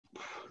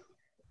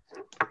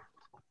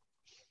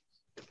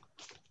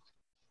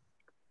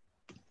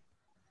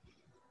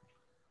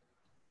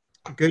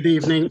Good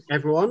evening,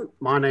 everyone.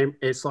 My name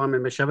is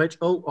Simon Mishevich.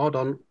 Oh, hold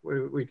on.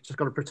 We just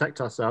got to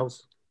protect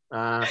ourselves.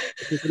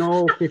 If you can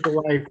all keep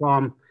away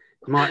from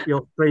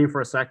your screen for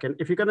a second.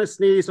 If you're going to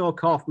sneeze or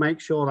cough, make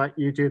sure that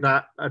you do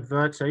that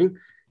adverting.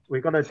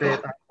 We've got to do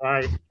it that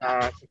way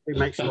to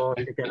make sure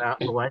you get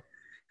out of the way.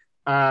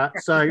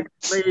 So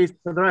please,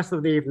 for the rest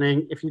of the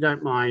evening, if you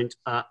don't mind,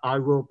 I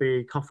will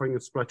be coughing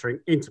and spluttering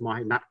into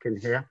my napkin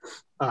here.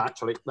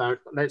 Actually, no,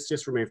 let's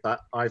just remove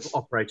that. I've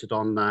operated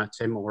on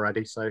Tim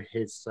already, so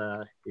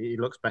he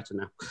looks better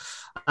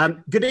now.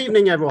 Good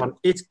evening, everyone.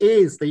 It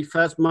is the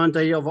first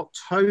Monday of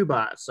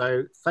October,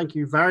 so thank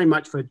you very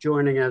much for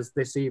joining us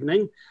this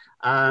evening.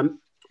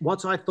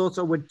 What I thought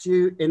I would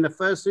do in the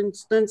first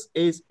instance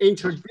is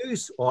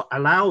introduce or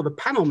allow the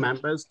panel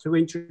members to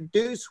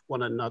introduce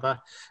one another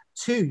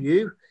to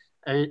you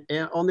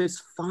on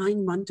this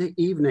fine Monday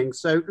evening.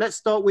 So let's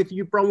start with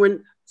you,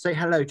 Bronwyn. Say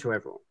hello to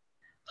everyone.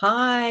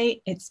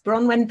 Hi, it's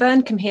Bronwyn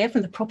Burncombe here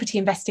from the Property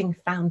Investing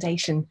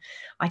Foundation.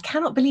 I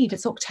cannot believe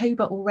it's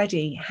October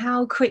already.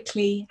 How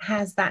quickly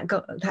has that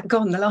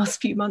gone the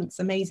last few months?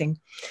 Amazing.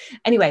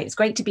 Anyway, it's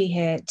great to be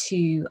here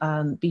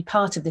to be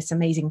part of this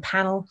amazing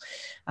panel.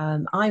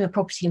 I'm a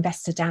property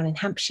investor down in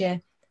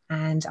Hampshire,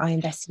 and I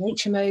invest in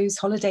HMOs,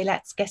 holiday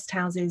lets, guest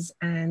houses,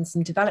 and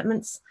some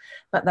developments.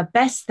 But the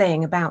best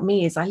thing about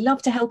me is I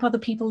love to help other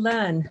people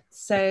learn.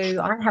 So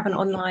I have an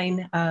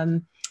online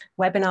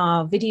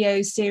webinar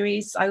video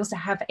series. I also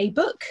have a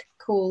book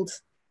called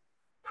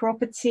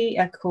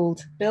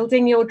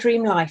Building Your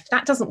Dream Life.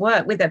 That doesn't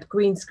work with a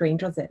green screen,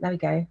 does it? There we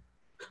go.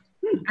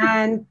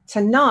 And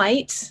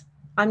tonight,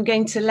 I'm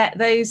going to let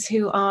those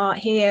who are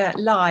here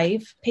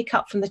live pick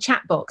up from the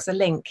chat box a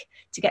link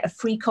to get a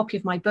free copy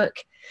of my book.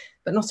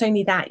 But not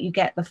only that, you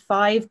get the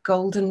 5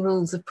 golden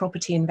rules of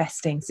property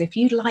investing. So if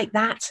you'd like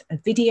that, a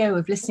video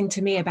of listening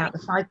to me about the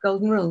 5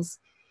 golden rules,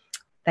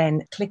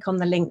 then click on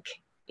the link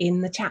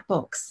in the chat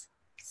box.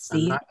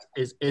 See? And that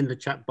is in the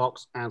chat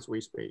box as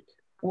we speak.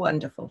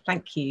 Wonderful,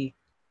 thank you.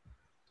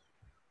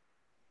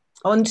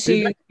 On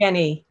to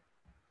Jenny.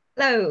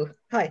 Hello,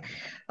 hi,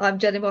 I'm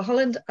Jenny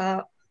Mulholland,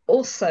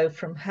 also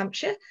from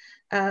Hampshire.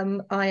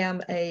 I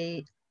am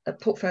a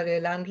portfolio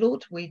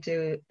landlord. We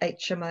do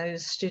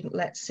HMOs, student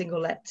lets, single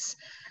lets,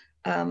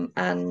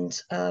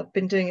 and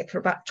been doing it for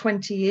about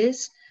 20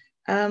 years.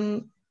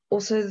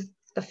 Also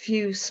a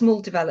few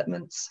small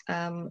developments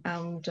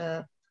and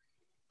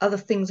other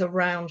things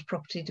around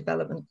property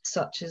development,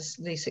 such as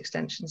lease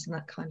extensions and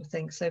that kind of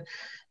thing. So,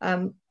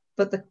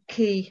 but the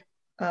key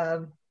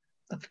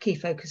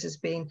focus has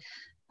been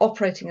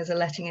operating as a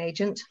letting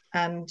agent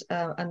and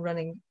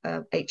running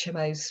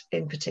HMOs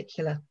in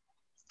particular.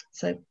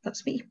 So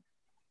that's me.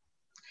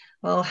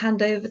 I'll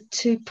hand over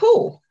to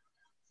Paul.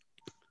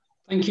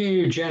 Thank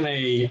you,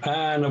 Jenny,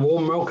 and a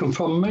warm welcome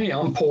from me.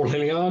 I'm Paul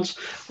Hilliard.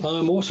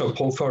 I'm also a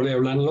portfolio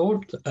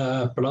landlord,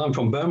 but I'm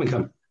from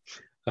Birmingham,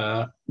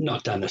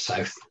 not down the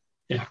south.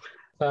 Yeah,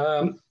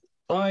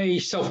 I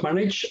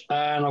self-manage,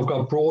 and I've got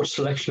a broad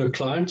selection of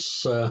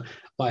clients.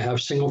 I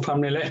have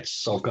single-family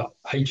lets, I've got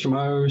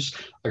HMOs,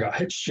 I've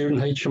got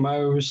student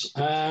HMOs,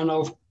 and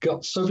I've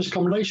got service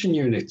accommodation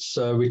units,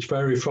 which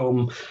vary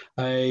from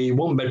a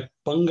 1-bed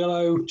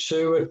bungalow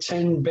to a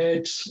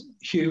 10-bed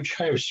huge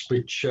house,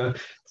 which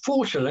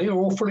fortunately are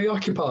all fully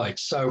occupied.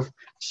 So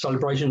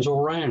celebrations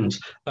all round.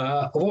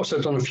 I've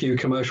also done a few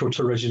commercial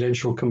to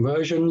residential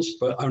conversions,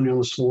 but only on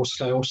a small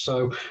scale.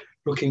 So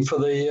looking for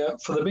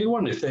the big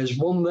one. If there's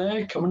one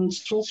there, come and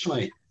talk to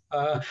me.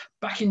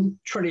 Back in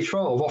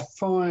 2012, I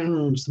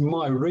find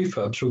my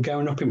refurbs were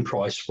going up in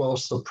price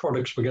whilst the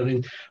products were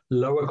getting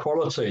lower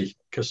quality,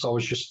 because I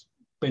was just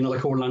being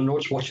like all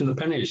landlords, watching the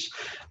pennies.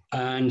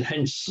 And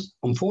hence,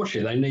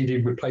 unfortunately, they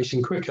needed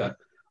replacing quicker.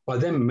 I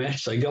then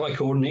met a guy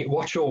called Nick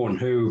Watchorn,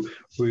 who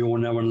we all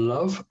know and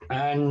love,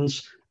 and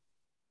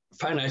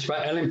found out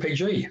about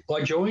LMPG.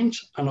 I joined,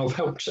 and I've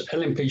helped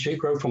LMPG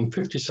grow from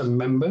 57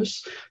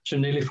 members to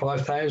nearly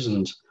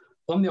 5,000.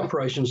 I'm the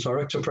operations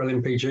director for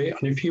LMPG,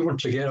 and if you want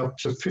to get up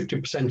to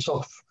 50%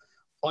 off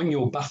on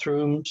your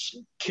bathrooms,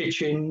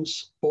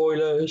 kitchens,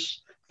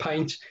 boilers,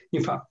 paint,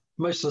 in fact,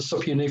 most of the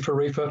stuff you need for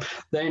refurb,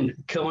 then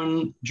come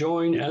and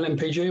join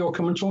LMPG or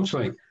come and talk to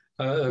me.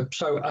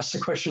 So ask the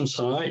questions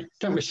tonight.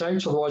 Don't miss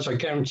out, otherwise I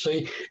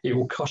guarantee it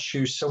will cost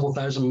you several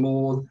thousand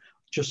more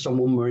just on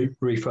one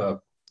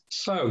refurb.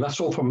 So that's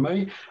all from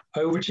me.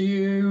 Over to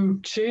you,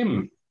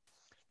 Tim.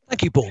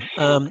 Thank you, Paul.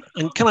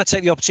 And can I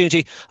take the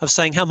opportunity of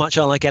saying how much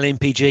I like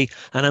LMPG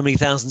and how many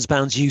thousands of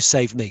pounds you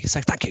saved me? So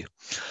thank you.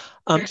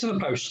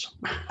 Excellent post.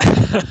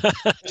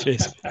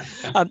 Cheers.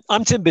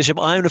 I'm Tim Bishop.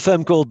 I own a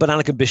firm called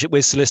Bananac & Bishop.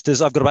 We're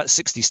solicitors. I've got about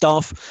 60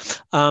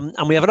 staff,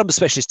 and we have a number of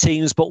specialist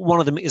teams, but one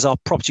of them is our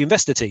property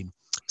investor team.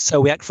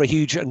 So we act for a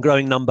huge and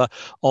growing number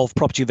of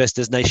property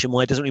investors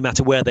nationwide. It doesn't really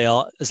matter where they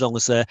are, as long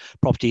as their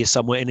property is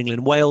somewhere in England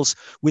and Wales.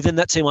 Within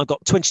that team, I've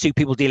got 22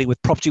 people dealing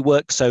with property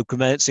work, so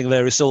conveyancing of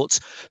various sorts,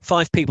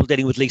 5 people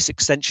dealing with lease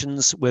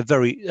extensions. We're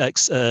very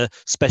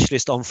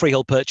specialist on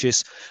freehold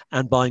purchase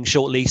and buying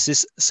short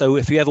leases. So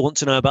if you ever want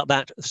to know about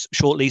that,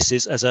 short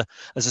leases as a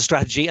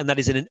strategy, and that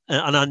is an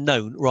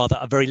unknown, rather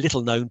a very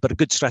little known, but a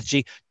good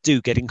strategy,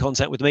 do get in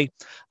contact with me.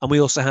 And we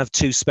also have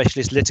 2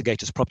 specialist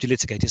litigators, property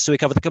litigators. So we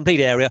cover the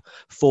complete area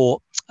for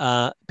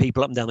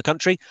people up and down the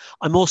country.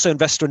 I'm also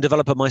investor and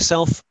developer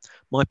myself.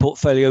 My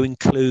portfolio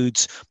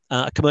includes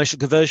a commercial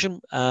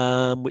conversion,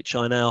 which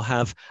I now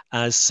have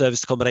as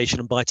serviced accommodation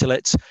and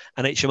buy-to-lets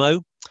and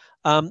HMO.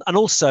 And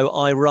also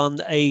I run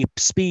a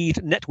speed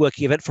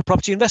networking event for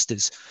property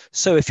investors.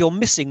 So if you're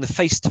missing the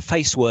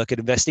face-to-face work at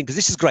investing, because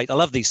this is great, I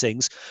love these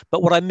things,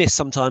 but what I miss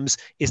sometimes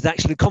is the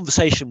actual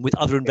conversation with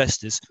other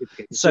investors.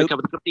 So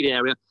cover the complete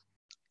area.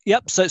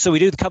 Yep. So we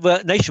do the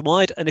cover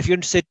nationwide. And if you're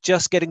interested,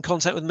 just get in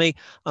contact with me.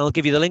 I'll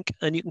give you the link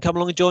and you can come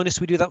along and join us.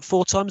 We do that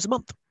 4 times a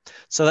month.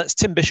 So that's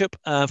Tim Bishop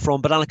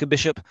from Banalek &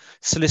 Bishop,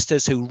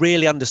 solicitors who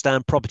really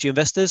understand property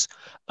investors.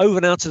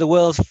 Over now to the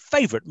world's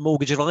favourite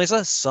mortgage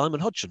advisor, Simon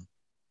Hodgson.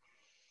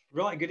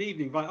 Right, good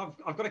evening. Right,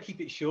 I've got to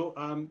keep it short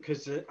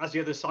because as the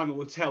other Simon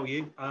will tell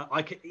you,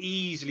 I could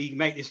easily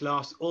make this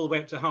last all the way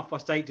up to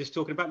 8:30 just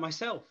talking about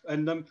myself.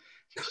 And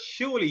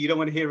surely you don't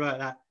want to hear about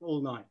that all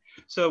night.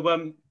 So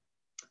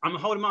I'm a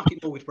whole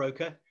market mortgage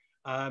broker.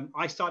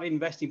 I started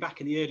investing back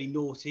in the early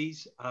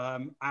noughties,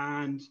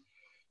 and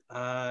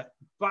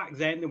back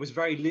then there was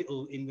very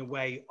little in the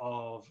way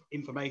of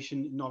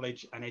information,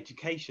 knowledge, and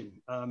education.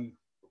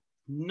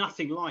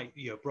 Nothing like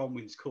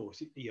Bronwyn's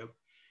course.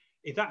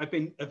 If that had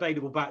been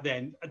available back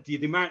then,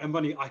 the amount of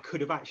money I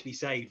could have actually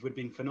saved would have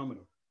been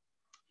phenomenal.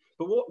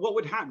 But what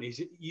would happen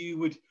is you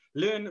would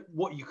learn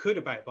what you could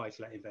about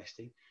buy-to-let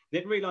investing,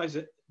 then realize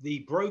that the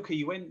broker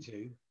you went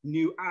to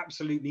knew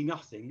absolutely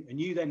nothing, and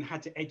you then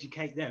had to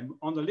educate them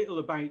on the little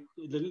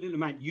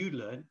amount you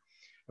learned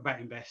about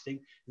investing.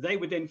 They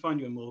would then find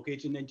you a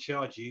mortgage and then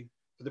charge you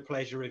for the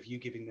pleasure of you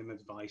giving them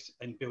advice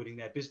and building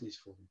their business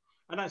for them.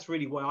 And that's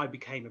really why I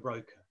became a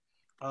broker.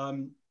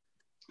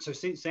 So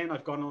since then,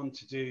 I've gone on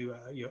to do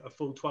a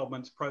full 12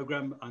 months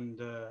program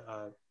under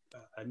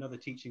another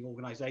teaching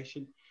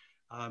organization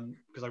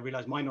because I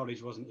realized my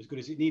knowledge wasn't as good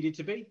as it needed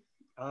to be.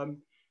 And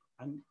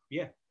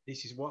yeah,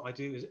 this is what I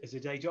do as a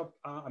day job.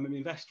 I'm an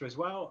investor as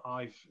well.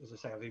 As I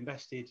say, I've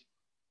invested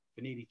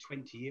for nearly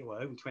 20 years, well,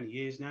 over 20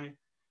 years now.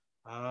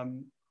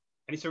 And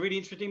it's a really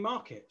interesting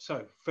market.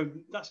 So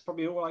that's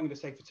probably all I'm going to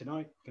say for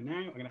tonight. For now,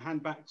 I'm going to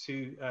hand back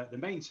to the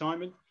main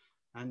Simon,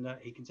 and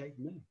he can take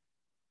from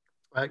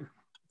there.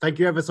 Thank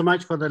you ever so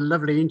much for the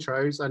lovely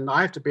intros. And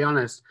I have to be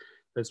honest,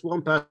 there's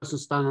one person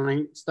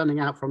standing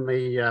out from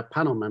the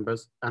panel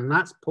members, and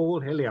that's Paul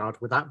Hilliard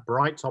with that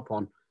bright top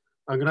on.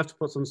 I'm going to have to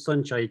put some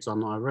sunshades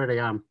on. I really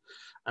am.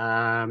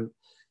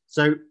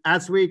 So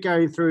as we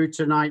go through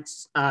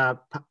tonight's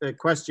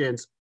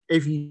questions,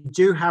 if you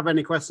do have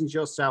any questions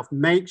yourself,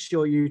 make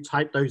sure you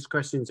type those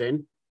questions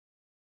in.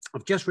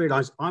 I've just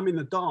realized I'm in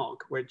the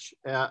dark, which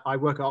I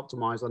work at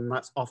Optimize, and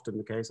that's often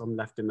the case. I'm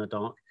left in the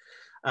dark.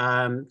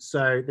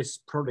 So this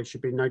probably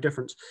should be no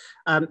different.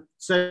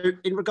 So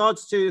in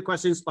regards to the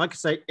questions, like I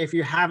say, if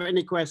you have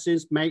any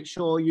questions, make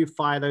sure you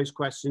fire those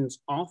questions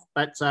off.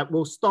 But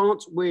we'll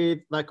start with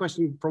the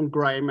question from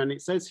Graham, and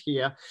it says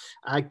here,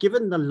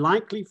 given the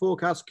likely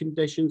forecast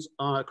conditions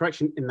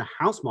correction in the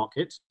house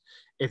market,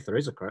 if there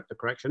is a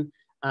correction,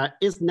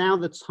 is now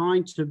the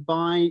time to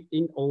buy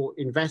in or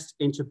invest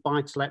into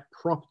buy-to-let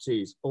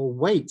properties, or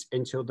wait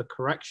until the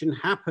correction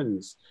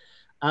happens?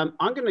 I'm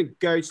going to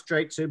go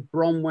straight to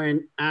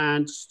Bronwyn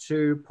and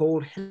to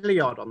Paul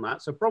Hilliard on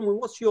that. So Bronwyn,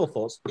 what's your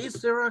thoughts? Is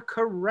there a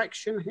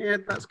correction here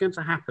that's going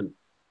to happen?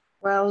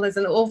 Well, there's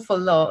an awful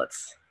lot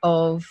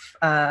of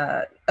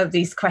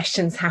these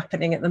questions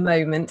happening at the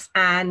moment,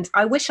 and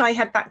I wish I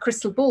had that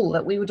crystal ball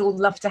that we would all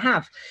love to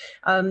have.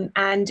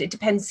 And it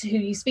depends who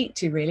you speak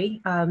to,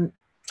 really.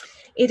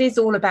 It is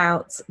all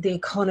about the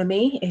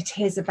economy. It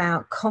is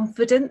about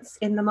confidence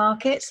in the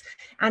market,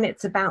 and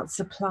it's about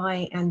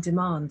supply and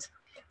demand.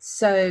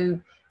 So,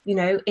 you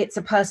know, it's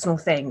a personal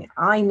thing.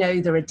 I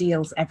know there are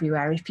deals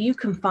everywhere. If you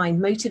can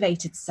find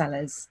motivated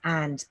sellers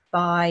and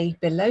buy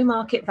below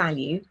market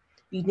value,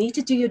 you need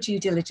to do your due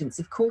diligence.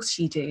 Of course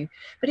you do.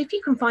 But if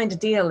you can find a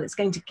deal that's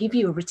going to give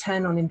you a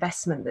return on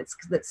investment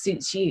that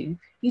suits you,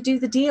 you do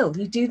the deal.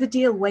 You do the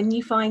deal when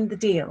you find the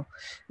deal.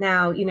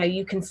 Now, you know,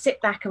 you can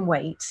sit back and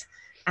wait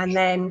and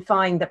then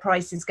find that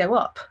prices go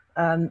up.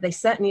 They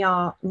certainly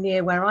are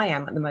near where I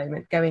am at the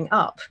moment, going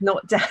up,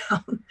 not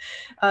down.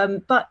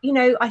 But, you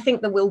know, I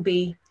think there will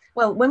be,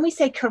 well, when we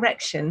say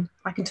correction,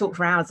 I can talk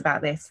for hours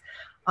about this.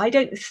 I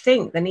don't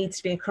think there needs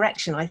to be a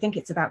correction. I think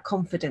it's about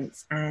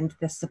confidence and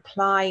the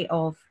supply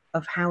of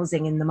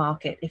housing in the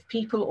market. If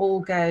people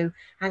all go,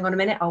 hang on a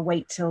minute, I'll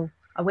wait till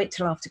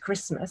after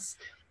Christmas.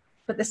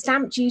 But the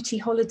stamp duty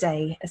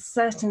holiday has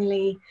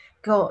certainly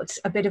got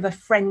a bit of a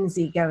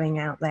frenzy going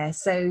out there.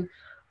 So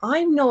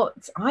I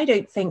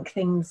don't think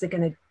things are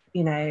going to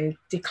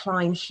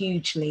decline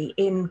hujely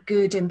in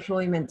good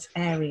employment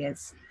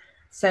areas.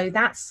 So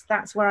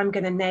that's where I'm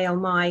going to nail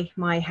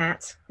my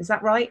hat. Is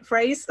that right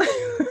phrase?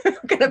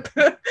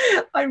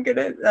 I'm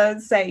gonna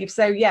save.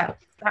 So yeah,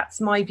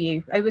 that's my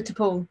view. Over to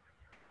Paul.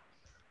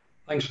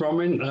 Thanks,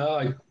 Bronwyn.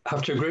 I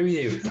have to agree with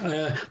you.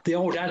 The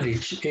old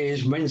adage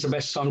is, when's the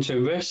best time to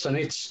invest? And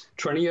it's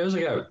 20 years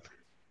ago,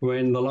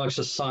 when the likes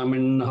of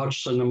Simon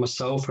Hodgson and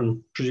myself,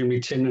 and presumably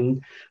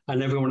Tim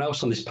and everyone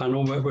else on this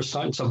panel were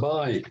starting to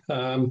buy.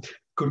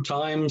 Good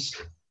times,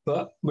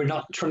 but we're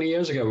not 20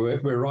 years ago.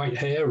 We're right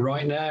here,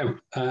 right now.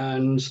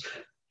 And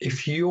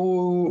if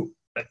you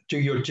do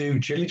your due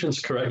diligence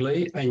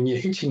correctly and you're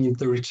hitting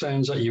the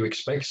returns that you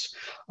expect,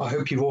 I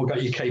hope you've all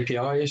got your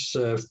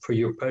KPIs for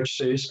your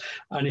purchases.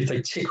 And if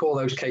they tick all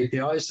those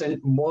KPIs, then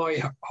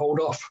why hold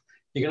off?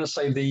 You're going to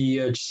save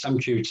the stamp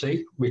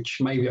duty,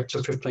 which may be up to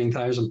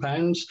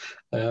 £15,000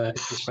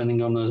 if you're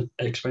spending on an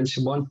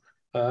expensive one.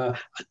 At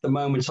the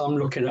moment, I'm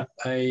looking at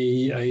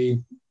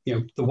the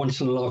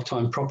once in a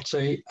lifetime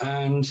property,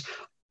 and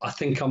I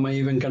think I'm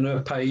even going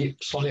to pay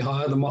slightly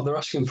higher than what they're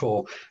asking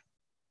for.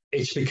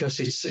 It's because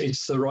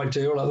it's the right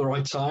deal at the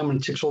right time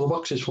and ticks all the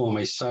boxes for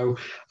me. So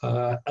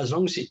as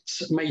long as it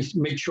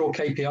meets your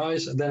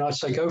KPIs, then I'd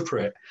say go for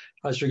it.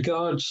 As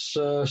regards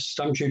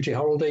stamp duty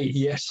holiday,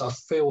 yes, I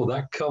feel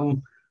that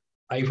come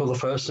April the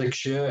 1st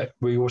next year,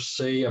 we will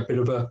see a bit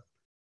of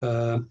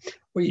a,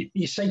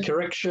 you say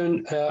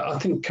correction. I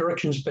think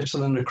correction is better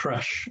than a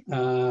crash.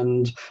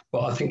 But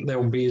I think there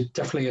will be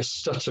definitely a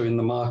stutter in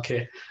the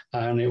market,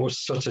 and it will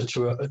stutter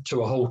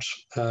to a halt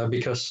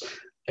because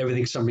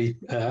everything's going to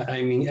be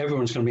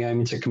everyone's going to be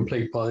aiming to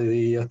complete by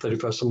the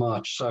 31st of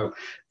March. So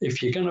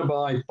if you're going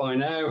to buy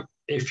now.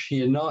 If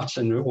you're not,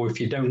 or if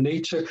you don't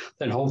need to,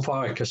 then hold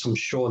fire, because I'm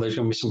sure there's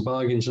going to be some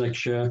bargains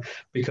next year,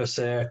 because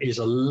there is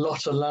a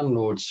lot of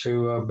landlords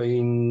who have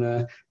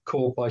been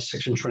caught by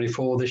Section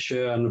 24 this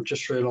year and have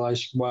just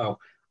realised, wow,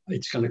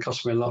 it's going to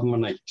cost me a lot of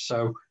money.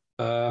 So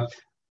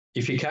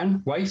if you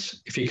can, wait.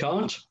 If you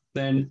can't,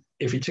 then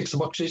if it ticks the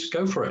boxes,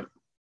 go for it.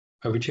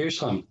 Over to you,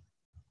 Simon.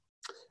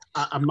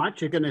 I'm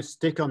actually going to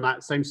stick on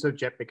that same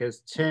subject,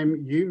 because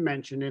Tim, you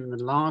mentioned in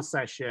the last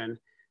session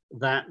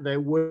that there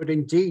would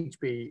indeed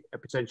be a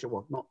potential,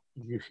 well, not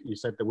you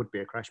said there would be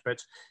a crash, but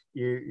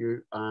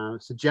you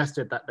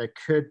suggested that there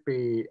could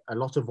be a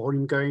lot of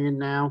volume going in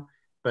now,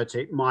 but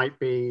it might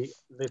be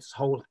this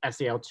whole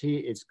SELT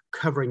is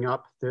covering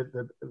up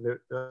the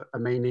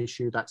main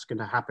issue that's going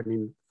to happen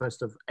in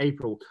 1st of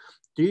April.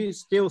 Do you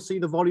still see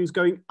the volumes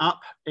going up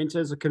in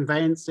terms of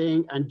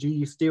conveyancing, and do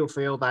you still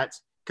feel that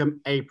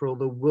come April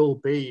there will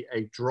be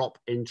a drop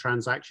in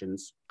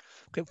transactions?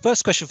 Okay,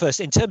 first question first.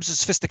 In terms of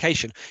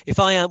sophistication, if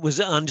I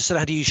understood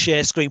how to use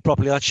share screen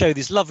properly, I'd show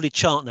this lovely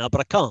chart now,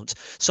 but I can't.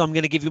 So I'm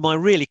going to give you my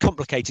really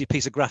complicated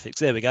piece of graphics.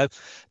 There we go.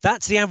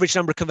 That's the average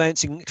number of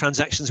conveyancing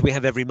transactions we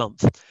have every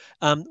month.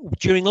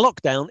 During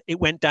lockdown, it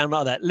went down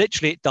like that.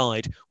 Literally, it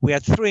died. We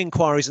had 3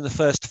 inquiries in the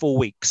first 4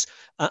 weeks.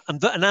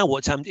 And now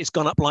what's happened, it's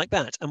gone up like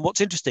that. And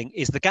what's interesting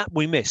is the gap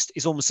we missed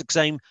is almost the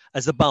same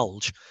as the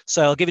bulge.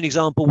 So I'll give you an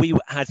example. We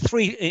had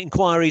 3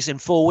 inquiries in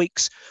 4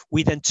 weeks.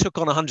 We then took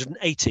on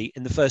 180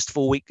 in the first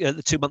 4 weeks,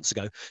 2 months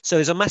ago. So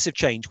there's a massive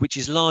change, which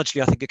is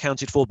largely, I think,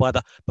 accounted for by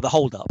the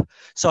hold up.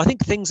 So I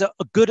think things are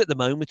good at the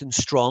moment and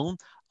strong.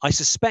 I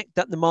suspect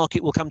that the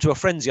market will come to a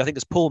frenzy. I think,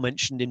 as Paul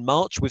mentioned, in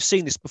March, we've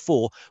seen this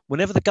before.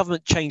 Whenever the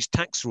government changed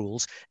tax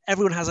rules,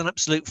 everyone has an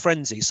absolute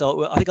frenzy.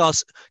 So I think our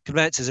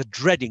conveyancers are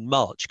dreading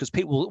March, because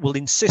people will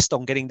insist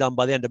on getting done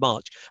by the end of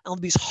March.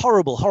 And this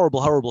horrible,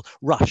 horrible, horrible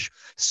rush.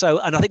 So,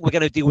 and I think we're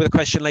going to deal with a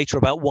question later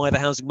about why the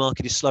housing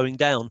market is slowing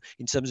down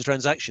in terms of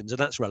transactions, and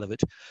that's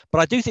relevant.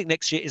 But I do think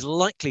next year is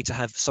likely to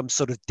have some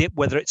sort of dip,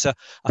 whether it's a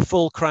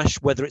full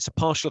crash, whether it's a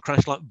partial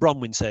crash, like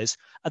Bronwyn says.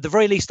 At the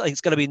very least, I think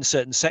it's going to be in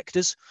certain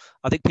sectors.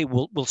 I think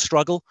people will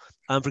struggle.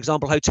 For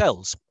example,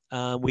 hotels.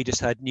 We just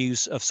had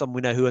news of someone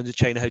we know who owns a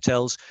chain of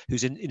hotels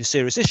who's in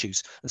serious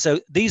issues. And so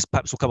these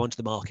perhaps will come onto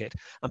the market,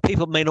 and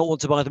people may not want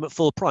to buy them at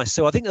full price.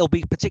 So I think there'll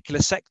be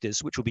particular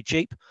sectors which will be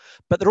cheap,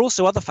 but there are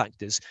also other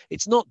factors.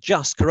 It's not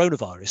just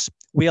coronavirus.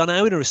 We are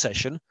now in a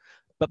recession.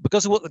 But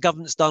because of what the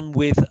government's done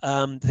with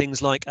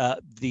things like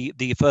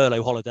the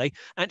furlough holiday,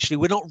 actually,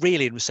 we're not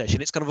really in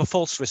recession. It's kind of a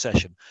false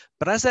recession.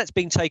 But as that's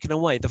being taken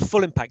away, the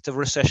full impact of a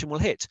recession will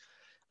hit.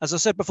 As I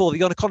said before,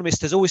 The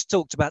Economist has always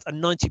talked about a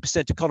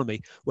 90%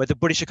 economy, where the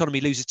British economy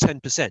loses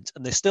 10%,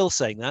 and they're still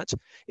saying that.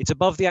 It's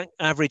above the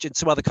average in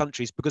some other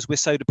countries because we're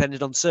so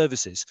dependent on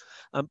services.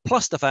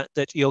 Plus the fact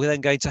that you're then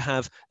going to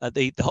have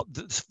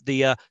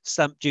the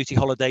stamp duty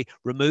holiday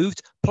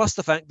removed, plus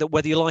the fact that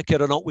whether you like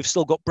it or not, we've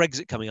still got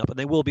Brexit coming up, and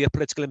there will be a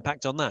political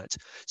impact on that.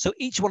 So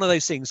each one of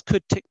those things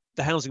could tick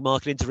the housing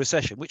market into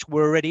recession, which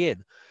we're already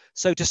in.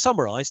 So to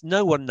summarise,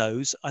 no one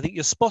knows. I think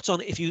you're spot on.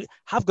 If you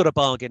have got a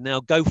bargain now,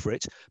 go for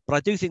it. But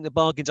I do think the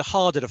bargains are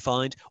harder to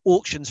find.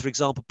 Auctions, for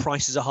example,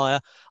 prices are higher.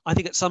 I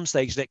think at some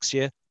stage next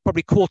year,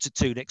 probably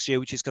Q2 next year,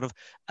 which is kind of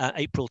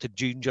April to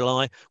June,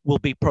 July, will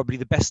be probably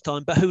the best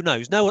time. But who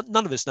knows?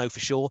 None of us know for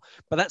sure.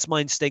 But that's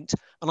my instinct,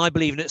 and I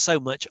believe in it so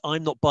much.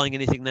 I'm not buying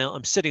anything now.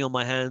 I'm sitting on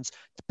my hands,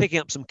 picking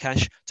up some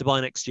cash to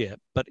buy next year.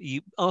 But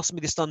you asked me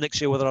this time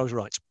next year whether I was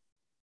right.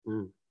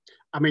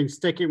 I mean,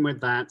 sticking with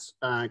that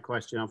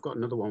question, I've got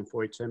another one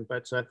for you, Tim.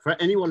 But for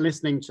anyone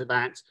listening to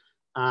that,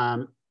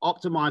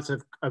 Optimize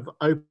have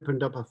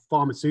opened up a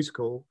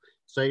pharmaceutical.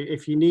 So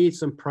if you need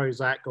some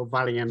Prozac or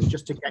Valium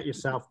just to get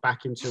yourself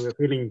back into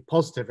feeling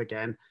positive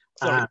again,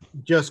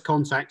 just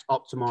contact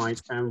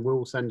Optimize and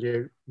we'll send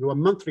you your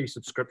monthly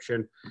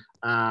subscription,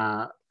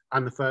 and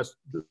the first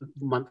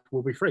month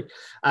will be free.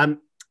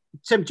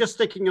 Tim, just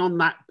sticking on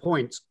that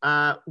point,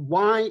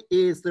 why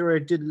is there a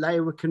delay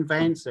with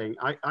conveyancing?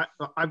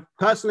 I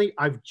personally,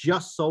 I've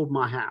just sold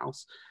my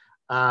house.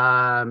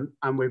 And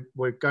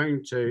we're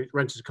going to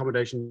rented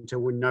accommodation until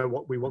we know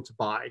what we want to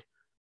buy.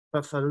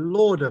 But for the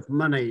Lord of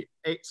money,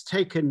 it's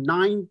taken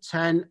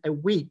 9-10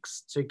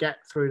 weeks to get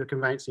through the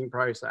conveyancing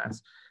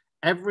process.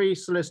 Every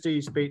solicitor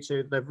you speak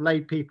to, they've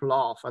laid people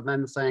off and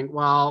then saying,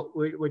 well,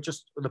 we're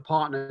just, the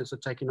partners are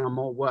taking on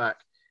more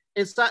work.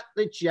 Is that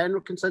the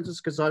general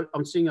consensus? Because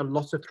I'm seeing a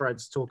lot of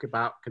threads talk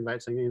about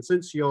conveyancing. And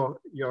since you're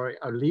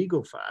a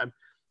legal firm,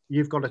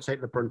 you've got to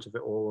take the brunt of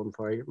it all, I'm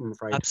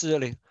afraid.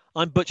 Absolutely.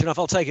 I'm butch enough.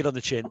 I'll take it on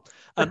the chin.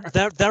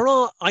 There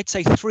are, I'd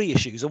say, 3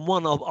 issues, and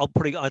one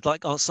I'd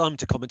like Simon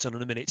to comment on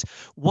in a minute.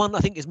 One, I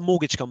think, is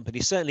mortgage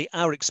companies. Certainly,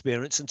 our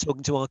experience and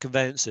talking to our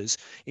conveyancers.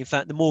 In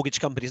fact, the mortgage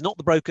companies, not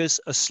the brokers,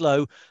 are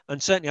slow.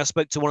 And certainly, I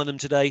spoke to one of them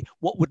today.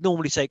 What would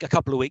normally take a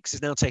couple of weeks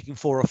is now taking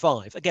 4 or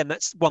 5. Again,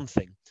 that's one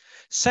thing.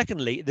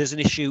 Secondly, there's an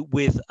issue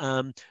with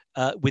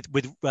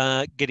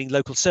getting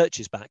local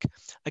searches back.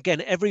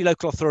 Again, every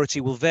local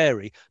authority will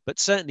vary, but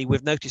certainly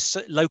we've noticed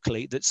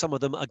locally that some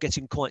of them are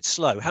getting quite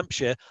slow.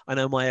 Hampshire, I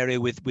know my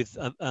area with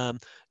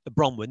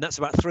Bronwyn, that's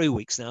about 3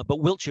 weeks now, but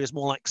Wiltshire is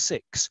more like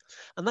 6,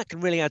 and that can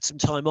really add some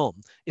time on.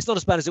 It's not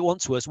as bad as it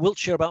once was.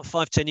 Wiltshire about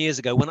 5-10 years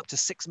ago went up to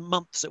 6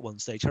 months at one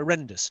stage,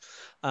 horrendous.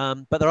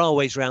 But there are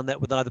ways around that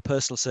with either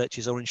personal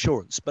searches or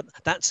insurance, but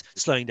that's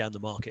slowing down the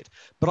market.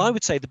 But I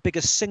would say the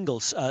biggest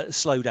single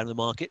slowdown in the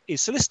market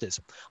is solicitors.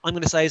 I'm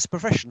going to say as a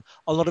profession,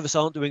 a lot of us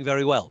aren't doing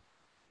very well.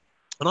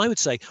 And I would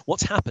say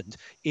what's happened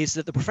is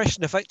that the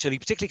profession effectively,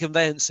 particularly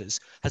conveyancers,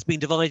 has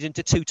been divided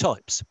into 2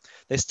 types.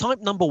 There's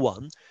type number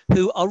 1,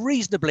 who are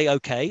reasonably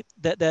okay.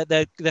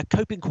 They're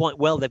coping quite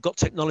well. They've got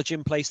technology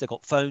in place. They've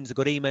got phones. They've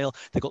got email.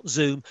 They've got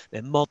Zoom.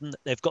 They're modern.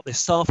 They've got their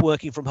staff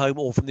working from home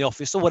or from the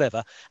office or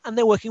whatever. And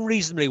they're working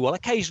reasonably well.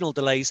 Occasional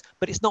delays,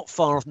 but it's not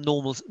far off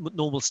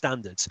normal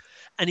standards.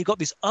 And you've got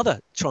these other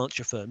tranche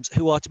of firms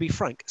who are, to be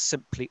frank,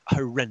 simply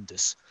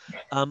horrendous.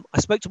 I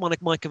spoke to one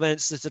of my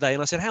conveyancers today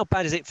and I said, how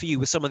bad is it for you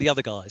with some of the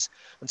other guys?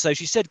 And so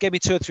she said, gave me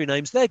 2 or 3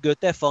 names. They're good,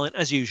 they're fine,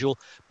 as usual.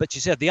 But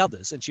she said the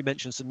others, and she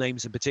mentioned some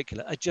names in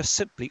particular, are just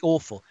simply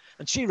awful.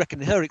 And she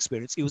reckoned in her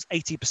experience, it was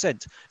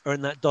 80% are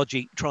in that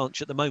dodgy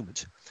tranche at the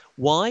moment.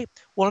 Why?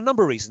 Well, a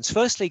number of reasons.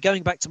 Firstly,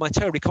 going back to my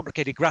terribly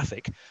complicated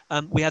graphic,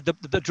 we had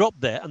the drop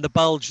there and the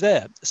bulge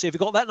there. So if you've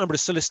got that number of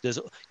solicitors,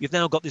 you've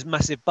now got this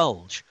massive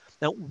bulge.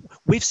 Now,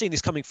 we've seen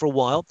this coming for a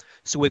while.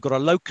 So we've got a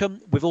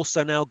locum. We've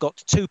also now got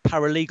 2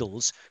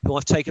 paralegals who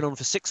I've taken on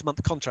for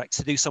 6-month contracts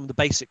to do some of the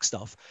basic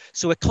stuff.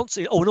 So we're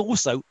constantly, and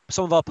also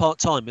some of our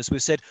part-timers,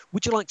 we've said,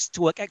 would you like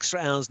to work extra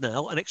hours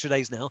now and extra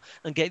days now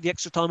and get the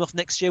extra time off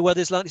next year where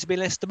there's likely to be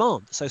less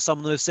demand? So some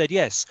of them have said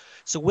yes.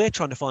 So we're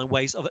trying to find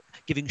ways of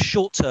giving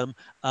short-term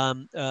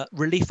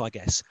relief, I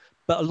guess.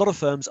 But a lot of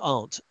firms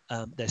aren't.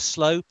 They're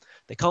slow.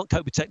 They can't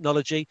cope with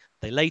technology.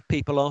 They laid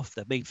people off.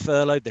 They're being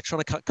furloughed. They're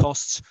trying to cut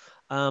costs.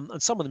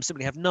 And some of them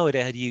simply have no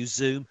idea how to use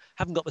Zoom,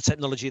 haven't got the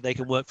technology they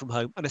can work from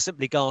home, and are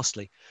simply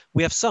ghastly.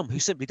 We have some who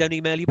simply don't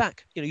email you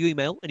back. You know, you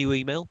email and you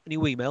email and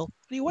you email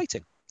and you're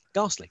waiting.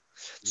 Ghastly.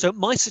 So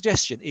my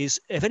suggestion is,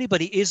 if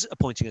anybody is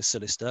appointing a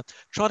solicitor,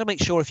 try to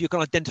make sure if you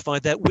can identify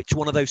which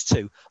one of those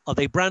 2. Are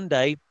they brand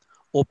A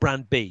or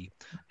brand B?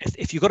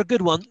 If you've got a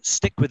good one,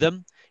 stick with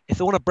them. If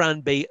they want a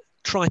brand B,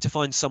 try to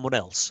find someone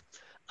else.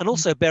 And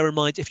also bear in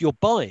mind, if you're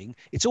buying,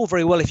 it's all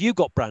very well if you've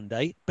got brand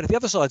A, but if the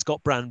other side's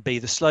got brand B,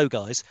 the slow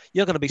guys,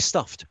 you're going to be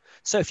stuffed.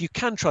 So if you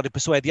can try to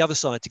persuade the other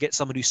side to get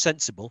someone who's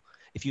sensible,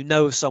 if you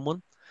know of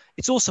someone,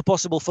 it's also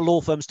possible for law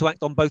firms to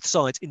act on both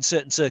sides in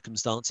certain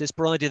circumstances,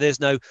 provided there's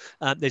no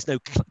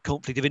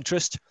conflict of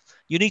interest.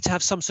 You need to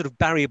have some sort of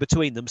barrier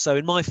between them. So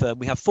in my firm,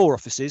 we have 4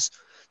 offices.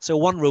 So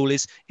one rule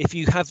is if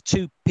you have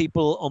 2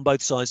 people on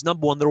both sides,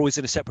 number 1, they're always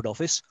in a separate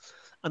office.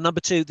 And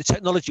number 2, the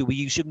technology we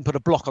use shouldn't put a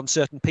block on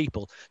certain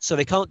people, so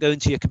they can't go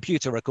into your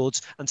computer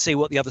records and see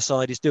what the other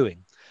side is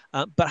doing.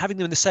 But having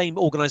them in the same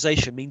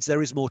organization means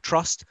there is more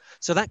trust.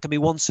 So that can be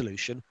one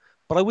solution.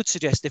 But I would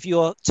suggest if you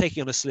are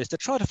taking on a solicitor,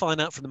 try to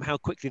find out from them how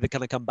quickly they're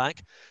going to come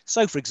back.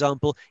 So, for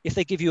example, if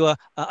they give you an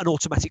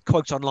automatic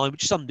quote online,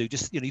 which some do,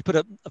 just you put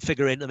a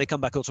figure in and they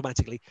come back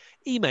automatically,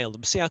 email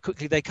them, see how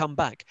quickly they come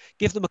back,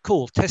 give them a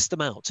call, test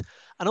them out,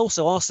 and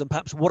also ask them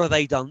perhaps what have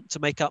they done to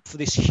make up for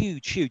this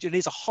huge, it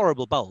is a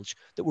horrible bulge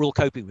that we're all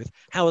coping with.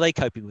 How are they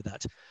coping with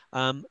that?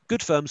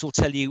 Good firms will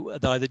tell you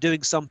they're either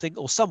doing something,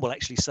 or some will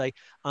actually say,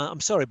 I'm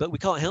sorry, but we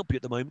can't help you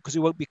at the moment because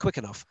we won't be quick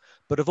enough.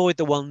 But avoid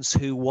the ones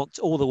who want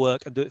all the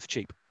work and do it for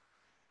cheap.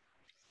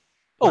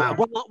 Oh,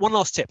 wow. One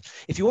last tip.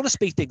 If you want to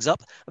speed things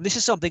up, and this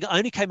is something I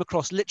only came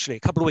across literally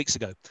a couple of weeks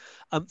ago.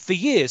 For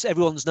years,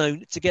 everyone's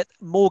known to get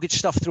mortgage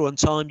stuff through on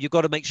time, you've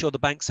got to make sure the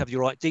banks have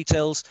your right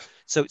details.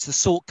 So it's the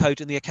sort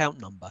code and the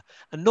account number.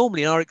 And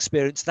normally in our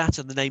experience, that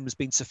and the name has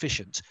been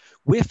sufficient.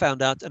 We've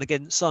found out, and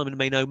again, Simon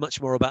may know much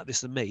more about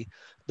this than me,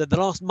 that the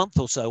last month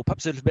or so,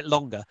 perhaps a little bit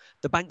longer,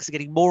 the banks are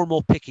getting more and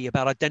more picky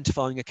about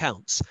identifying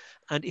accounts.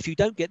 And if you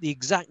don't get the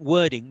exact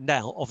wording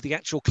now of the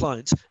actual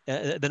client,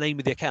 the name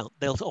of the account,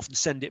 they'll often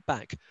send it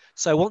back.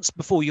 So once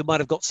before you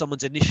might have got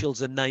someone's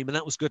initials and name, and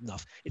that was good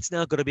enough. It's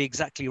now got to be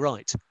exactly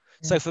right.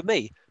 Yeah. So for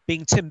me,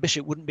 being Tim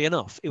Bishop wouldn't be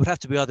enough. It would have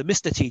to be either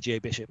Mr.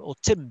 TJ Bishop or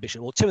Tim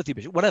Bishop or Timothy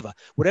Bishop, whatever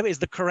is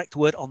the correct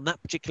word on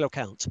that particular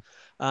account.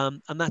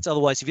 And that's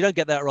otherwise, if you don't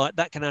get that right,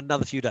 that can add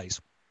another few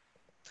days.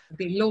 It'd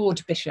be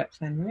Lord Bishop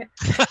then, right?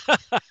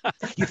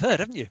 You've heard,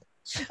 haven't you?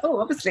 Oh,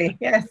 obviously,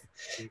 yes.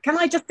 Can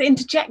I just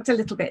interject a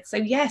little bit? So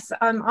yes,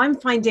 I'm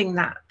finding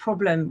that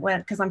problem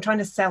because I'm trying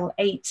to sell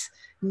 8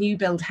 new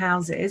build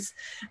houses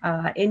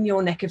in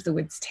your neck of the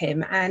woods,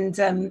 Tim, and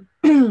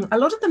a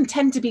lot of them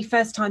tend to be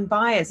first-time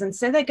buyers, and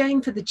so they're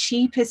going for the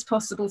cheapest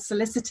possible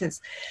solicitors.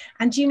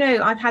 And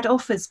I've had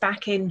offers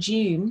back in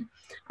June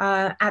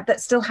that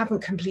still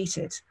haven't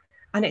completed.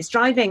 And it's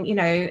driving,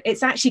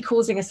 it's actually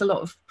causing us a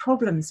lot of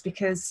problems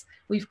because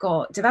we've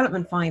got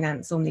development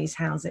finance on these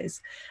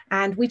houses,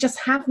 and we just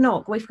have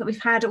not.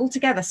 We've had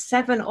altogether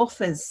 7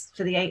 offers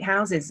for the 8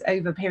 houses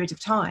over a period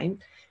of time.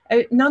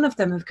 None of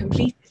them have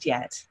completed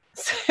yet.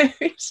 So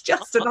it's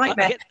just a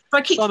nightmare. So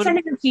I keep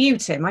sending them to you,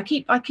 Tim. I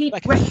keep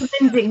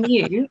recommending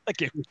you.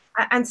 Thank you.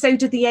 And so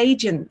do the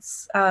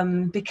agents,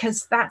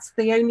 because that's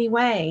the only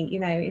way,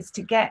 is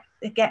to get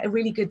a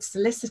really good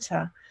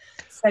solicitor.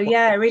 So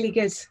yeah, really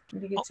good.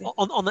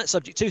 On that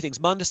subject, 2 things.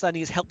 My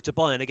understanding is Help to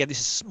Buy, and again, this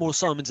is more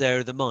Simon's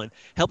area than mine.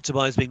 Help to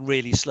Buy is being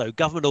really slow.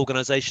 Government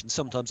organisations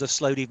sometimes have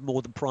slowed even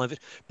more than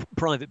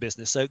private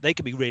business, so they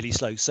can be really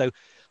slow. So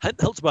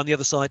Help to Buy on the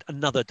other side,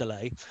 another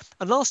delay.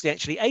 And lastly,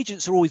 actually,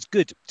 agents are always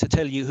good to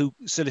tell you who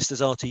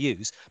solicitors are to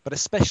use, but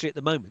especially at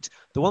the moment,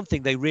 the one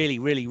thing they really,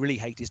 really, really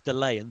hate is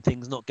delay and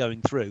things not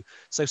going through.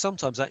 So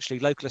sometimes actually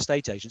local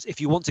estate agents, if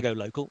you want to go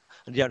local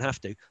and you don't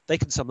have to, they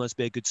can sometimes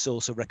be a good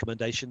source of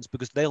recommendations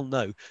because they'll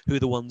know who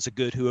the ones are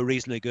good, who are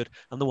reasonably good,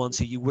 and the ones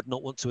who you would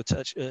not want to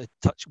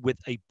touch with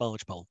a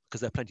barge pole,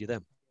 because there are plenty of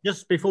them.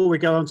 Just before we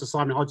go on to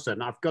Simon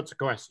Hodgson, I've got a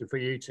question for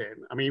you,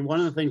 Tim. I mean, one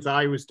of the things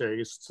I was doing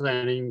is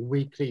sending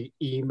weekly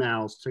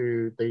emails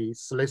to the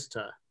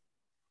solicitor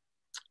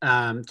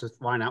to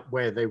find out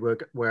where they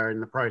were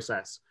in the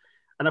process.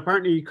 And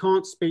apparently you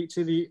can't speak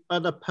to the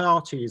other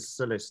party's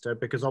solicitor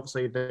because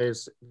obviously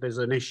there's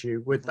an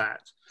issue with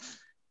that.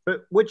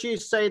 But would you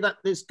say that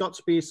there's got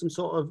to be some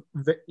sort of,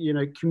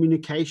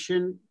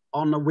 communication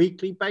on a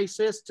weekly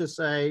basis to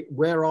say,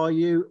 where are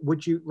you?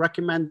 Would you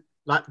recommend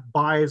like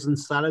buyers and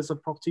sellers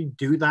of property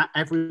do that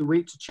every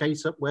week to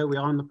chase up where we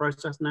are in the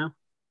process now?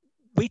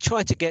 We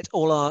try to get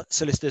all our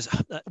solicitors,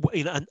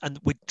 and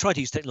we try to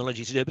use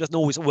technology to do it, but it doesn't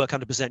always work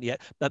 100%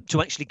 yet,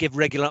 to actually give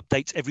regular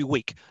updates every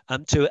week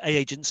to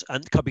agents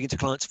and coming into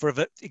clients for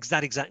that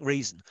exact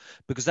reason,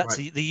 because that's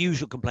right. the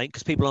usual complaint,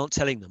 because people aren't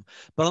telling them.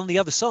 But on the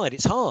other side,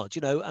 it's hard,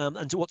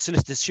 and what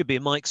solicitors should be,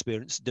 in my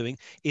experience, doing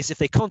is if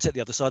they contact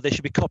the other side, they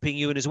should be copying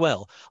you in as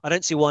well. I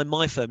don't see why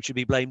my firm should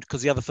be blamed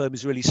because the other firm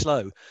is really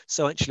slow.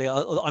 So actually,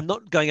 I'm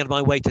not going out of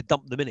my way to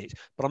dump them in it,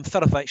 but I'm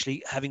fed up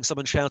actually having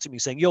someone shout at me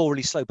saying, you're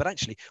really slow, but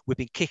actually, we've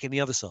been kicking the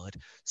other side.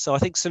 So I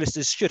think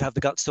solicitors should have the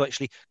guts to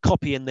actually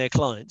copy in their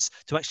clients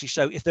to actually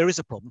show if there is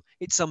a problem,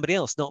 it's somebody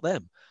else, not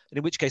them. And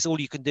in which case,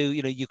 all you can do,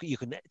 you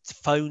can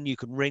phone, you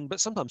can ring, but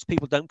sometimes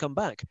people don't come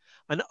back.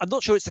 And I'm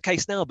not sure it's the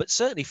case now, but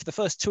certainly for the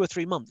first 2 or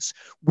 3 months,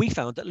 we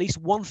found at least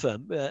one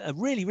firm, a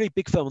really, really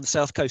big firm on the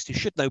South Coast who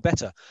should know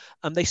better,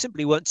 and they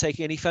simply weren't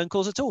taking any phone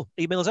calls at all,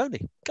 emails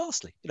only.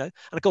 Ghastly, And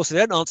of course, if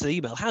they don't answer the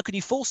email, how can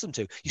you force them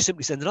to? You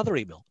simply send another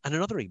email and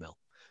another email.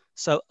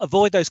 So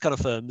avoid those kind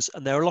of firms,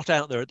 and there are a lot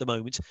out there at the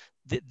moment.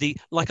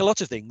 Like a lot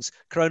of things,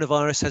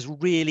 coronavirus has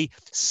really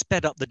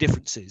sped up the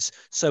differences.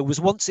 So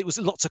once it was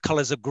lots of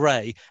colours of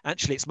grey,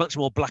 actually it's much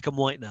more black and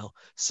white now.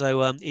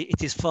 So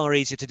it is far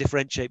easier to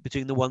differentiate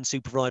between the ones who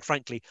provide,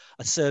 frankly,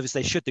 a service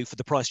they should do for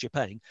the price you're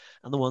paying,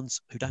 and the ones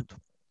who don't.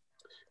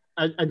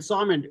 And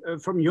Simon,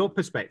 from your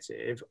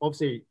perspective,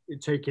 obviously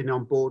taking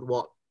on board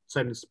what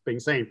Tim's been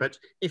saying, but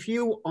if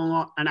you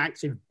are an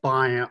active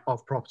buyer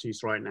of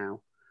properties right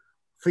now,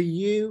 for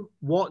you,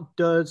 what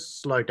does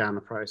slow down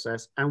the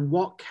process, and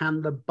what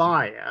can the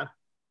buyer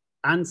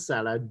and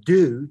seller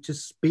do to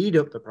speed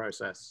up the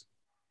process?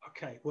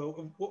 Okay,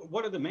 well,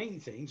 one of the main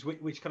things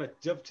which kind of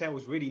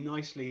dovetails really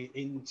nicely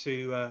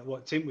into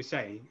what Tim was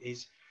saying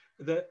is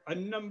that a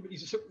number.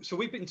 So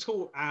we've been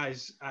taught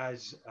as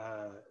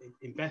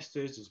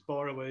investors, as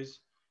borrowers,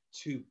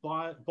 to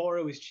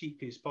borrow as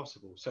cheaply as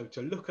possible. So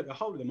to look at the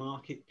whole of the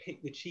market,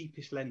 pick the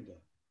cheapest lender.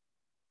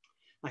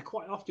 Now,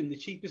 quite often the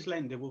cheapest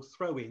lender will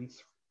throw in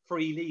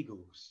free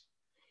legals.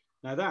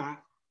 Now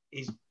that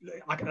is,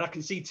 I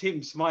can see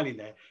Tim smiling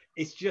there.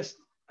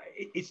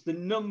 It's the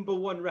number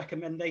one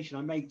recommendation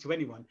I make to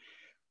anyone.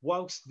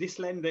 Whilst this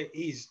lender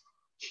is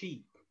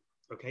cheap,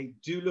 okay,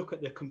 do look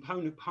at the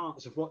component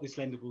parts of what this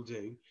lender will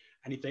do.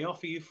 And if they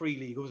offer you free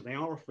legals, and they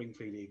are offering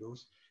free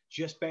legals,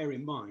 just bear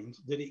in mind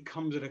that it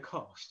comes at a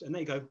cost. And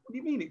they go, what do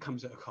you mean it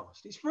comes at a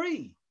cost? It's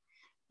free.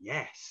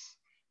 Yes,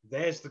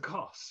 there's the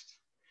cost.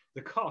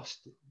 The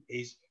cost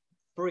is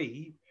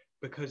free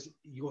because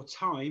your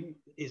time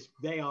is,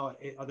 they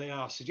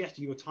are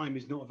suggesting your time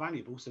is not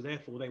valuable, so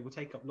therefore they will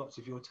take up lots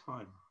of your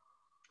time.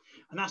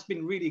 And that's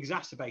been really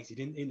exacerbated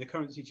in the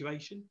current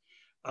situation.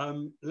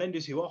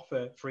 Lenders who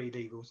offer free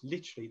legals,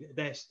 literally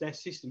their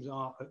systems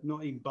are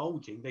not even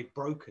bulging, they've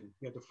broken.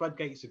 You know, the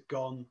floodgates have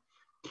gone,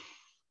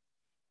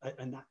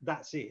 and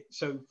that's it.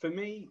 So for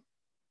me,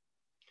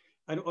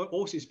 and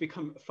also it's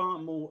become far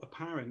more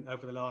apparent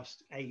over the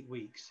last 8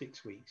 weeks,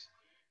 6 weeks,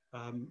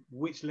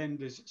 which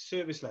lenders'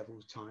 service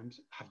level times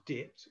have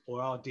dipped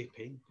or are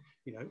dipping.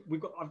 You know,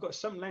 I've got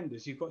some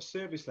lenders who've got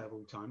service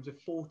level times of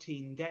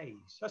 14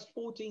 days. That's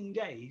 14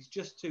 days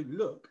just to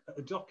look at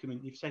a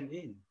document you've sent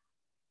in.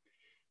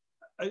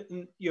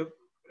 And, you know,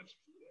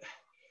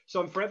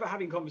 so I'm forever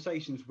having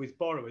conversations with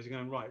borrowers and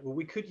going, right, well,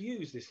 we could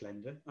use this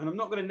lender, and I'm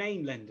not going to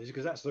name lenders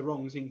because that's the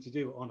wrong thing to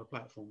do on a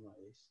platform like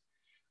this.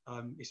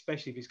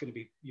 Especially if it's going to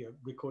be, you know,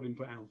 recorded and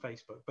put out on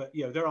Facebook. But,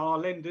 you know, there are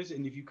lenders,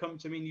 and if you come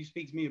to me and you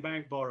speak to me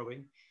about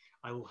borrowing,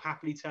 I will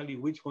happily tell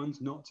you which ones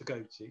not to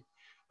go to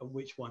and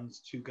which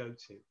ones to go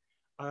to.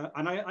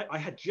 And I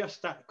had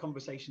just that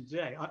conversation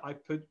today. I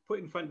put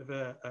in front of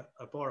a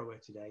borrower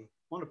today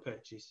on a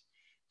purchase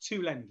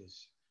 2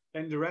 lenders.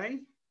 Lender A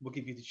will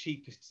give you the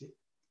cheapest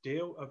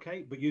deal,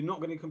 okay, but you're not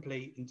going to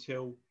complete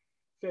until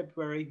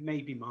February,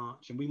 maybe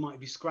March, and we might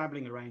be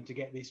scrabbling around to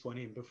get this one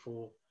in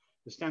before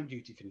the stamp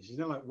duty finishes. And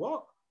they're like,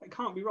 what? It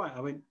can't be right. I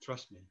went,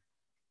 trust me.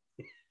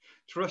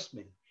 Trust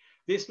me.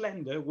 This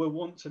lender will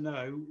want to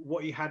know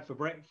what you had for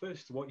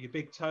breakfast, what your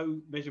big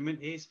toe measurement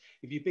is.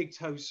 If your big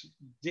toe's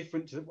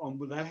different on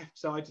the left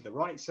side to the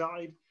right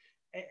side,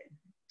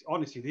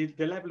 honestly,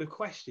 the level of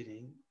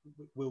questioning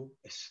will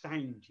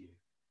astound you.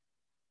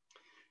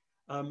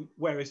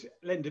 Whereas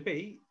lender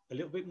B, a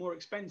little bit more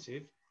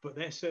expensive, but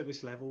their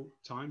service level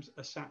times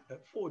are sat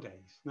at 4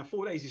 days. Now,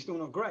 4 days is still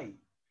not great.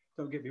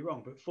 Don't get me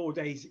wrong, but 4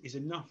 days is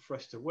enough for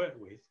us to work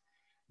with.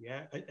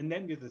 Yeah. And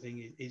then the other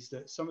thing is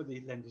that some of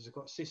the lenders have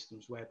got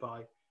systems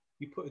whereby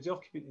you put a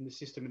document in the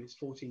system and it's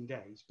 14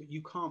 days, but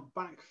you can't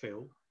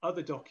backfill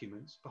other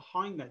documents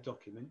behind that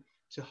document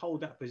to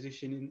hold that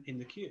position in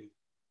the queue.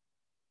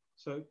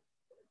 So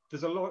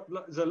there's a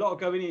lot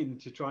going in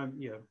to try and,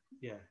 you know,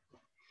 yeah,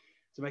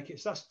 to make it.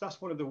 So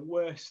that's one of the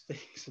worst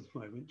things at the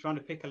moment, trying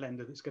to pick a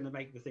lender that's going to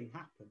make the thing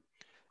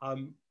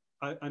happen.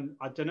 And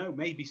I don't know,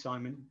 maybe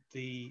Simon,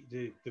 the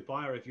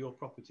buyer of your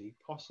property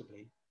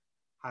possibly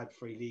had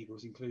free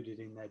legals included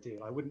in their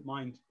deal. I wouldn't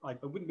mind. I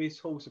wouldn't be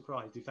at all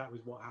surprised if that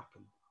was what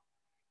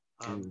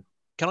happened.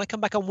 Can I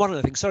come back on one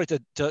other thing? Sorry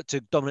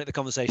to dominate the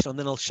conversation, and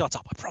then I'll shut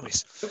up. I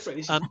promise.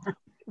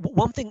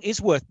 One thing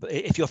is worth,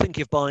 if you're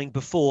thinking of buying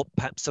before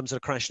perhaps some sort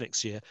of crash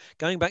next year,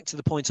 going back to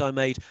the point I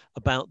made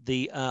about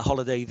the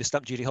holiday, the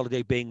stamp duty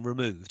holiday being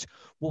removed,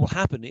 what will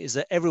happen is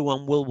that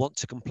everyone will want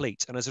to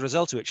complete. And as a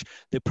result of which,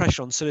 the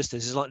pressure on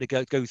solicitors is likely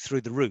to go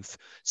through the roof.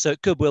 So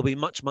it could well be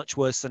much, much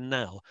worse than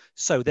now.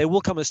 So there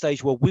will come a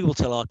stage where we will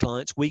tell our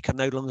clients, we can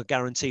no longer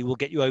guarantee we'll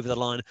get you over the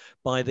line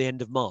by the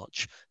end of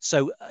March.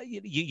 So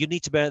you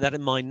need to bear that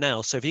in mind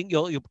now. So if you think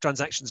your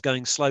transaction's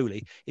going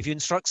slowly, if you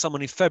instruct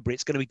someone in February,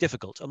 it's going to be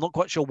difficult. I'm not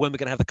quite sure when we're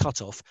going to have the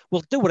cutoff.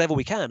 We'll do whatever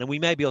we can and we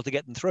may be able to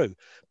get them through,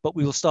 but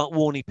we will start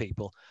warning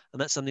people. And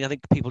that's something I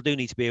think people do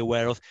need to be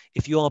aware of.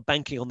 If you are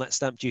banking on that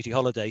stamp duty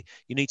holiday,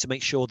 you need to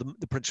make sure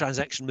the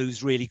transaction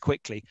moves really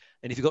quickly.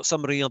 And if you've got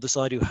somebody on the other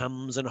side who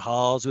hums and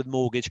haws with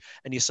mortgage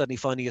and you're suddenly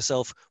finding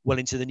yourself well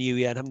into the new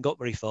year and haven't got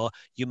very far,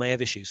 you may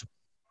have issues.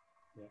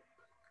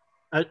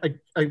 I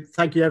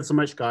thank you ever so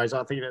much, guys.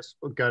 I think that's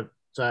good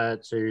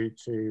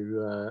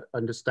to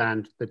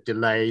understand the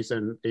delays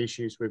and the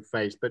issues we've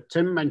faced. But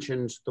Tim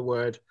mentioned the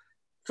word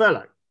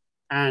furlough.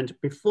 And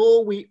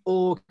before we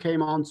all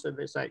came onto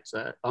this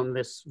excerpt on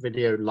this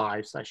video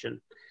live session,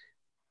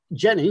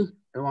 Jenny,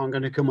 who I'm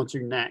going to come on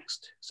to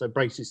next, so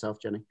brace yourself,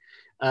 Jenny,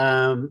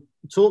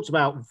 talked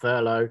about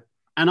furlough.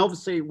 And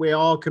obviously we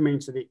are coming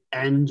to the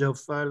end of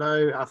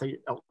furlough. I think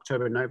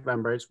October,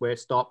 November is where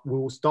we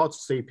will start to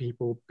see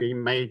people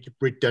being made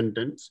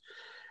redundant.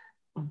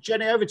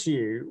 Jenny, over to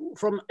you.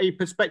 From a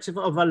perspective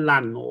of a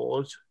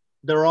landlord,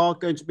 there are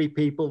going to be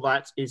people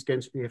that is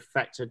going to be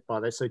affected by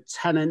this. So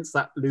tenants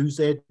that lose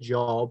their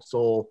jobs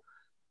or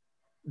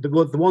the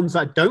ones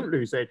that don't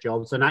lose their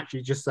jobs and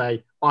actually just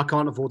say, I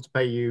can't afford to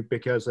pay you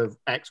because of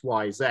X,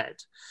 Y, Z.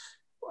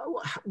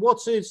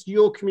 What is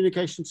your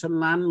communication to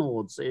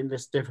landlords in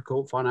this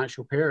difficult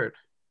financial period?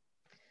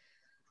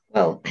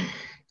 Well,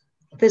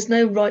 there's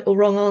no right or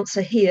wrong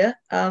answer here.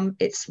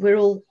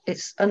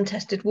 It's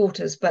untested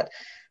waters, but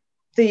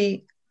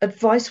the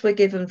advice we're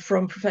given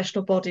from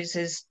professional bodies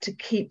is to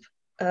keep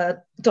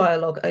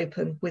dialogue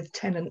open with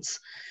tenants.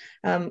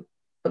 I'm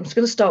just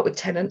going to start with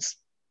tenants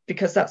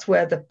because that's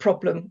where the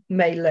problem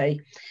may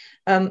lay.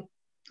 A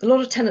lot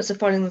of tenants are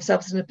finding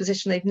themselves in a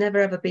position they've never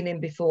ever been in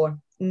before,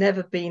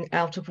 never been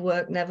out of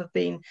work, never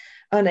been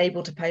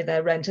unable to pay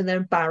their rent, and they're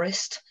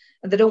embarrassed.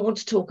 And they don't want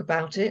to talk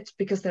about it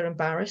because they're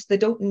embarrassed. They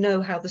don't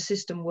know how the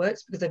system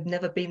works because they've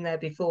never been there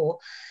before.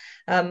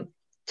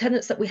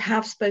 Tenants that we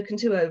have spoken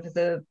to over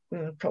the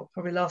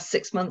probably last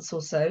 6 months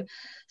or so,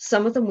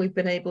 some of them we've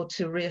been able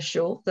to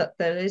reassure that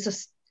there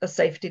is a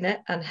safety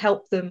net and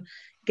help them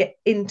get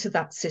into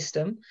that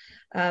system,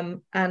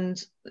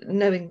 and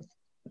knowing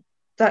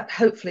that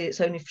hopefully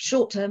it's only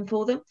short term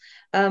for them.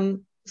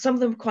 Some of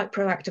them are quite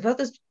proactive,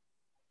 others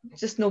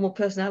just normal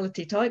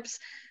personality types,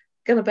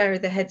 going to bury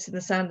their heads in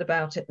the sand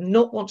about it and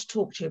not want to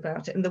talk to you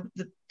about it. And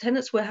the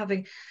tenants we're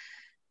having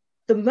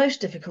the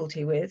most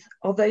difficulty with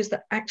are those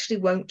that actually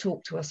won't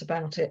talk to us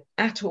about it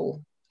at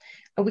all.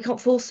 And we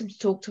can't force them to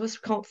talk to us.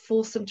 We can't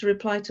force them to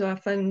reply to our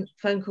phone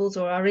calls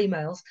or our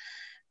emails.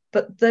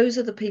 But those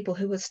are the people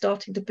who are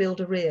starting to build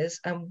arrears,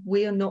 and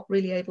we are not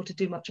really able to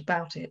do much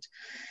about it.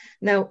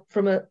 Now,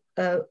 from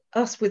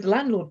us with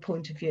landlord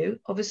point of view,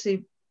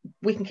 obviously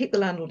we can keep the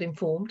landlord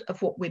informed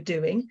of what we're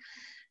doing.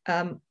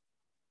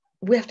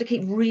 We have to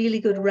keep really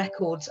good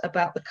records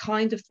about the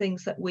kind of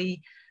things that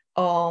we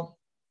are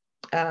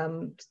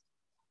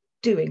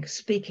doing,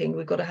 speaking.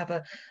 We've got to have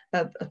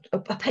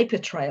a paper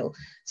trail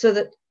so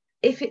that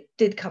if it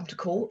did come to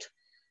court,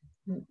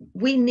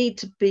 we need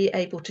to be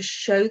able to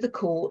show the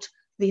court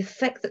the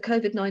effect that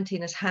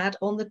COVID-19 has had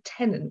on the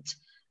tenant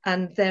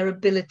and their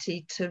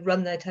ability to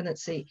run their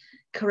tenancy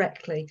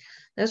correctly.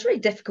 Now, it's really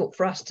difficult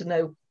for us to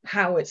know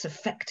how it's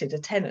affected a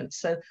tenant.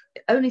 So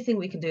the only thing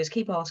we can do is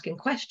keep asking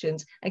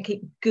questions and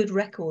keep good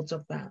records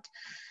of that.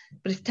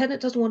 But if a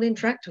tenant doesn't want to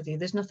interact with you,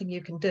 there's nothing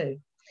you can do.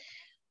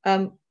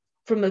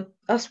 From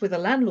us with a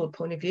landlord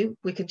point of view,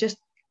 we can just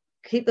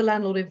keep the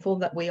landlord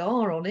informed that we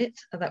are on it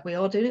and that we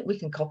are doing it. We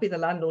can copy the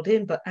landlord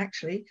in, but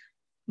actually,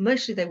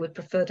 mostly they would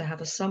prefer to have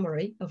a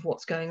summary of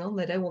what's going on.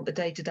 They don't want the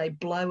day-to-day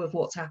blow of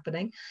what's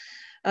happening.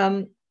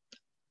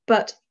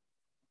 But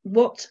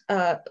what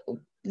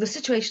the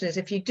situation is,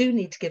 if you do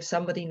need to give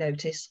somebody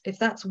notice, if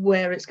that's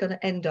where it's going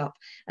to end up,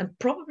 and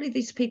probably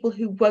these people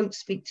who won't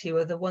speak to you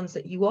are the ones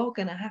that you are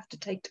going to have to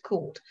take to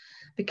court,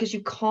 because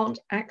you can't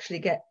actually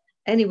get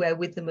anywhere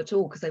with them at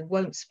all because they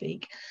won't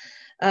speak.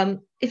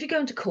 If you go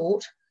into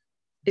court,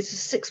 it's a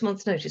 6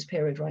 month notice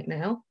period right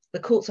now. The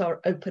courts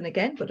are open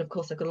again, but of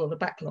course they've got a lot of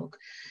backlog.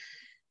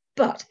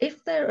 But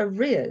if their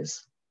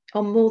arrears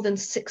are more than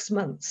 6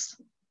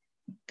 months,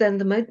 then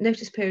the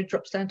notice period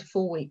drops down to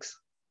 4 weeks.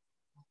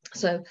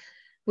 So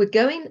we're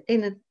going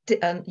in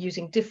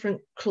using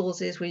different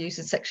clauses. We're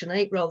using Section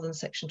 8 rather than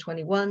Section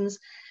 21s.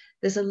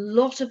 There's a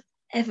lot of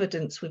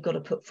evidence we've got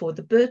to put forward.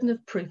 The burden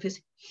of proof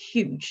is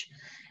huge,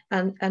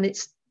 and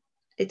it's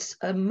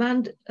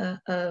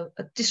a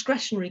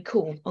discretionary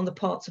call on the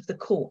parts of the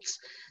courts.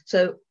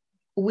 So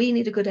we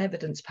need a good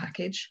evidence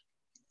package.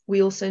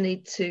 We also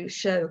need to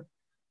show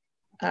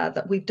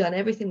that we've done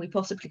everything we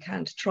possibly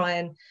can to try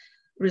and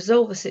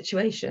resolve a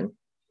situation.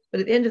 But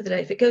at the end of the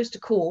day, if it goes to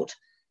court,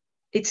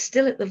 it's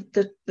still at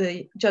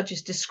the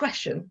judge's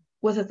discretion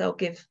whether they'll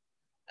give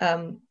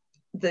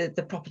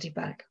the property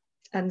back.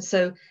 And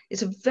so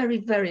it's a very,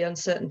 very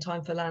uncertain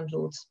time for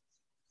landlords.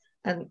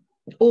 And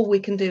all we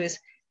can do is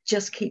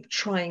just keep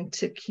trying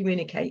to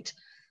communicate.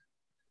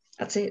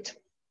 That's it.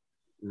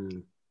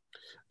 Mm.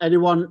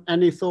 Anyone,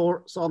 any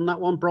thoughts on that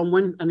one?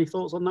 Bronwyn, any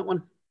thoughts on that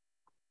one?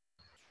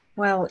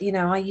 Well, you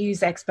know, I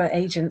use expert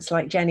agents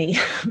like Jenny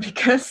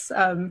because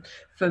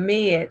for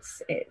me,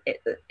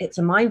 it's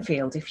a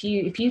minefield. If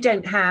you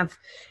don't have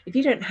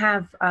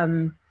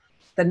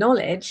the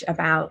knowledge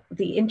about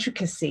the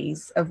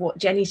intricacies of what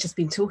Jenny's just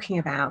been talking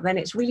about, then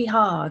it's really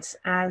hard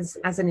as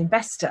an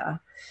investor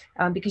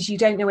because you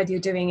don't know whether you're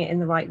doing it in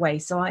the right way.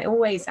 So I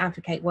always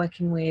advocate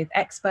working with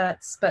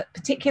experts, but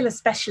particular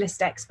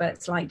specialist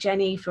experts like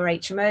Jenny for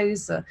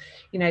HMOs, or,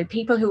 you know,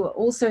 people who are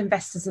also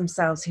investors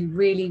themselves who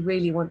really,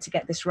 really want to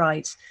get this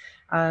right.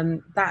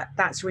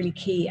 That's really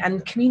key.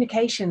 And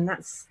communication,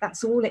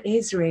 that's all it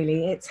is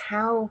really. It's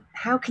how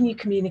can you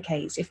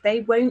communicate? If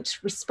they won't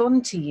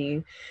respond to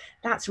you,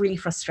 that's really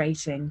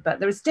frustrating.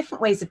 But there's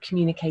different ways of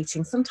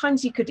communicating.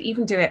 Sometimes you could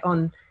even do it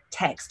on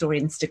text or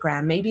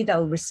Instagram. Maybe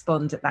they'll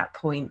respond at that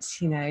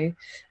point, you know,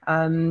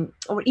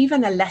 or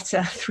even a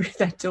letter through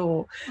their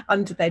door,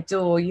 under their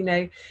door, you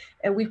know.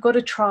 We've got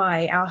to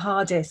try our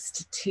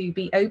hardest to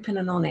be open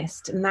and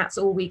honest, and that's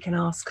all we can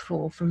ask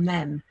for from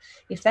them.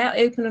 If they're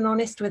open and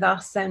honest with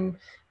us, then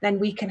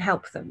we can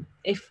help them.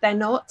 If they're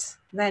not,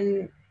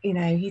 then, you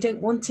know, you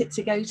don't want it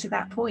to go to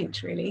that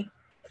point, really.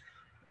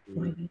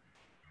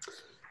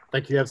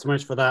 Thank you so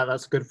much for that.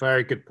 That's a good,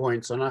 very good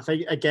point. And I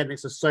think, again,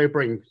 it's a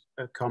sobering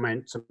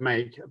comment to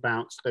make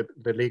about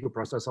the legal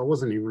process. I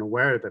wasn't even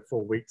aware of the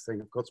 4-week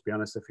thing. I've got to be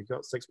honest, if you've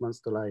got 6 months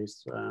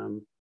delays,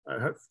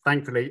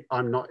 thankfully,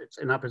 I'm not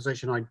in that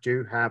position. I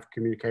do have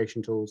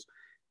communication tools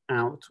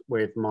out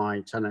with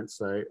my tenants,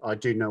 so I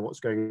do know what's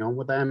going on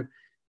with them.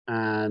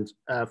 And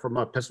from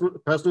a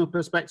personal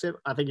perspective,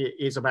 I think it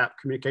is about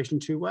communication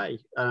two-way.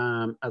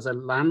 As a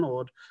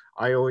landlord,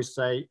 I always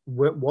say,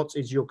 what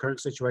is your current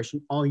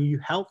situation? Are you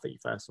healthy,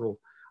 first of all?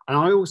 And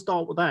I always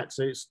start with that.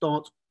 So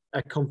start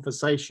a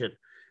conversation.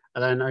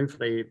 And then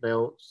hopefully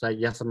they'll say,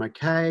 yes, I'm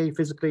okay,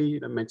 physically,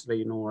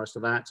 mentally, and all the rest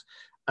of that.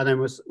 And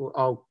then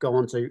I'll go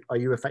on to, are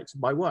you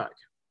affected by work?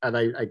 And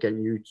then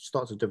again, you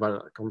start to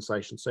develop a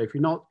conversation. So if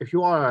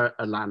you are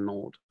a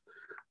landlord,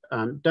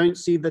 don't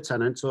see the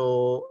tenant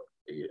or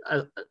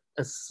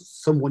as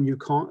someone you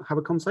can't have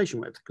a conversation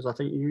with, because I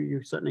think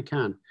you certainly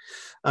can.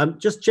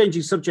 Just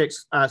changing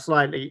subjects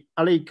slightly,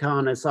 Ali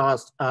Khan has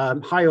asked,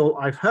 hi all,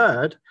 I've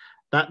heard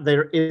that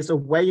there is a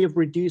way of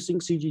reducing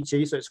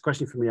CGT, so it's a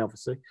question for me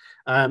obviously,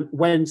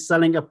 when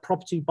selling a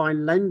property by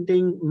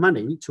lending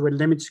money to a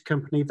limited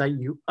company that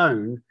you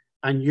own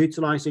and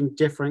utilizing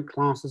different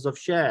classes of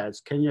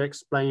shares. Can you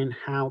explain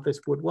how this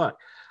would work?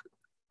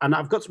 And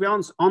I've got to be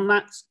honest, on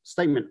that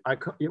statement,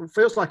 it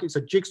feels like it's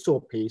a jigsaw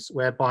piece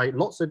whereby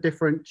lots of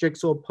different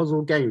jigsaw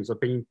puzzle games are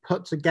being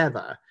put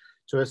together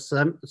to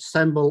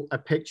assemble a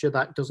picture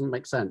that doesn't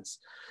make sense.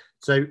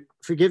 So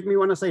forgive me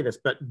when I say this,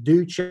 but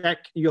do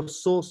check your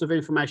source of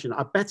information.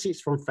 I bet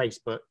it's from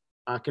Facebook,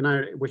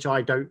 which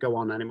I don't go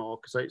on anymore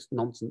because it's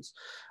nonsense,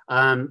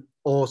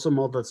 or some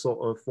other sort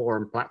of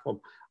forum platform.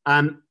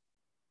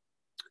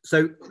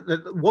 So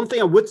the one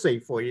thing I would say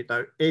for you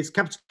though is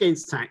capital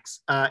gains tax.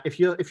 If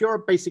you're a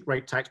basic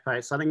rate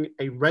taxpayer selling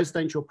a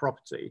residential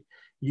property,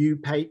 you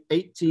pay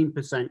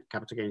 18%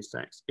 capital gains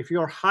tax. If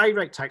you're a high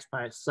rate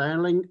taxpayer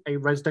selling a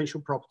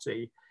residential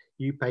property,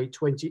 you pay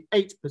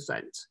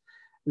 28%.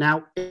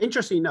 Now,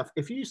 interestingly enough,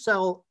 if you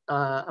sell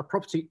a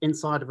property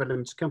inside of a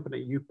limited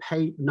company, you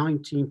pay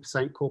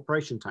 19%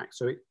 corporation tax.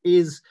 So it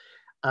is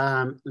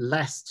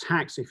less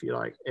tax, if you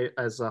like,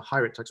 as a high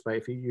rate taxpayer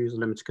if you use a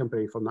limited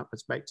company from that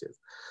perspective.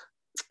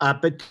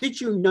 But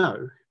did you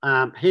know,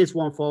 here's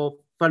one for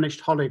furnished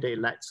holiday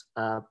let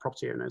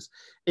property owners.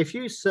 If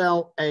you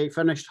sell a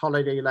furnished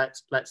holiday let,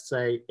 let's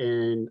say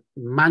in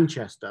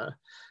Manchester,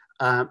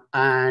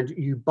 and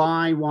you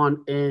buy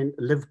one in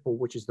Liverpool,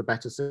 which is the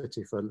better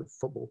city for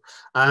football,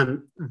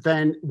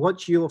 then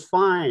what you'll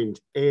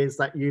find is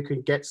that you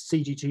can get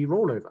CGT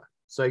rollover.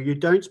 So you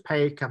don't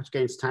pay capital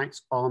gains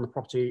tax on the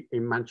property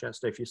in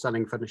Manchester if you're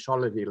selling furnished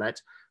holiday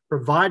let,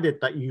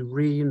 provided that you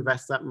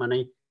reinvest that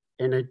money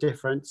in a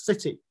different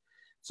city.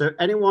 So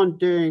anyone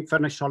doing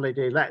furnished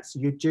holiday lets,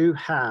 you do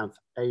have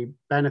a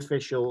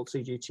beneficial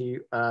CGT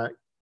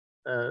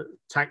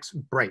tax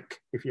break,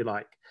 if you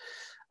like.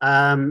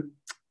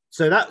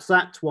 So that's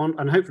that one,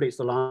 and hopefully it's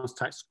the last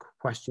tax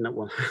question that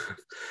we'll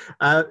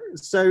have.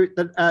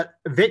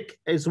 Vic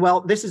as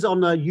well, this is on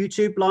the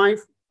YouTube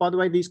live, by the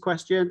way, these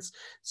questions.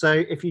 So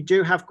if you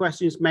do have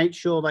questions, make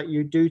sure that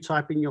you do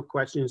type in your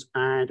questions,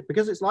 and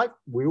because it's live,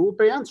 we will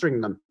be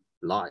answering them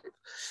live.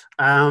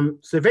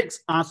 So Vic's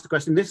asked the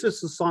question, this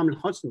is for Simon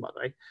Hodgson, by the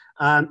way.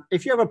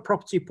 If you have a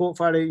property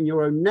portfolio in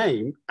your own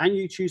name and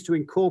you choose to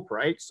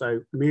incorporate,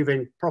 so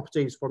moving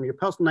properties from your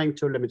personal name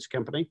to a limited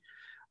company,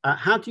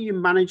 how do you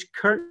manage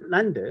current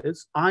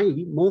lenders,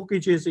 i.e.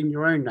 mortgages in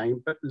your own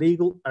name, but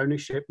legal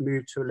ownership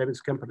moved to a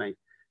limited company?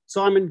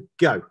 Simon,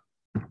 go.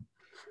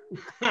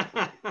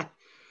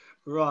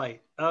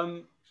 Right.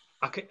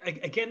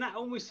 Again, that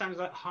almost sounds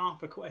like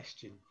half a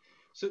question.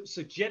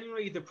 So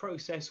generally the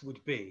process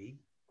would be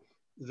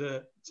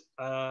that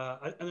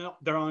and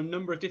there are a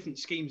number of different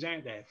schemes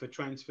out there for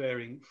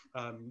transferring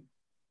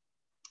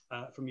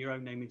from your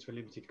own name into a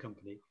limited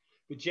company.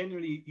 But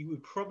generally, you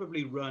would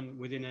probably run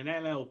within an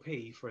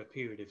LLP for a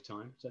period of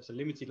time. So that's a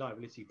limited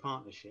liability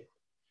partnership,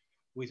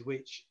 with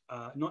which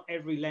not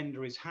every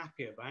lender is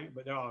happy about,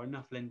 but there are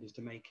enough lenders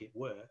to make it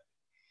work.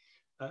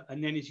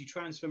 And then as you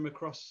transfer them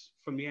across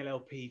from the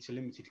LLP to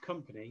limited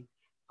company,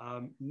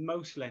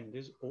 most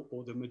lenders,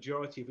 or the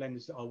majority of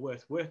lenders that are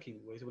worth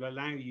working with, will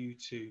allow you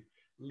to,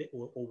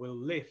 or will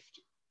lift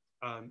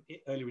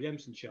early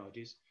redemption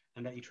charges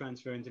and let you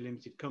transfer into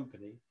limited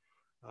company,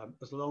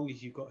 as long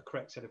as you've got a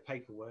correct set of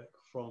paperwork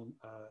from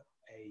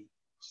a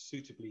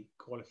suitably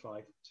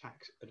qualified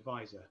tax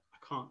advisor. I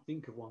can't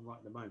think of one right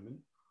at the moment.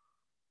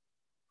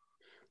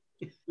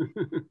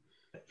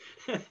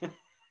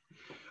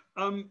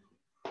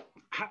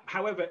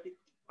 However,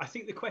 I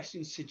think the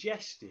question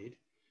suggested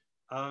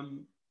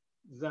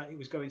that it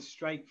was going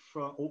straight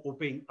from, or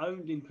being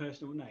owned in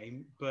personal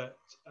name, but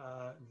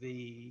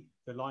the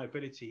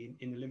liability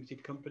in the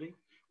limited company,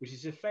 which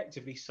is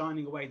effectively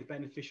signing away the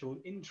beneficial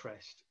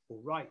interest or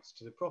rights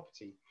to the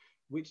property,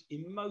 which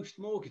in most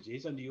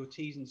mortgages under your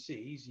T's and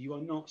C's, you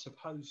are not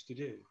supposed to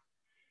do.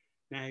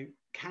 Now,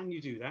 can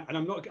you do that? And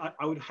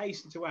I would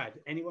hasten to add,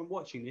 anyone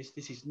watching this,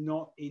 this is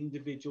not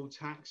individual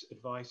tax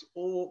advice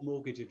or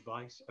mortgage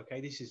advice,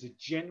 okay? This is a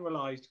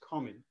generalized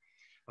comment,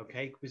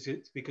 okay?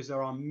 Because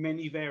there are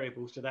many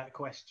variables to that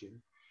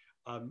question.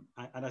 And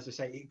as I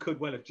say, it could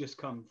well have just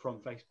come from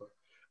Facebook.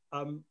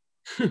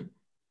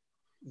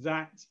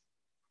 That,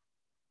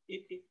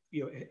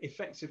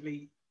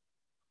 effectively,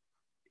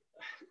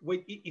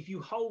 if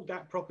you hold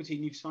that property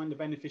and you've signed the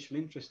beneficial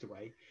interest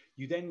away,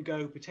 you then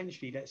go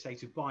potentially, let's say,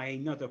 to buy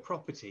another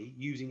property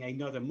using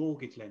another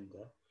mortgage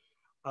lender.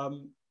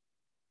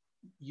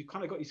 You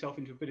kind of got yourself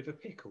into a bit of a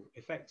pickle,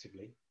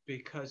 effectively,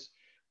 because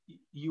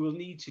you will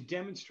need to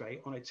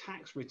demonstrate on a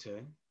tax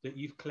return that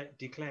you've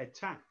declared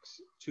tax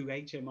to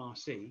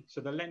HMRC, so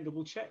the lender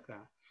will check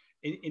that.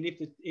 And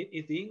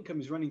if the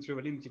income is running through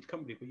a limited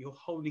company, but you're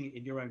holding it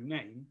in your own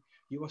name,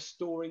 you are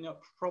storing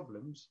up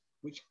problems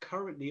which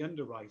currently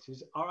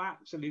underwriters are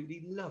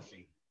absolutely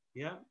loving.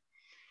 Yeah,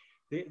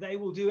 they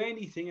will do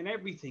anything and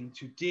everything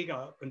to dig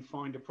up and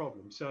find a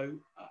problem. So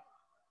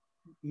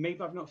maybe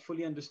I've not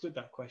fully understood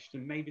that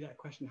question. Maybe that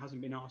question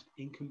hasn't been asked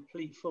in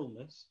complete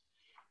fullness.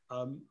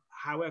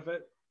 However,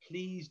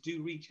 please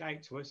do reach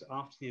out to us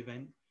after the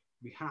event.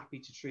 We're happy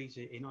to treat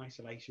it in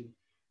isolation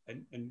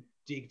and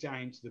dig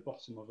down to the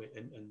bottom of it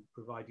and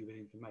provide you with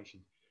information.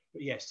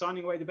 But yes,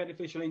 signing away the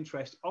beneficial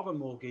interest of a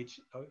mortgage,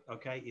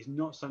 okay, is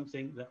not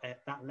something that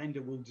that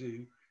lender will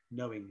do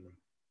knowingly.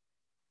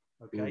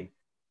 Okay.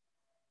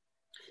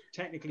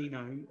 Technically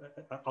known,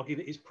 I'll give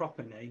it its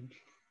proper name,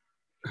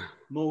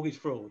 mortgage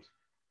fraud.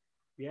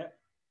 Yeah.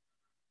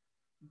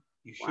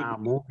 You should. Wow,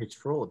 mortgage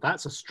fraud.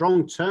 That's a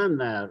strong term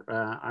there,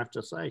 I have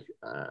to say,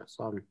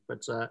 Simon,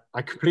 but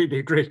I completely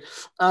agree.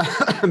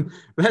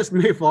 Let's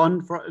move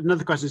on for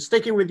another question.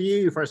 Sticking with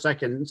you for a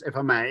second, if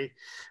I may.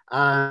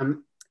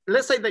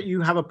 Let's say that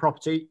you have a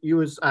property,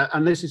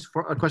 and this is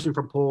for a question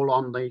from Paul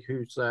Onley,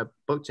 who's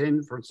booked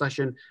in for a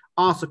session,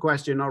 asked a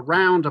question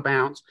around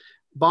about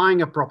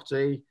buying a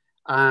property,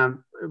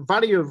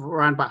 value of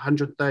around about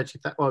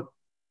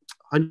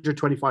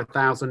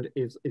 125,000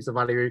 is the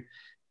value.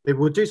 They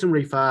will do some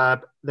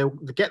refurb. They'll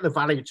get the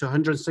value to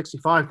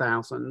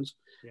 165,000,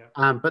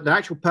 yeah. But the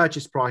actual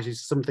purchase price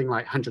is something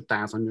like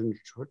 100,000,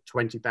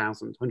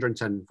 120,000,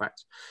 110 in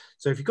fact.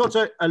 So if you've got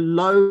a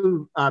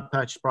low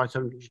purchase price,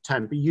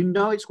 110, but you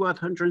know it's worth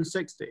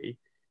 160,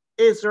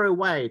 is there a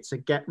way to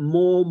get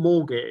more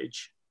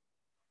mortgage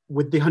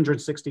with the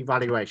 160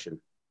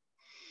 valuation?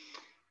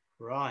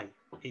 Right,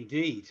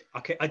 indeed.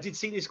 Okay, I did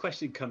see this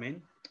question come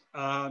in.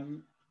 A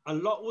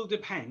lot will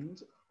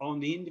depend on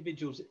the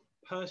individual's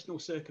personal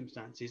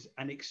circumstances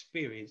and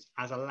experience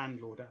as a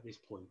landlord at this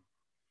point.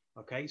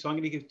 Okay, so I'm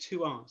going to give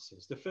two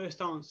answers. The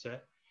first answer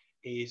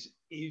is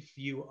if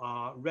you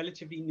are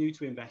relatively new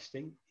to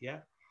investing,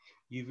 yeah,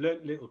 you've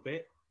learned a little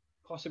bit,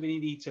 possibly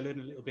need to learn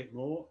a little bit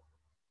more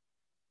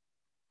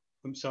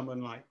from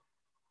someone like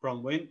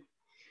Bronwyn,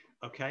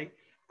 okay,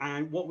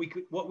 and what we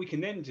can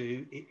then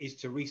do is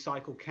to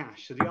recycle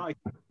cash. So the idea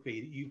would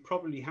be that you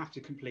probably have to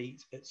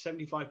complete at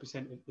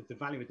 75% of the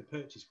value of the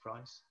purchase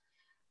price.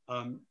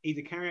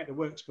 Either carry out the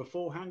works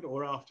beforehand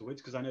or afterwards,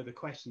 because I know the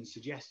question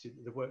suggested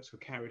that the works were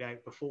carried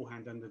out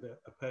beforehand under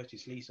a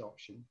purchase lease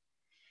option.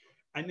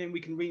 And then we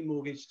can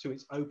remortgage to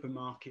its open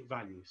market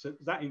value. So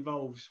that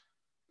involves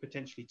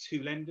potentially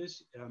two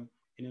lenders.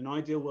 In an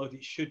ideal world,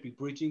 it should be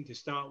bridging to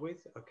start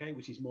with, okay,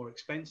 which is more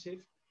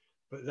expensive.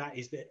 But that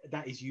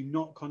is you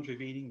not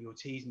contravening your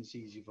T's and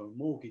C's of a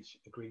mortgage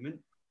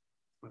agreement,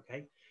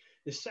 okay?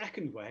 The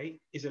second way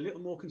is a little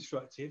more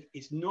constructive.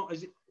 It's not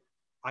as...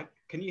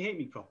 can you hear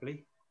me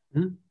properly?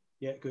 Mm.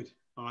 Yeah, good.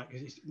 All right,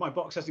 because my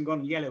box hasn't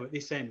gone yellow at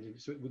this end,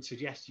 so it would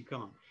suggest you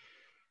can't.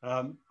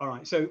 All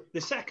right, so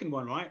the second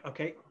one, right,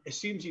 okay,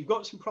 assumes you've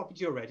got some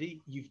property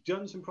already, you've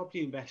done some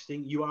property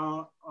investing, you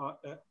are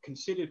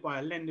considered by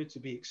a lender to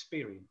be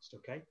experienced,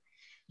 okay?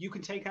 You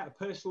can take out a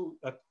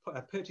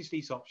purchase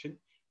lease option,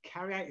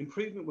 carry out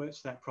improvement works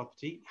to that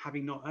property,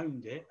 having not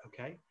owned it,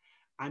 okay?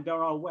 And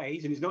there are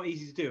ways, and it's not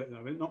easy to do at the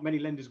moment, not many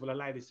lenders will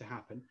allow this to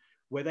happen,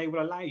 where they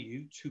will allow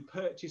you to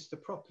purchase the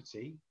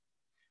property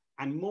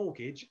and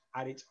mortgage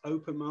at its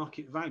open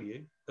market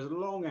value, as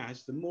long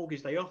as the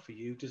mortgage they offer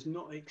you does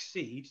not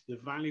exceed the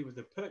value of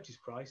the purchase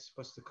price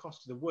plus the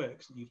cost of the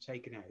works that you've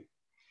taken out.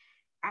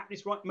 At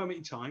this right moment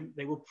in time,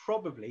 they will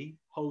probably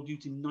hold you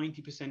to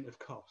 90% of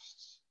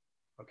costs.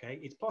 Okay,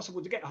 it's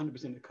possible to get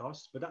 100% of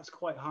costs, but that's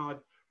quite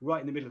hard right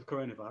in the middle of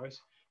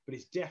coronavirus. But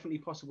it's definitely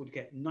possible to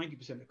get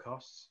 90% of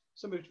costs,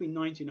 somewhere between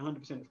 90 and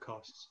 100% of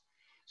costs.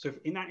 So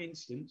in that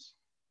instance,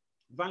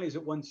 values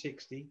at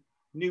 160,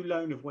 new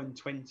loan of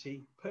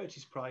 120,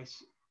 purchase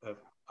price of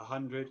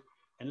 100,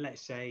 and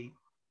let's say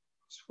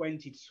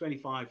 20 to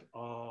 25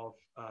 of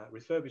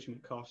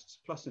refurbishment costs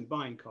plus some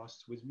buying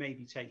costs, which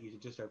maybe take you to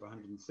just over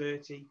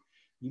 130.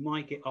 You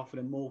might get offered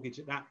a mortgage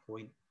at that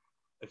point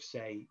of,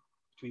 say,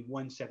 between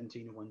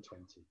 117 and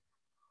 120.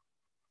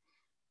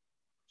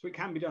 So it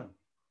can be done.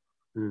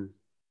 Mm.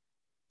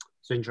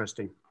 It's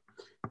interesting.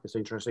 It's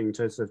interesting in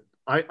terms of,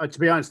 to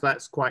be honest,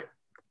 that's quite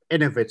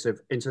innovative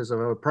in terms of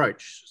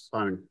approach,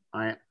 Simon.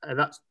 By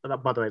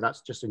the way,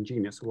 that's just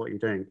ingenious what you're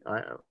doing.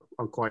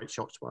 I'm quite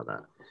shocked by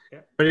that. Yeah.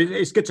 But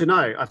it's good to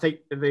know. I think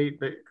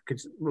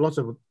cause lots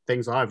of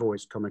things I've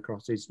always come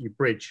across is you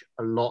bridge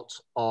a lot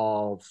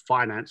of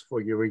finance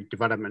for your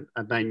redevelopment,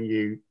 and then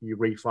you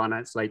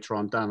refinance later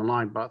on down the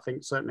line. But I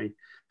think certainly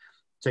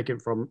taking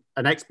from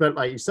an expert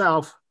like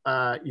yourself,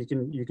 you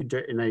can do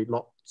it in a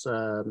lot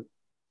of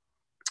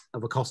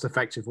a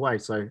cost-effective way.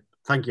 So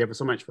thank you ever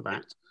so much for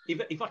that.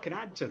 If I can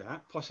add to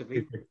that,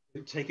 possibly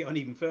take it on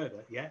even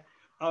further, yeah.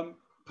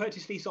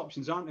 Purchase lease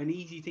options aren't an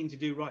easy thing to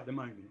do right at the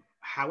moment.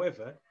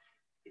 However,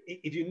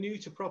 if you're new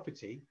to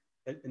property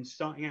and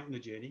starting out on the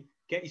journey,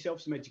 get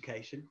yourself some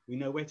education. We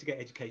know where to get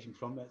education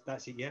from.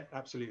 That's it, yeah,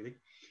 absolutely.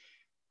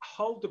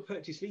 Hold the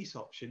purchase lease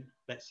option,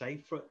 let's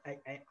say, for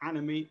an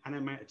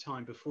amount of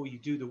time before you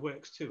do the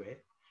works to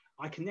it.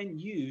 I can then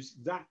use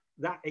that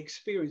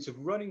experience of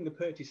running the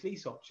purchase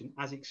lease option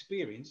as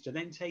experience to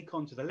then take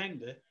on to the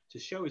lender to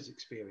show as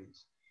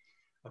experience.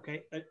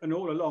 Okay, and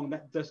all along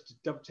that just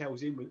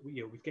dovetails in with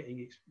with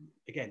getting,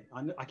 again,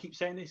 I keep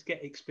saying this,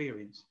 get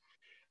experience,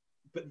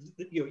 but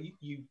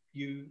you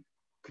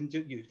can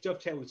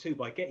dovetail the two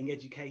by getting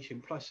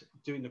education plus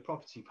doing the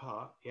property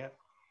part, yeah,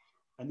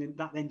 and then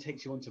that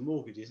takes you on to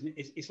mortgages, and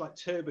it's like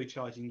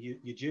turbocharging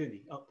your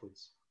journey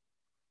upwards.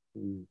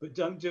 But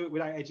don't do it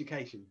without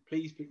education,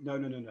 please. No.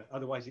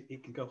 Otherwise,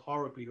 it can go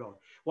horribly wrong.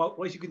 Well,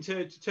 once you can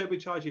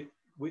turbocharge it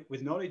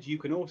with knowledge, you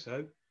can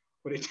also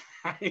put it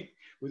down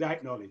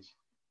without knowledge.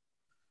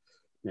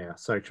 Yeah,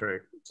 so true,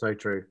 so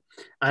true.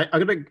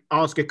 I'm going to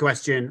ask a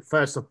question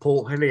first of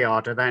Paul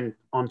Hilliard and then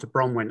on to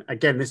Bronwyn.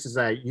 Again, this is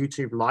a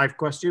YouTube live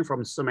question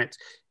from Summit.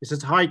 It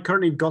says, hi,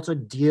 currently got a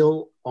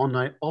deal on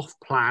an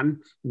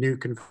off-plan new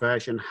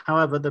conversion.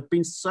 However, there have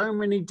been so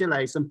many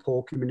delays and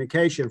poor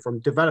communication from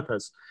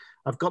developers.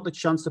 I've got the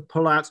chance to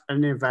pull out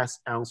and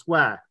invest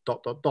elsewhere, ...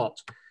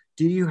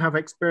 Do you have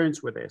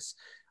experience with this?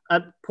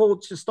 Paul,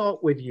 to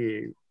start with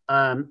you,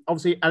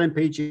 obviously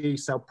LMPG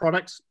sell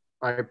products.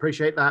 I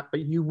appreciate that,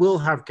 but you will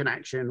have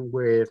connection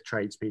with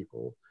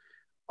tradespeople.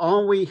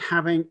 Are we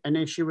having an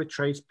issue with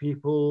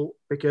tradespeople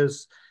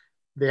because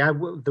they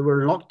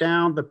were in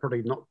lockdown, they've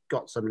probably not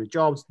got so many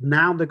jobs.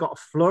 Now they've got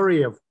a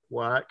flurry of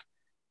work.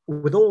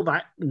 With all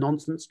that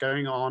nonsense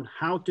going on,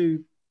 how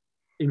do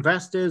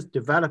investors,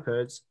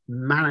 developers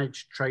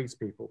manage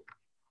tradespeople?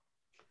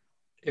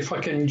 If I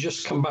can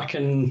just come back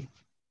and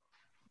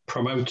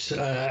promote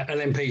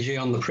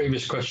LMPG on the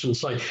previous question,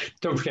 say,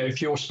 don't forget,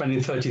 if you're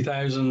spending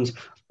 30,000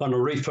 on a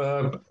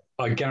refurb,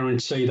 I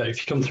guarantee that if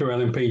you come through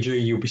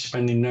LMPG, you'll be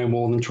spending no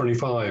more than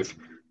 25.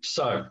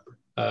 So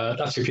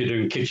that's if you're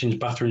doing kitchens,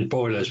 bathrooms,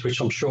 boilers,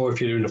 which I'm sure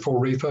if you're doing a full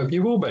refurb,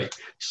 you will be.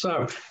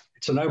 So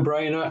it's a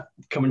no-brainer.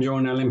 Come and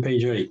join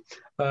LMPG.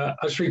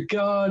 As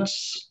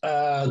regards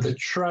the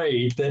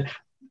trade,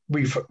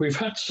 we've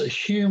had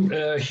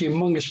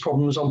humongous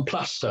problems on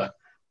plaster.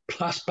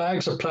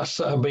 Bags of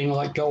plaster have been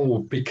like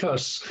gold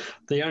because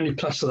the only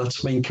plaster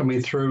that's been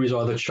coming through is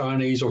either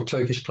Chinese or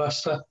Turkish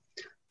plaster.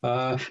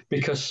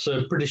 Because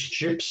British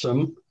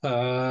Gypsum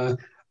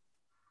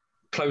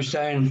closed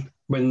down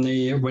when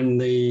the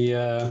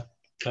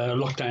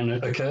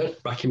lockdown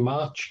occurred back in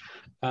March,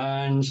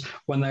 and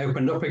when they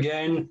opened up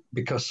again,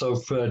 because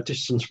of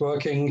distance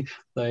working,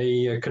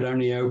 they could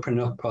only open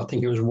up, I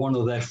think it was one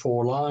of their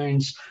 4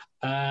 lines,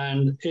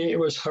 and it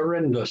was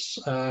horrendous.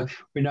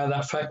 We know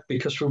that fact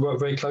because we work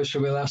very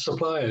closely with our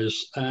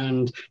suppliers,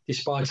 and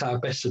despite our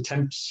best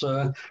attempts,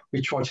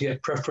 we tried to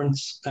get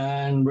preference,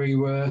 and we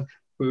were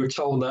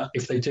told that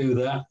if they do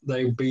that,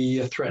 they'd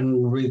be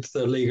threatened with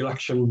legal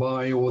action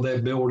by all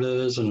their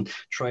builders and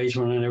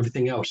tradesmen and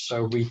everything else.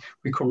 So we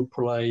couldn't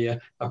pull a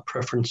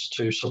preference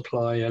to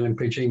supply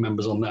LMPG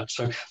members on that.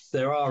 So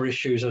there are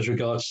issues as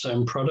regards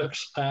certain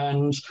products,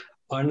 and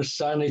I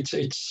understand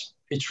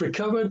it's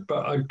recovered,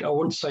 but I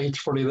wouldn't say it's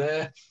fully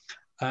there.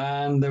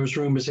 And there was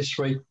rumours this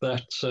week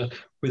that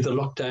with the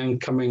lockdown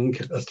coming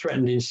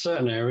threatened in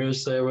certain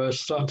areas, they were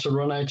starting to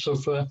run out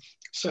of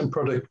certain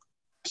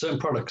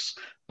products.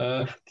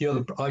 The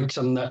other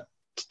item that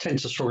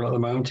tends to struggle at the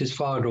moment is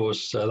fire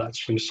doors. That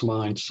springs to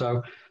mind.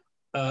 So,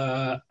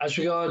 as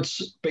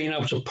regards being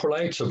able to pull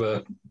out of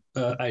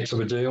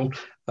a deal,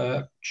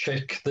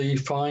 check the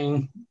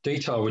fine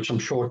detail, which I'm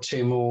sure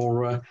Tim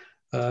or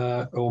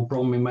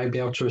Bronwyn may be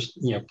able to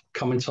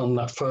comment on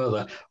that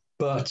further.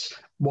 But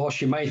whilst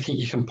you may think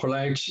you can pull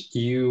out,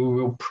 you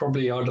will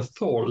probably, I'd have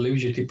thought,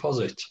 lose your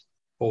deposit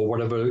or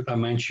whatever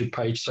amount you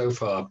paid so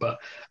far. But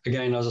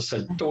again, as I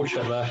said, double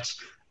check that.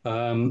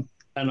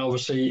 And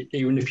obviously,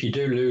 even if you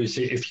do lose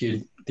it, if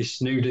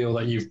this new deal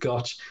that you've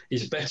got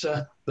is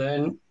better,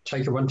 then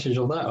take advantage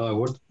of that, I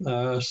would.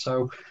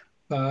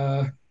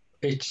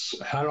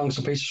 It's how long's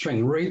a piece of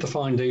string? Read the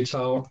fine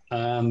detail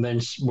and then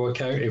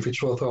work out if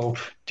it's worthwhile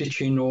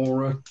ditching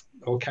or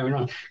carrying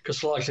on. Because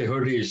the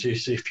likelihood is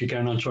if you're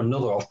going on to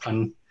another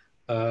off-plan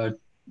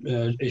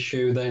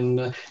issue,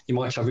 then you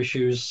might have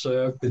issues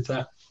with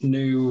that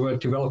new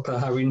developer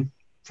having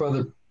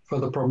further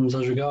problems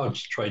as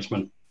regards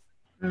tradesmen.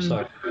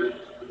 So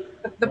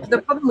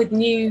the problem with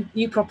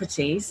new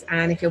properties,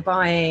 and if you're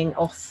buying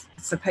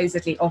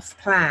supposedly off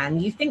plan,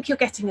 you think you're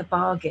getting a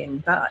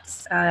bargain,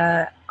 but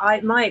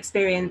my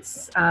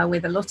experience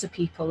with a lot of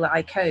people that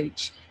I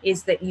coach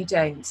is that you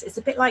don't. It's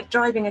a bit like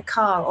driving a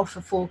car off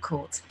a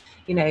forecourt.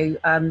 You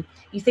know,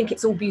 you think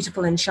it's all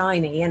beautiful and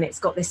shiny and it's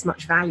got this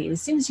much value.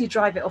 As soon as you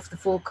drive it off the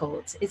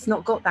forecourt, it's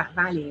not got that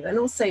value. And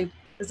also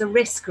there's a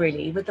risk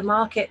really with the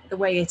market the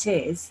way it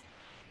is.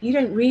 You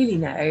don't really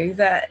know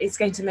that it's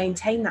going to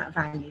maintain that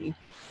value.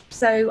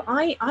 So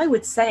I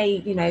would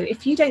say, you know,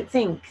 if you don't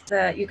think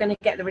that you're going to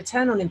get the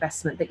return on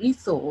investment that you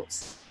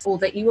thought, or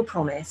that you were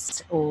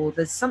promised, or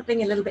there's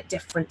something a little bit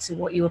different to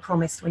what you were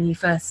promised when you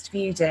first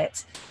viewed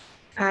it,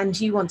 and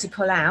you want to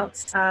pull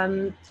out,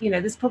 you know,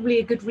 there's probably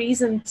a good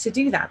reason to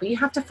do that. But you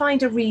have to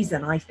find a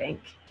reason, I think,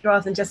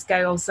 rather than just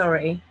go, oh,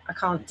 sorry, I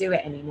can't do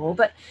it anymore.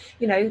 But,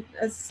 you know,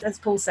 as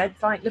Paul said,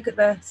 fine, look at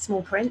the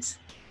small print.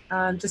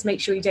 Just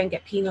make sure you don't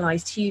get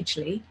penalised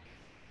hugely.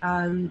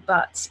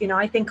 But, you know,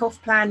 I think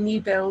off-plan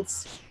new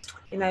builds,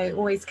 you know,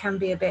 always can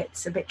be a bit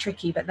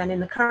tricky. But then in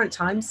the current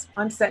times,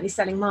 I'm certainly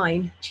selling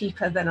mine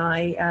cheaper than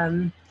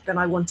I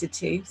wanted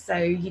to. So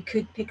you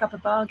could pick up a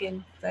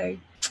bargain. So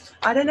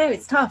I don't know.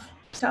 It's tough.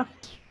 It's tough.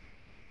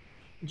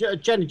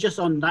 Jenny, just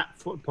on that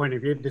point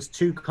of view, there's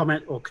two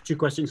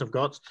questions I've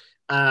got.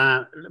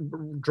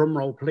 Drum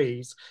roll,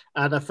 please.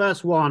 The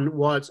first one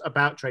was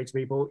about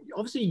tradespeople.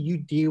 Obviously, you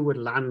deal with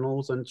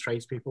landlords and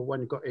tradespeople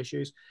when you've got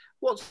issues.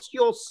 What's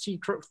your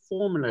secret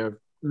formula of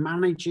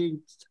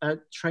managing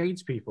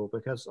tradespeople?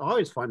 Because I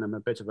always find them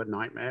a bit of a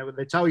nightmare.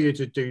 They tell you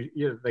to do,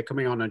 you know, they're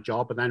coming on a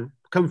job, and then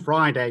come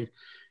Friday,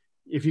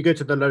 if you go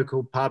to the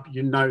local pub,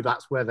 you know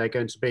that's where they're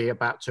going to be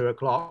about 2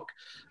 o'clock.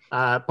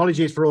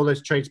 Apologies for all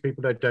those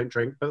tradespeople that don't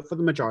drink, but for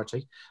the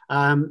majority.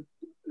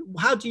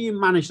 How do you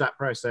manage that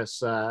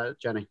process,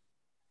 Jenny?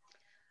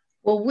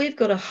 Well, we've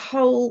got a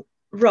whole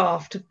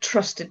raft of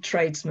trusted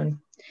tradesmen.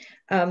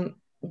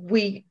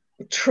 We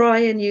try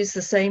and use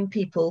the same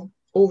people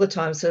all the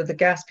time. So the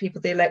gas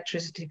people, the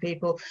electricity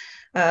people,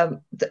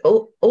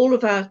 all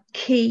of our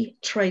key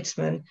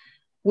tradesmen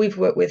we've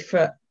worked with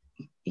for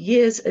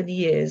years and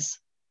years,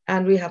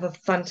 and we have a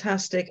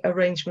fantastic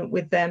arrangement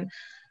with them.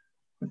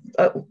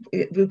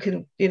 Who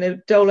can, you know,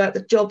 dole out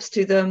the jobs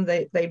to them.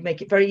 They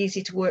make it very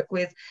easy to work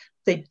with.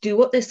 They do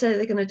what they say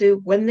they're going to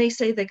do when they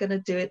say they're going to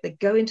do it. They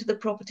go into the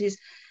properties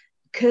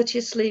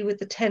courteously with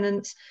the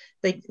tenants.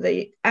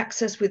 They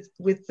access with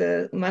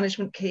the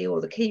management key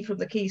or the key from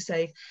the key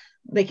safe.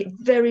 Make it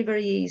very,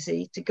 very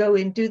easy to go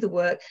in, do the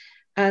work,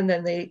 and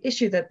then they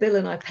issue their bill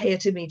and I pay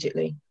it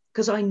immediately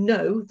because I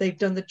know they've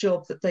done the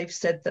job that they've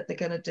said that they're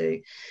going to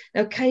do.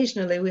 Now,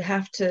 occasionally we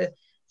have to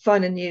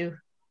find a new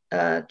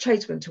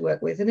tradesman to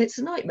work with, and it's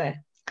a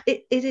nightmare.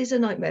 It is a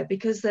nightmare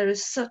because there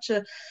is such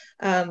a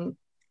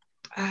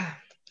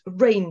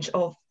range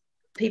of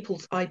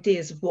people's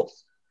ideas of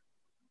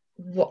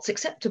what's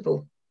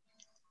acceptable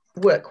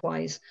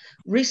work-wise.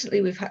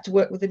 Recently, we've had to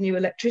work with a new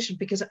electrician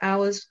because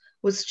ours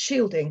was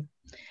shielding,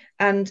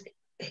 and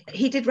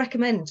he did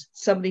recommend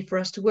somebody for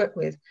us to work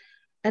with.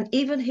 And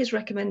even his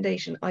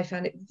recommendation, I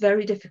found it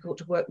very difficult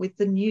to work with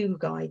the new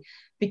guy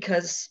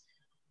because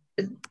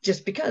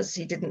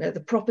he didn't know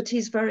the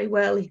properties very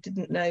well. He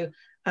didn't know,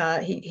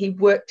 he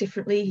worked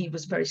differently. He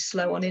was very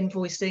slow on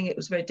invoicing. It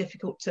was very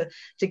difficult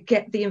to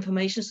get the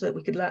information so that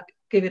we could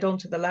give it on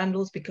to the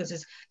landlords because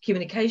his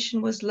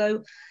communication was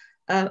low.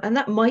 And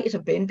that might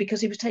have been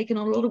because he was taking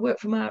on a lot of work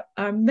from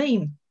our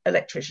main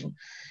electrician.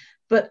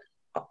 But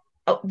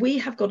we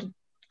have got a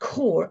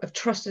core of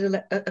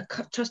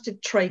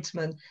trusted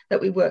tradesmen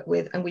that we work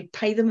with, and we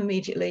pay them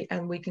immediately,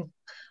 and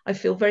I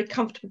feel very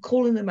comfortable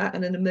calling them out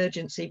in an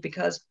emergency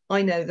because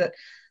I know that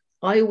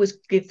I always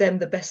give them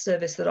the best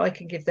service that I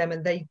can give them,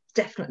 and they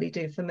definitely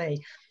do for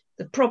me.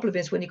 The problem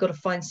is when you've got to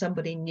find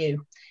somebody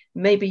new.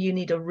 Maybe you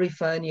need a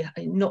roofer and you're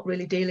not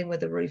really dealing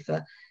with a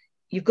roofer.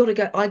 You've got to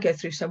go. I go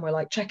through somewhere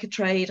like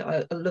Checkatrade.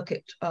 I look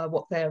at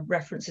what their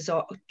references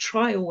are. I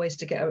try always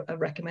to get a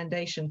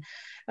recommendation.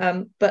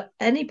 But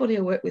anybody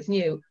I work with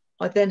new,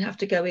 I then have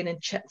to go in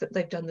and check that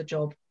they've done the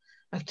job.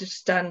 I have to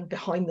stand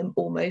behind them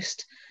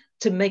almost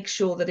to make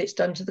sure that it's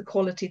done to the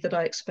quality that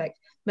I expect.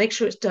 Make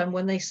sure it's done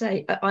when they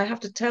say. I have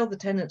to tell the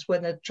tenants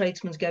when the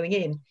tradesman's going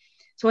in.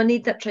 So I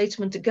need that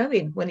tradesman to go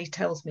in when he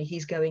tells me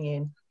he's going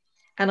in.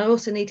 And I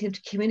also need him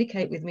to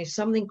communicate with me. If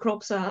something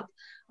crops up,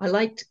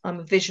 I'm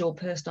a visual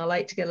person. I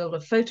like to get a lot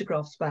of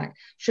photographs back,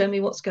 show me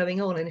what's going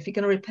on. And if you're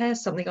going to repair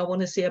something, I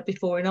want to see a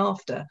before and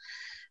after.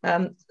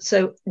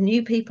 So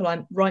new people,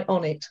 I'm right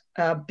on it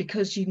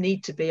because you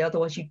need to be,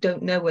 otherwise you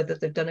don't know whether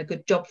they've done a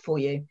good job for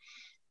you.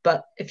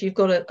 But if you've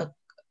got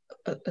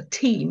a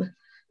team,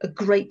 a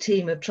great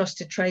team of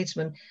trusted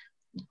tradesmen,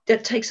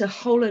 that takes a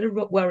whole lot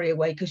of worry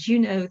away because you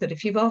know that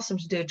if you've asked them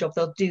to do a job,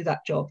 they'll do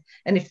that job.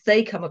 And if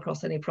they come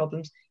across any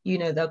problems, you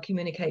know they'll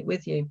communicate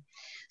with you.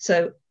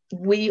 So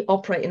we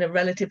operate in a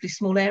relatively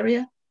small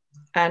area,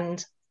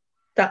 and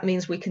that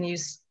means we can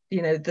use,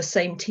 the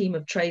same team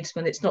of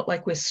tradesmen. It's not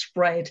like we're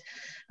spread,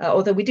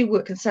 although we do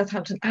work in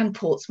Southampton and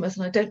Portsmouth,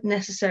 and I don't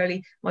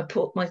necessarily,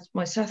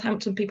 my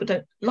Southampton people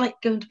don't like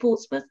going to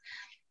Portsmouth.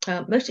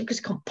 mostly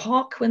because they can't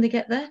park when they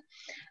get there.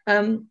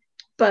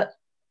 But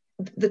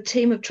the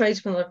team of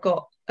tradesmen I've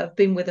got have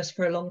been with us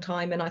for a long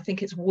time, and I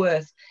think it's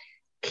worth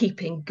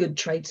keeping good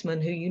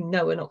tradesmen who you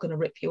know are not going to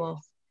rip you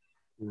off.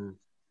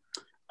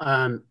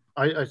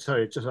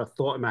 Sorry, just a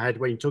thought in my head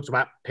when you talked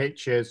about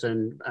pitchers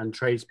and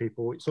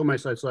tradespeople. It's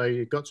almost as though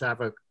you've got to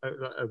have a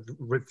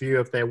review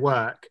of their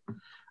work.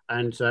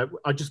 And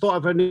I just thought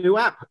of a new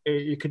app.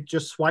 You could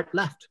just swipe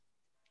left.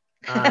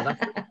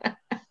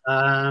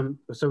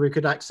 So we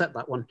could accept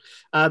that one.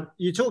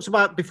 You talked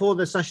about before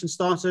the session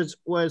started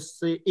was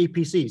the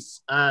EPCs.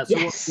 So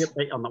yes. What's the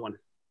update on that one?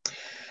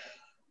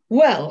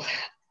 Well,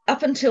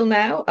 up until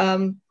now,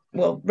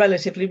 well,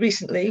 relatively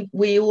recently,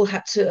 we all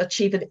had to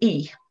achieve an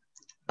E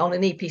on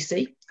an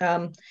EPC.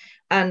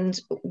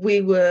 And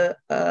we were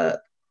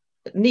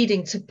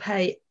needing to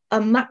pay a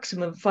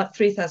maximum of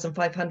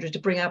 $3,500 to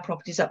bring our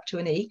properties up to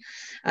an E.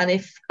 And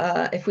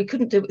if we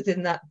couldn't do it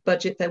within that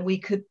budget, then we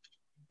could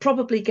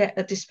probably get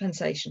a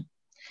dispensation.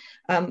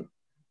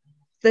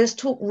 There's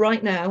talk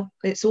right now,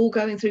 it's all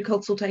going through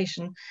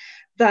consultation,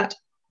 that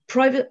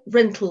private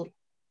rental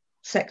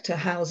sector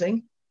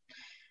housing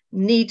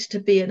needs to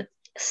be an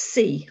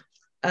C,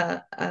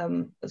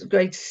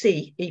 grade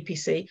C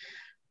EPC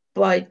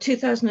by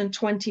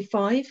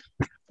 2025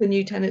 for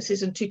new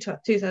tenancies and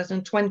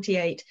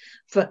 2028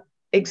 for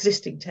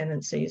existing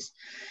tenancies.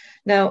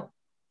 Now,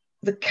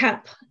 the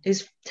cap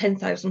is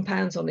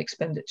 £10,000 on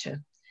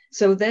expenditure.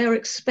 So they're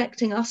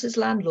expecting us as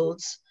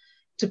landlords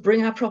to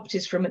bring our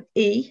properties from an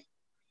E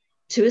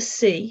to a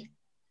C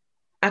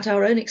at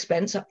our own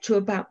expense up to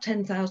about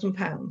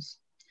 £10,000.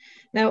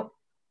 Now,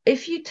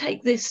 if you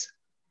take this,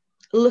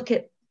 look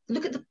at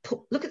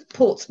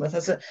Portsmouth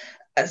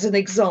as an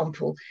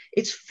example.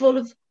 It's full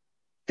of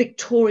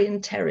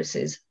Victorian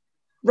terraces,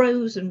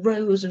 rows and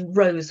rows and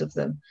rows of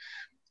them.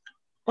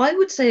 I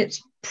would say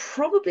it's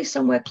probably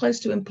somewhere close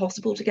to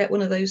impossible to get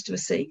one of those to a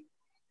C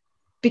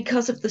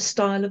because of the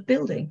style of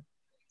building.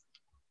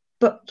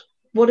 But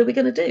what are we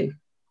going to do?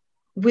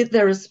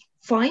 There is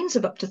fines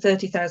of up to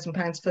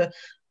 £30,000 for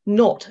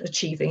not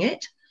achieving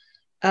it,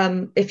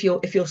 if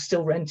you're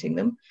still renting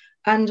them.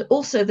 And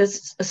also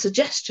there's a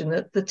suggestion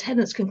that the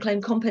tenants can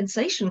claim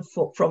compensation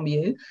from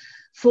you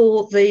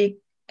for the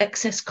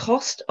excess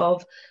cost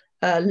of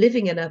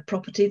living in a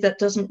property that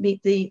doesn't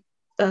meet the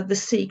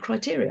C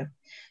criteria.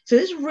 So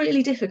this is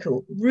really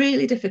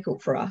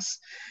difficult for us.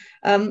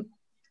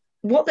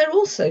 What they're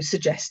also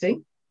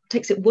suggesting,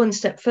 takes it one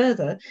step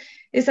further,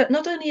 is that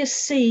not only a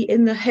C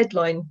in the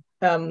headline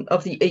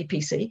of the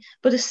EPC,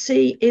 but a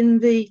C in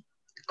the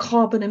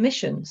carbon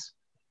emissions.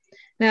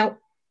 Now,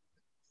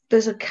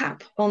 there's a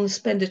cap on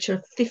expenditure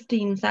of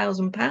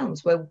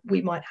 £15,000 where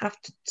we might have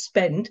to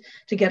spend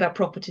to get our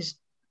properties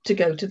to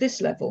go to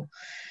this level.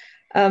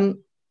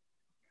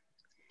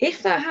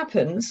 If that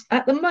happens,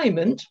 at the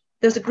moment,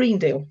 there's a Green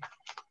Deal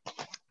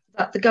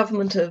that the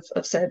government have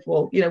said,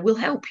 well, you know, we'll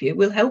help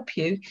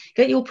you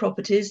get your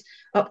properties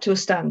up to a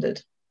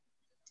standard.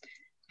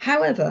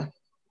 However,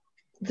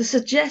 the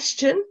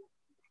suggestion,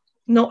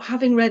 not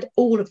having read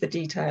all of the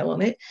detail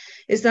on it,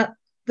 is that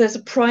there's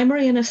a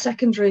primary and a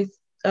secondary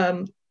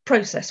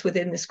process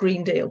within this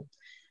Green Deal.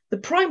 The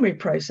primary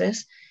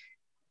process,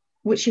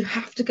 which you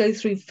have to go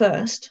through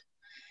first,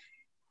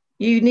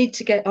 you need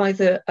to get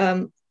either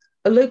a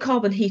low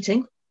carbon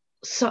heating,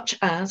 such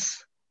as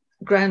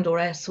ground or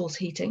air source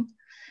heating,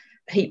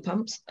 heat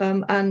pumps,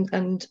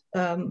 and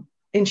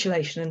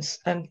insulation,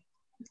 and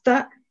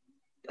that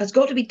has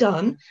got to be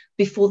done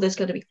before there's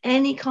going to be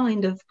any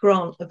kind of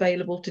grant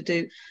available to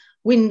do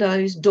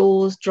windows,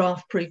 doors,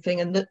 draft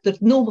proofing, and the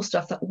normal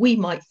stuff that we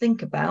might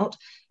think about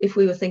if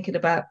we were thinking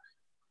about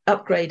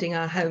upgrading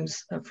our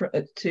homes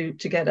to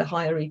get a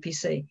higher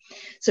EPC.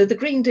 So the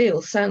Green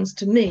Deal sounds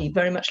to me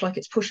very much like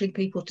it's pushing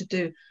people to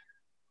do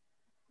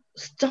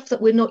stuff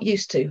that we're not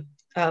used to.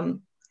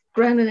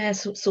 Ground and air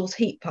source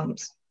heat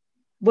pumps.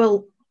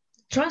 Well,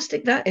 try and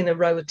stick that in a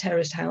row of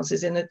terraced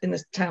houses in a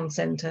town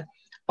centre.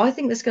 I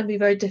think that's going to be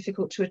very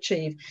difficult to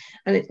achieve.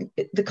 And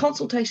the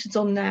consultation's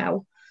on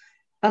now.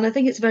 And I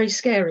think it's very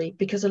scary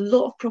because a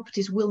lot of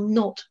properties will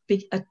not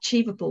be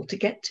achievable to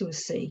get to a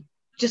C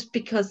just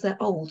because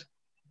they're old.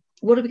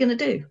 What are we going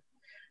to do?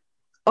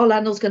 Our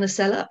landlord's going to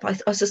sell up.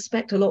 I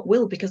suspect a lot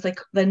will, because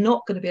they're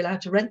not going to be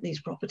allowed to rent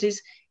these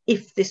properties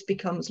if this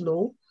becomes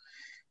law.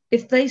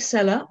 If they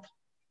sell up,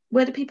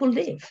 where do people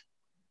live?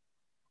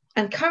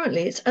 And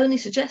currently it's only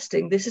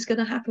suggesting this is going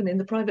to happen in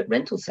the private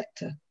rental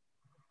sector,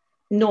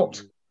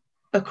 not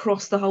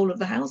across the whole of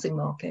the housing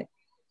market.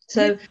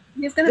 So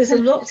there's a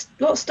lot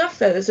of stuff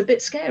there that's a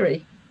bit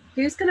scary.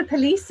 Who's going to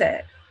police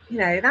it? You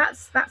know,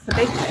 that's the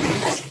big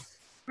thing.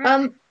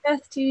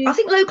 I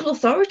think local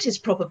authorities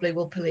probably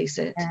will police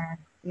it.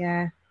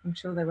 Yeah, I'm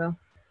sure they will.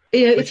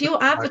 You know, if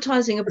you're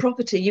advertising a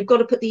property, you've got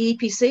to put the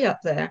EPC up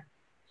there.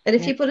 And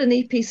if you put an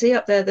EPC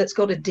up there that's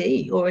got a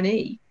D or an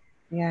E,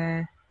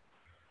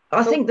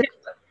 I think that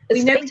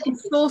we know we can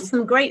source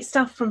some great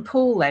stuff from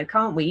Paul, though,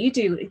 can't we? You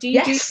do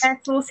you do air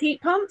source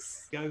heat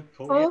pumps? Go,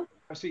 Paul. Yeah.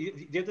 So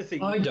the other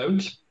thing, I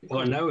don't.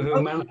 Well, I know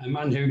a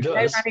man who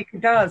does. Nobody who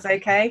does.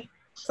 Okay.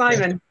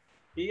 Simon.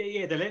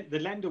 Yeah. The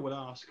lender will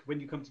ask when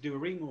you come to do a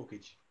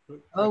remortgage.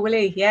 Oh, will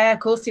he? Yeah, of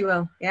course he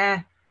will.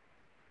 Yeah.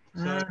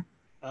 So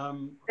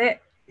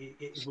it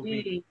will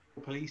be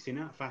policed in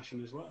that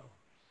fashion as well.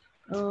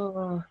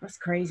 Oh, that's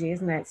crazy,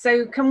 isn't it?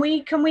 So can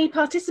we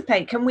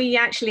participate? Can we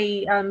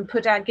actually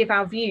give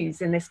our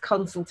views in this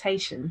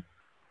consultation?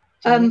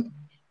 Do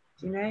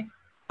you know?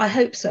 I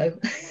hope so.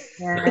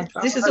 Yeah,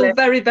 this is all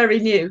very, very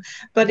new,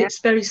 but it's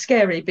very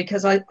scary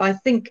because I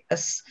think a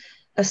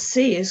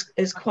C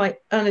is quite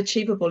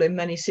unachievable in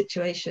many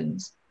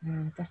situations.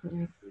 Yeah,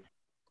 definitely.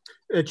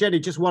 Jenny,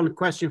 just one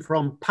question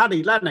from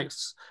Paddy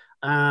Lennox,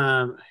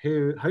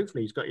 who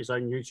hopefully he's got his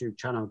own YouTube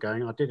channel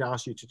going. I did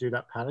ask you to do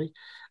that, Paddy.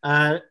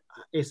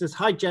 It says,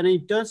 hi, Jenny,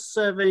 does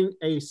serving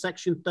a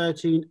Section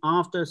 13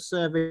 after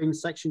serving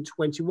Section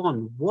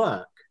 21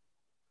 work?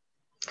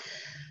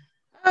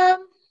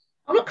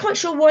 I'm not quite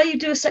sure why you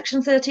do a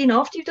Section 13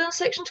 after you've done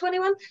Section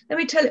 21. Let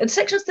me tell you,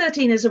 Section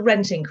 13 is a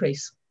rent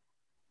increase.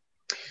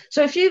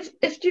 So if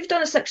you've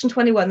done a Section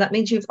 21, that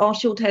means you've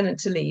asked your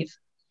tenant to leave.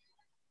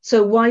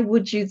 So why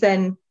would you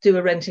then do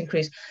a rent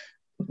increase?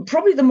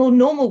 Probably the more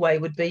normal way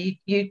would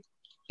be you'd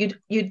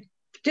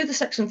do the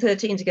Section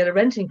 13 to get a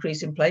rent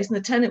increase in place, and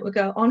the tenant would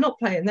go, I'm not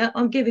paying that,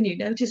 I'm giving you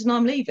notice and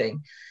I'm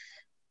leaving.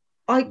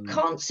 I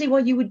can't see why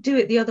you would do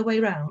it the other way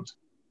around.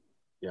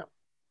 Yeah,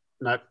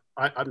 no,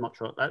 I'm not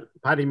sure.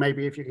 Paddy,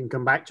 maybe if you can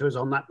come back to us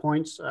on that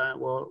point,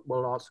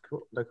 we'll ask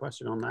the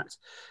question on that.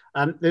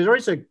 There's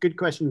always a good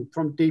question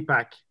from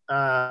Deepak,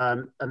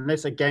 and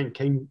this again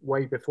came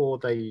way before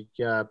the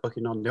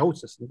booking on the old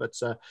system, but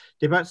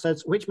Deepak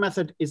says, which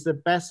method is the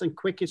best and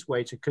quickest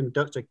way to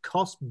conduct a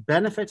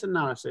cost-benefit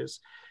analysis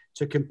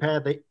to compare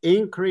the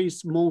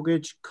increased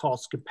mortgage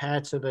costs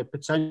compared to the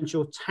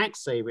potential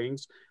tax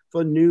savings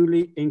for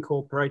newly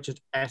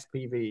incorporated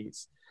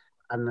SPVs?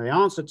 And the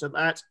answer to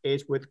that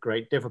is with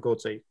great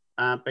difficulty,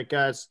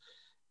 because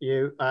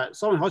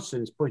Simon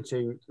Hodgson's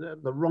pointing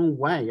the wrong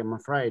way, I'm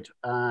afraid.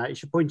 You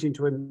should point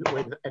into him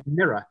with a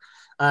mirror.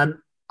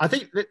 I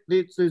think that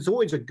there's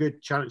always a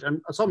good challenge,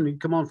 and Simon,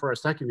 come on for a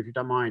second if you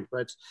don't mind,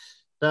 but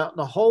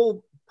the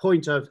whole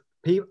point of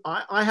people,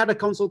 I had a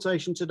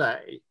consultation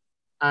today,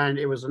 and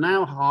it was an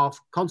hour and a half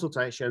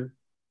consultation,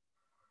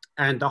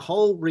 and the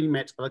whole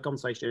remit of the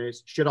conversation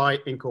is, should I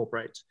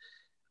incorporate?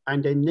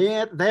 And in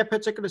their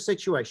particular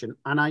situation,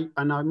 and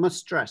I must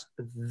stress,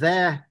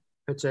 their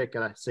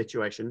particular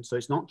situation, so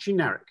it's not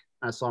generic,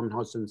 as Simon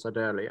Hodgson said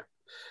earlier,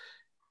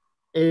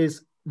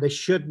 is they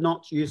should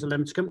not use a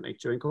limited company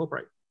to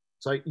incorporate.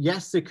 So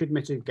yes, they could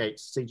mitigate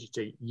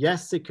CGT.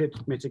 Yes, they could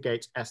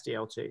mitigate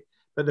SDLT,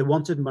 but they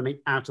wanted money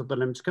out of the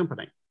limited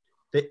company.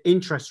 The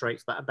interest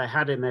rates that they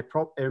had in their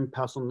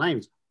personal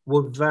names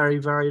were very,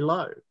 very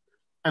low.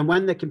 And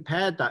when they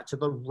compared that to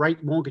the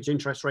rate mortgage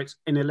interest rates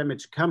in a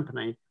limited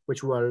company,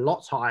 which were a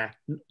lot higher,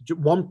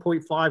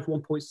 1.5,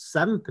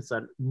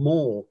 1.7%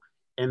 more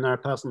in their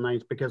personal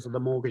names because of the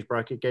mortgage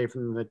broker gave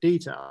them the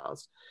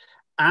details,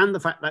 and the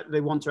fact that they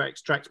want to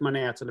extract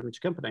money out of a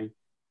limited company,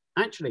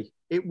 actually,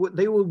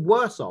 they were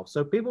worse off.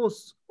 So people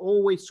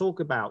always talk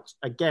about,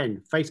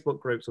 again, Facebook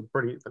groups are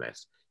brilliant for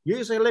this.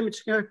 Use a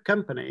limited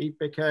company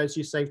because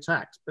you save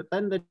tax, but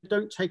then they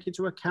don't take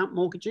into account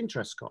mortgage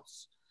interest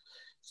costs.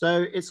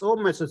 So it's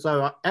almost as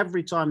though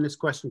every time this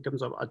question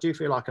comes up, I do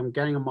feel like I'm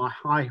getting on my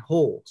high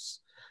horse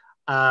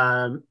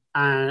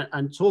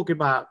and talk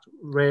about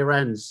rear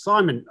ends.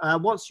 Simon,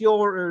 what's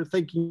your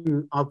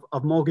thinking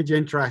of mortgage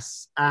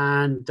interests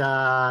and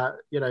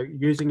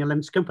using a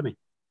limited company?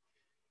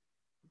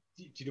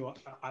 Do you know what?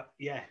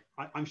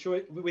 I'm sure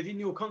within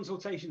your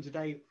consultation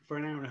today for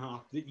an hour and a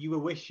half that you were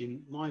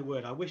wishing, my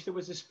word, I wish there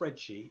was a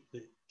spreadsheet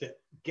that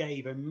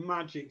gave a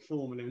magic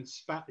formula and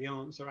spat the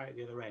answer out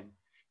the other end.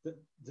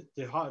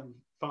 The hard and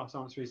fast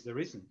answer is there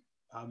isn't,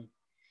 and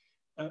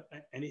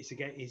it's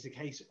a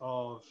case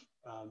of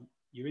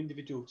your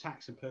individual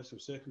tax and personal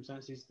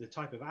circumstances, the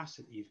type of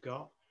asset that you've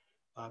got,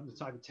 the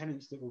type of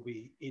tenants that will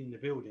be in the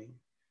building,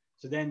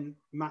 to then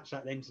match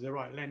that then to the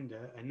right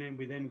lender, and then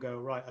we then go,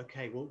 right,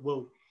 okay,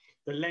 well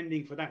the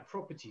lending for that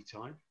property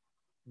type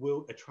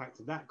will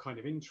attract that kind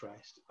of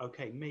interest.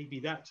 Okay, maybe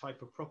that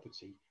type of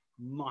property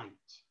might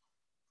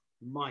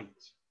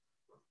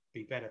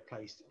be better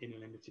placed in a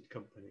limited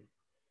company.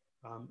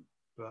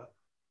 But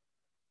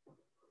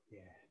yeah,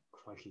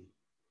 crikey.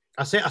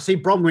 I see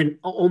Bronwyn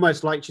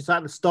almost like she's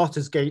at the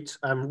starter's gate,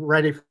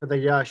 ready for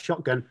the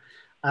shotgun.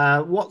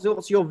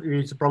 What's your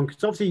views, Bron?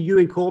 Because obviously you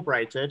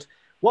incorporated.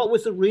 What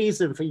was the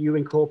reason for you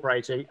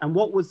incorporating, and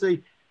what was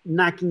the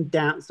nagging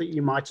doubts that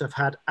you might have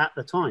had at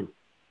the time?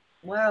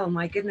 Well,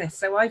 my goodness.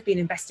 So I've been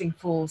investing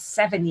for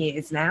 7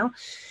 years now.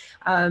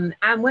 And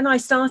when I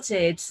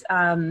started,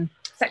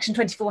 Section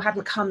 24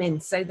 hadn't come in.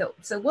 So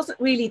it wasn't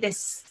really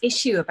this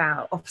issue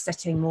about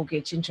offsetting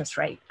mortgage interest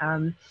rate.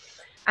 And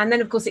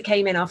then, of course, it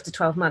came in after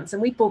 12 months,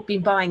 and we've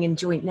been buying in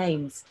joint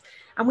names.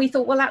 And we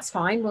thought, well, that's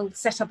fine. We'll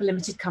set up a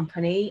limited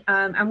company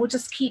and we'll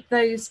just keep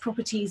those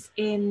properties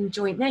in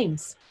joint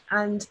names.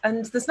 And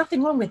there's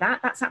nothing wrong with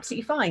that. That's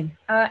absolutely fine.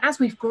 As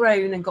we've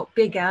grown and got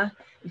bigger,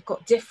 we've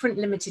got different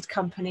limited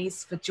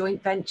companies for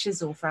joint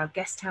ventures or for our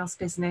guest house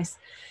business.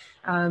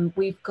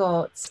 We've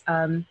got,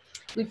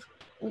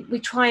 we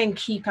try and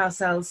keep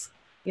ourselves,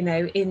 you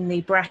know, in the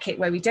bracket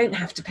where we don't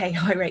have to pay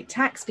high rate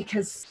tax,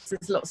 because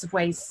there's lots of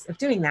ways of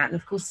doing that. And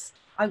of course,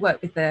 I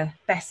work with the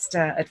best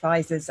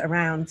advisors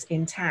around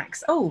in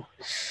tax. Oh,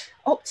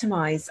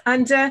 Optimize.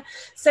 And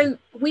so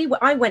we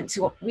went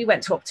to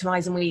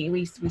Optimize, and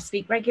we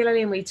speak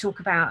regularly, and we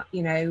talk about,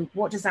 you know,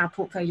 what does our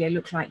portfolio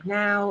look like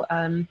now.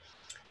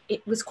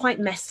 It was quite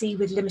messy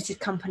with limited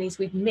companies.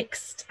 We've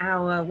mixed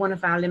one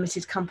of our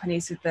limited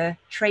companies with the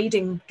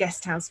trading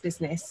guest house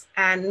business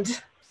and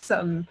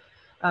some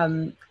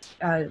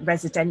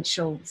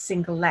residential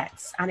single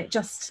lets, and it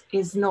just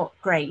is not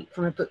great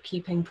from a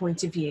bookkeeping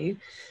point of view.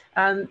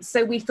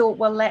 So we thought,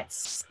 well,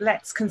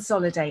 let's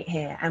consolidate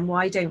here, and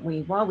why don't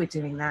we, while we're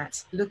doing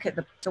that, look at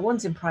the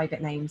ones in private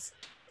names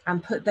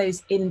and put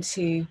those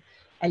into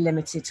a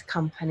limited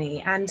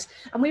company. And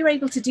we were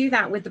able to do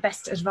that with the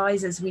best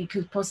advisors we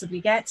could possibly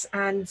get.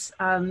 And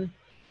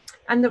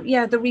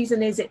the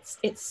reason is it's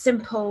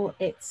simple.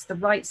 It's the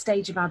right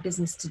stage of our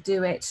business to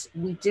do it.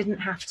 We didn't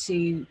have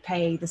to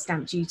pay the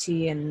stamp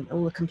duty and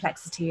all the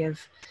complexity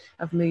of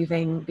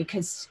moving,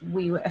 because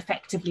we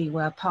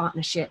were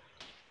partnership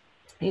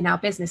in our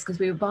business, because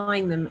we were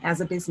buying them as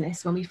a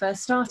business when we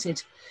first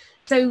started.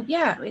 So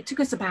yeah, it took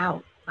us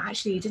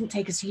actually, it didn't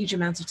take us a huge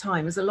amount of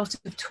time. There was a lot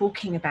of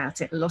talking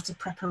about it, a lot of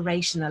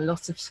preparation, a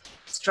lot of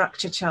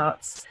structure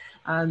charts,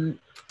 and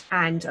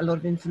a lot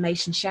of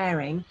information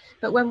sharing.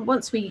 But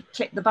once we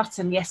clicked the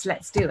button, yes,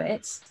 let's do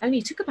it,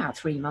 only took about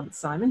 3 months,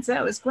 Simon. So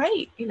it was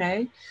great, you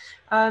know.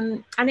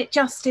 And it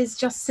is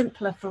just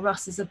simpler for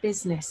us as a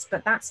business,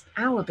 but that's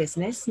our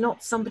business,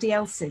 not somebody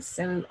else's.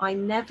 So I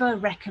never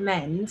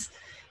recommend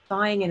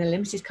buying in a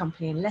limited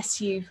company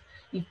unless you've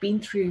been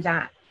through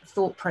that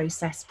thought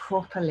process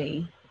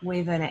properly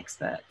with an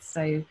expert.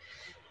 So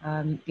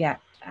yeah,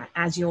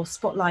 as your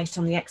spotlight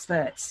on the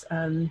experts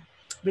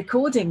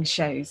recording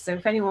shows. So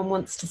if anyone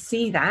wants to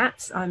see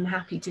that, I'm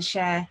happy to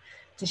share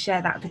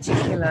that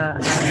particular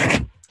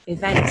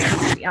event.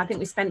 I think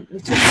we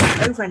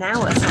took over an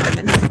hour,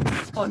 Simon,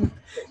 on.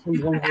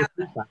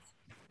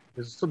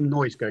 There's some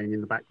noise going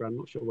in the background.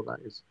 Not sure what that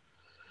is.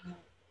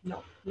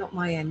 Not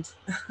my end.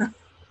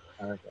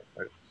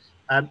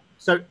 Okay.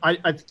 So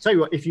I tell you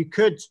what, if you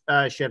could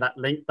share that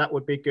link, that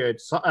would be good.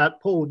 So,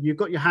 Paul, you've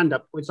got your hand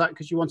up. Was that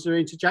because you wanted to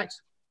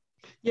interject?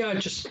 Yeah,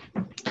 just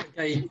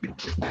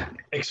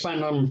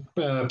expand on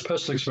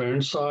personal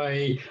experience.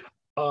 I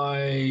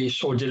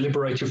sort of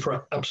deliberated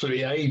for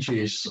absolutely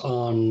ages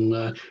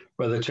on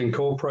whether to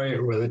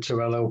incorporate, whether to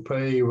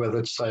LLP,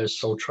 whether to say a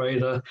sole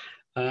trader.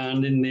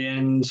 And in the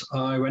end,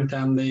 I went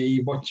down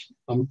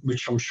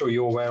which I'm sure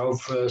you're aware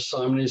of,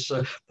 Simon, is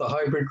the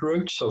hybrid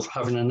route of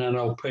having an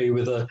NLP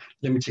with a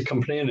limited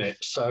company in it.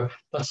 So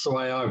that's the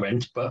way I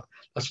went, but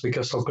that's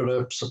because I've got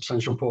a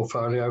substantial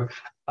portfolio,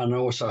 and I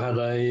also had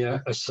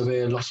a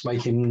severe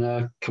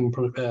loss-making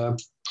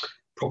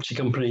property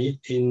company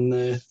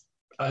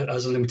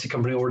as a limited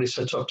company already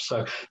set up.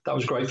 So that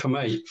was great for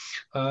me.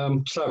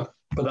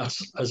 But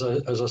that's, as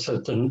I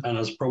said, and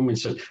as Bronwyn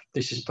said,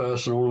 this is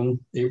personal, and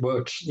it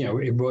works. You know,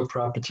 it worked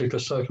for our particular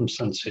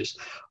circumstances.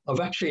 I've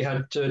actually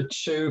had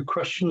 2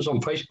 questions on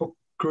Facebook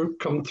group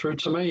come through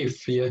to me,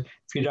 if you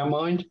don't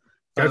mind.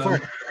 Go for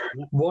it.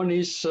 One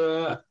is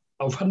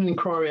I've had an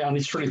inquiry, and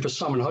it's really for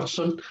Simon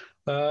Hudson.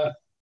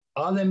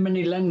 Are there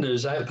many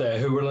lenders out there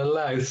who will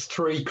allow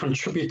 3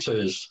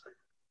 contributors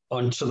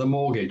onto the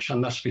mortgage,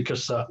 and that's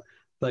because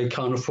they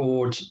can't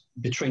afford,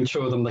 between 2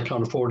 of them, they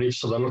can't afford it,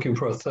 so they're looking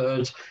for a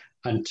third.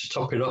 And to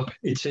top it up,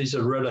 it is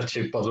a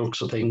relative by the looks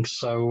of things.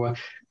 So are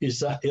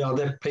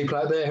there people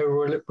out there who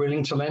are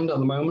willing to lend at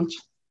the moment?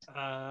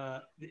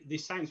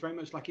 This sounds very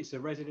much like it's a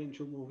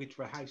residential mortgage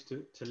for a house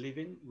to live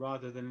in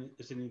rather than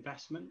as an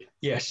investment.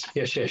 Yes.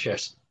 Okay,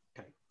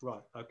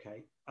 right,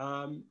 okay.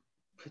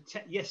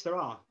 Yes, there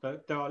are.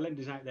 There are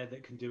lenders out there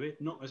that can do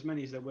it. Not as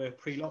many as there were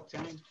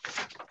pre-lockdown.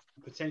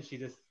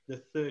 Potentially the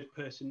third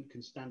person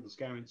can stand as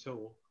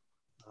guarantor.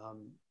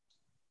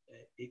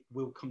 It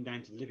will come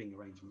down to living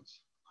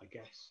arrangements, I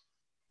guess.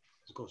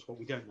 Of course, what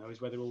we don't know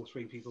is whether all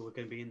 3 people are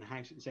going to be in the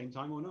house at the same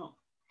time or not,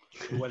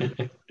 or whether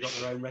they've got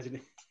their own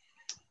residence.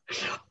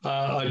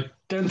 I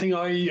don't think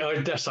I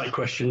asked that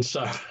question,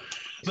 so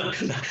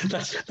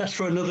that's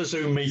for another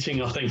Zoom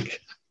meeting, I think.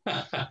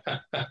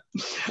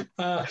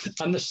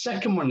 And the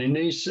second one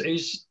is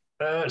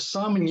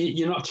Simon,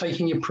 you're not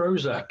taking your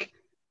Prozac,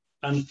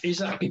 and is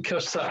that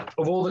because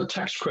of all the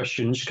tax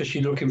questions, because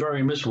you're looking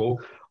very miserable,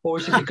 or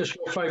is it because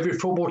your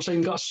favourite football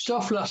team got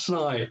stuffed last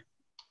night?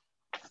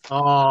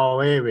 Oh,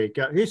 here we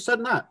go. Who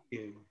said that?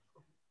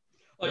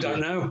 I don't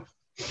know.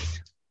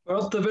 We're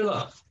off the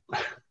Villa.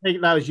 I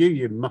think that was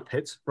you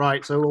muppet.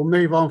 Right, so we'll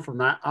move on from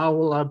that. I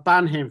will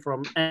ban him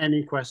from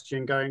any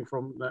question going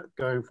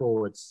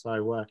forwards.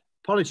 So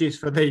apologies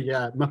for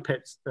the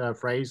muppet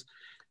phrase.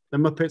 The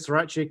Muppets are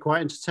actually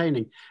quite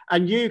entertaining.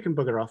 And you can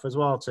bugger off as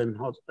well, Tim,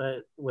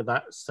 with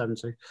that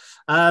 70.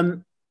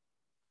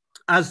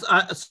 As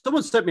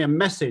someone sent me a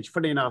message,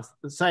 funny enough,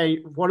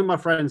 saying, one of my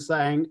friends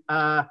saying,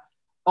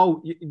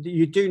 oh,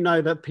 you do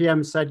know that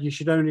PM said you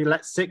should only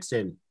let 6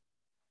 in,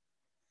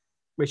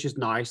 which is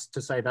nice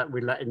to say that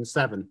we let in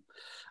 7.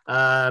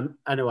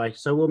 Anyway,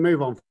 so we'll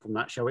move on from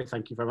that, shall we?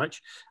 Thank you very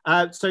much.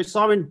 So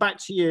Simon, back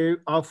to you.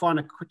 I'll find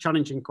a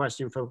challenging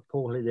question for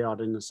Paul Hilliard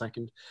in a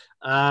second.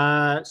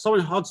 Simon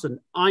Hodson,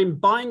 I'm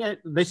buying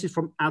it. This is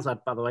from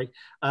Azad, by the way.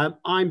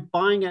 I'm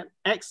buying an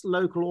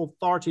ex-local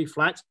authority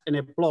flat in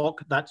a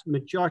block that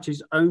majority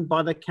is owned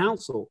by the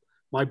council.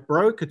 My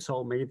broker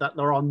told me that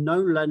there are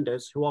no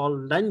lenders who are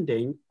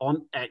lending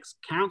on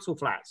ex-council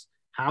flats.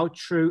 How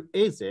true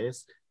is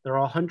this? There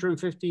are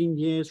 115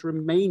 years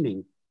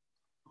remaining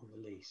on the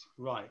lease,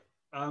 right?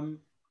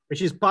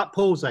 Which is but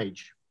Paul's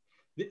age.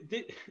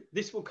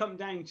 This will come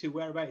down to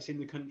whereabouts in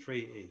the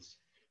country it is.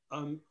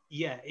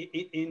 Yeah,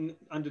 in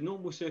under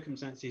normal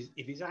circumstances,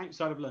 if it's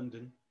outside of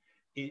London,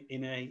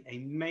 in a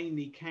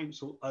mainly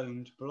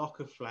council-owned block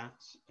of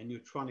flats, and you're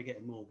trying to get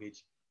a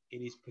mortgage,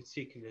 it is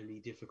particularly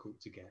difficult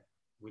to get,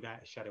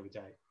 without a shadow of a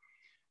doubt.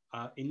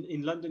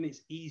 In London,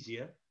 it's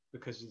easier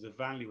because of the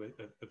value of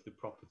the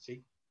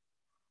property.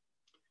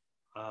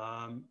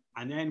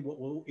 And then it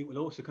will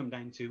also come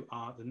down to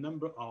are the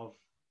number of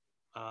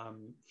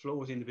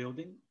floors in the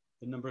building,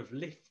 the number of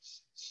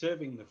lifts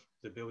serving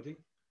the building,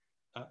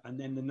 and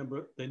then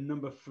the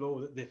number of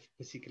floor that this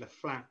particular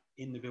flat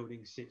in the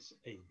building sits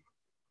in.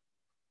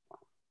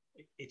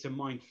 It's a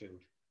minefield,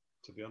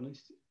 to be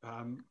honest.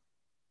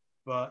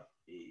 But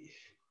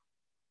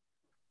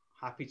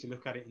happy to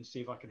look at it and see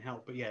if I can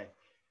help. But yeah,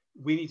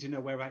 we need to know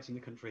whereabouts in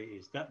the country it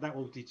is. That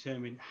will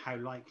determine how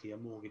likely a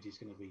mortgage is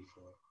going to be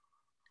for it.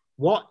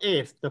 What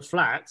if the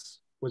flat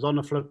was on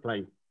a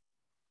floodplain?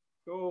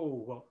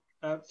 Oh, well,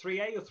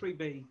 3A or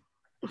 3B?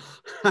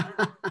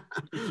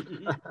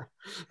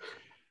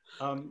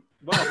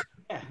 Well,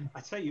 yeah,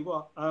 I tell you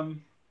what,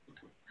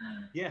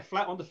 yeah,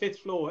 flat on the 5th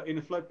floor in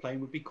a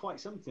floodplain would be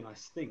quite something, I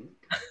think.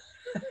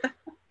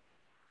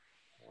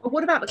 But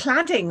what about the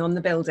cladding on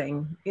the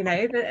building? You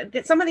know,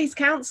 some of these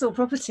council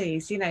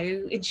properties, you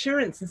know,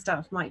 insurance and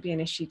stuff might be an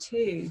issue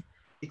too.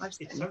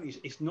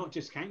 It's not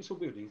just council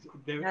buildings.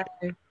 There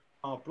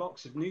are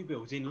blocks of new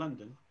builds in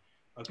London,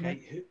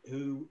 okay,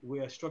 who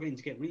we are struggling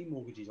to get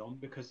remortgages on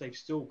because they've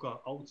still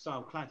got old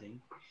style cladding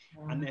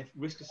and their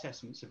risk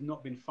assessments have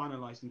not been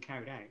finalised and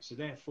carried out. So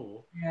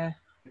therefore,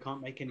 they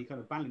can't make any kind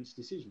of balanced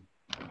decision.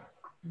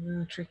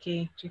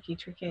 Tricky.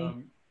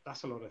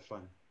 That's a lot of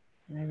fun.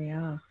 There we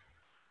are.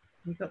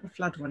 We got the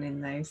flood one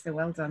in though, so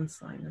well done,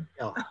 Simon.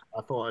 Oh,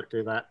 I thought I'd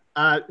do that.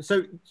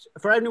 So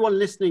for anyone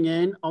listening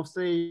in,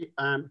 obviously,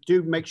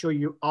 do make sure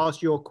you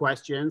ask your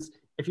questions.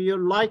 If you're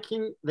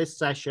liking this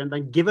session,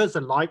 then give us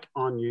a like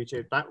on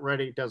YouTube. That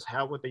really does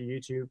help with the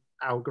YouTube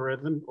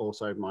algorithm.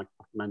 Also, my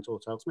mentor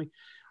tells me.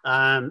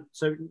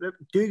 So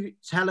do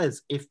tell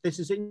us if this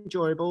is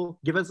enjoyable.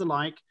 Give us a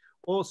like.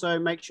 Also,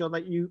 make sure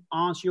that you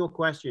ask your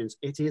questions.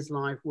 It is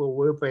live.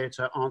 We'll be able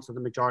to answer the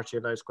majority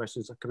of those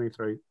questions that are coming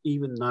through,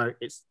 even though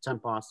it's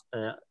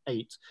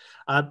 8:10.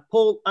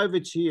 Paul, over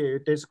to you.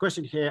 There's a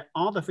question here.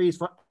 Are the fees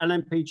for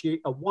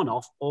LMPG a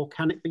one-off or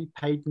can it be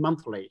paid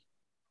monthly?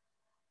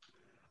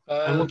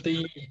 I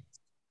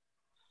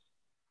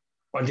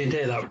didn't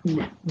hear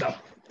that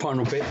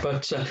final bit,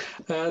 but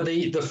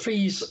the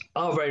fees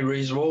are very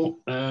reasonable.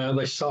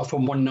 They start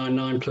from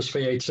 $199 plus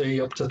VAT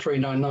up to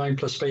 $399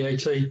 plus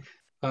VAT.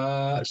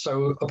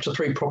 So up to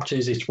 3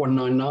 properties, it's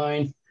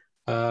 $199.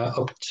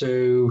 Up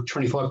to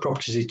 25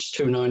 properties, it's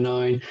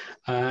 $299.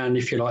 And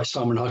if you like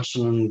Simon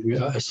Hodson and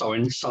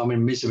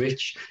Simon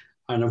Mizovic,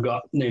 and I've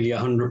got nearly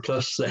 100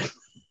 plus, then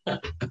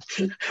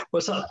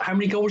what's that? How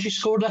many goals you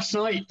scored last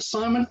night,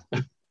 Simon?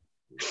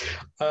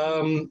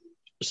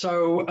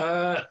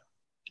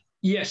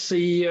 Yes,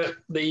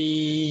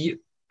 the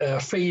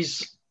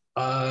fees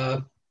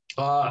are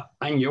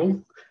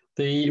annual.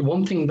 The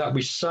one thing that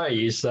we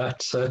say is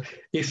that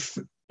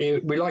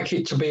we like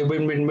it to be a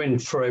win-win-win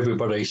for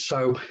everybody.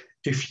 So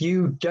if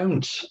you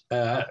don't,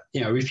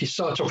 if you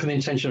start off with the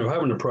intention of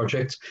having a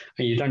project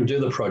and you don't do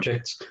the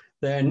project,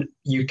 then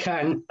you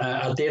can,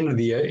 at the end of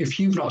the year, if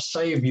you've not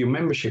saved your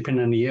membership in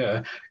any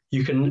year,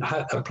 you can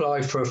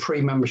apply for a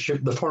free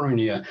membership the following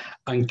year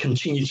and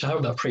continue to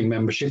have that free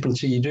membership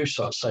until you do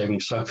start saving.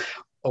 So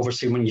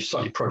obviously when you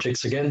start your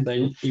projects again,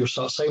 then you'll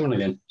start saving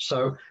again.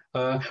 So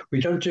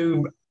we don't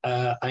do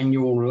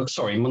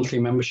monthly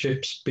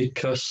memberships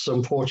because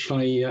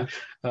unfortunately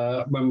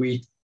when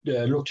we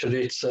looked at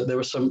it, there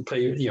were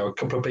a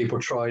couple of people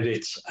tried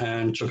it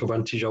and took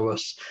advantage of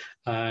us,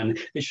 and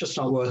it's just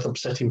not worth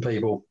upsetting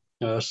people.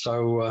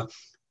 So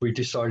we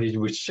decided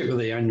we'd stick with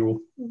the annual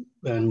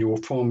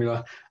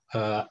formula,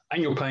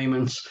 annual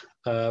payments.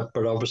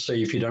 But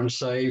obviously, if you don't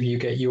save, you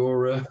get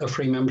your a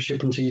free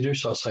membership until you do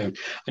start saving.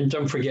 And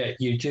don't forget,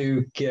 you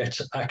do get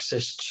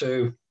access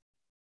to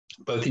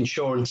both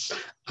insurance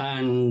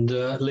and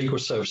legal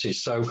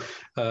services. So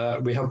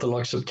we have the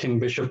likes of Tim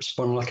Bishop,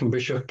 Sponlock and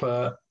Bishop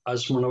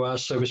as one of our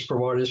service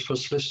providers for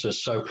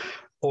solicitors. So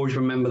always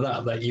remember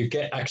that you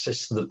get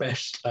access to the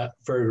best at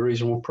very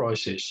reasonable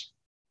prices.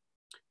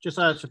 Just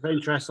out of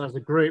interest, as a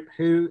group,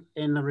 who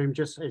in the room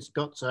just has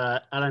got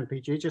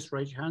LMPG? Just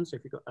raise your hands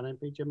if you've got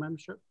LMPG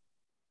membership.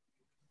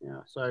 Yeah,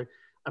 so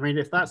I mean,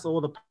 if that's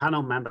all the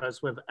panel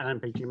members with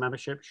LMPG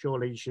membership,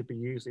 surely you should be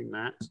using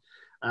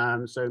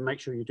that. So make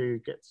sure you do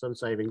get some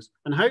savings,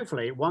 and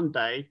hopefully one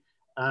day,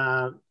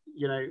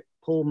 you know,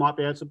 Paul might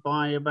be able to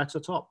buy a better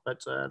top,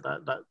 but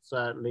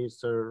that leads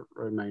to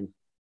remain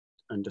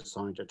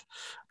undecided.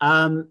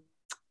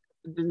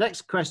 The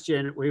next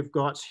question we've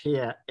got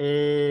here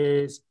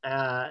is,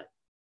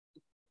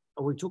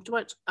 we talked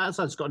about,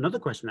 Azad's got another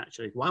question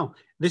actually. Wow,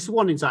 this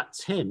one is at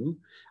Tim.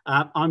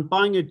 I'm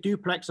buying a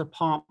duplex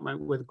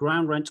apartment with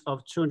ground rent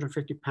of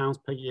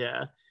 £250 per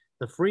year.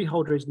 The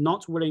freeholder is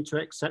not willing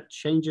to accept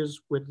changes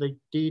with the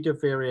deed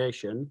of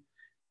variation.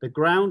 The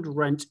ground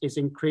rent is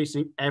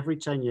increasing every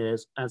 10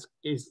 years as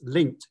is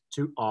linked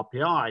to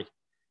RPI.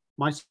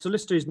 My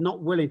solicitor is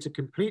not willing to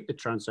complete the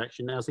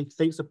transaction as he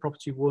thinks the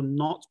property will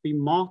not be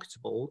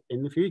marketable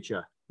in the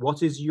future.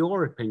 What is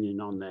your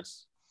opinion on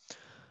this?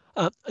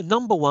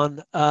 Number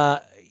one,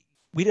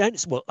 we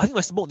don't, well, I think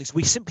most important is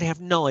we simply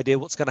have no idea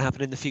what's going to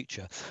happen in the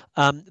future.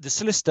 The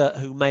solicitor,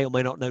 who may or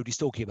may not know what he's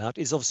talking about,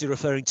 is obviously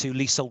referring to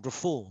leasehold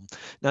reform.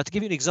 Now, to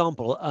give you an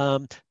example,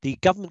 the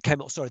government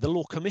came out, sorry, the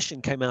Law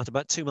Commission came out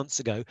about 2 months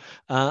ago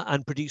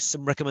and produced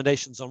some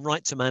recommendations on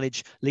right to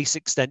manage, lease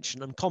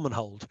extension and common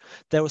hold.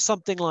 There were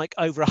something like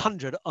over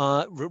 100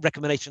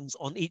 recommendations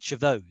on each of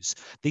those.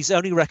 These are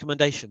only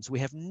recommendations. We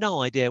have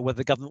no idea whether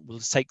the government will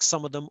take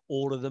some of them,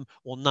 all of them,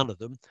 or none of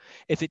them.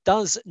 If it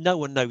does, no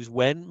one knows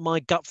when.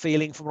 My gut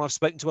feeling from what I've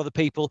spoken to other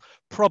people,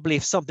 probably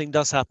if something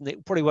does happen,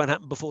 it probably won't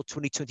happen before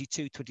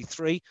 2022,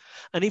 23.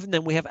 And even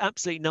then, we have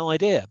absolutely no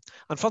idea.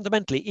 And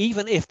fundamentally,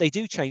 even if they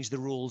do change the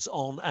rules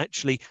on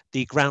actually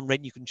the ground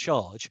rent you can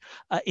charge,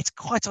 it's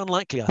quite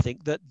unlikely, I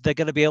think, that they're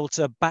going to be able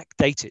to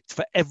backdate it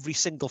for every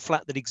single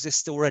flat that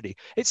exists already.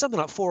 It's something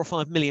like 4 or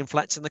 5 million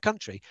flats in the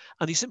country,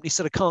 and you simply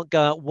sort of can't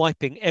go out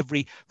wiping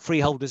every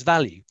freeholder's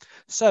value.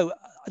 So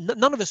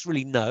none of us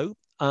really know.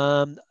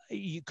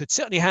 You could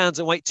sit on your hands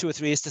and wait 2 or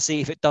 3 years to see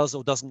if it does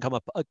or doesn't come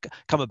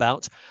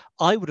about.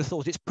 I would have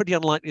thought it's pretty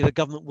unlikely the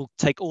government will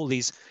take all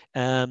these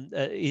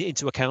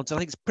into account. And I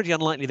think it's pretty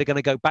unlikely they're going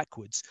to go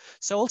backwards.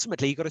 So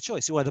ultimately, you've got a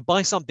choice. You either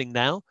buy something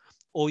now,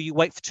 or you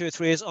wait for 2 or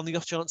 3 years on the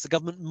off chance the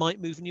government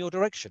might move in your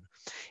direction.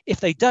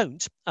 If they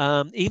don't,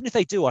 even if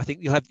they do, I think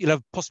you'll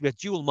have possibly a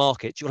dual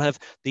market. You'll have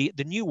the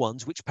new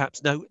ones, which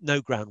perhaps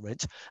no ground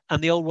rent,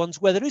 and the old ones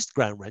where there is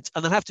ground rent,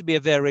 and there'll have to be a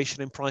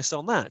variation in price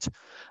on that.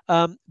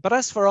 But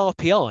as for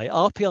RPI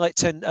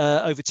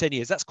at over 10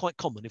 years, that's quite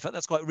common. In fact,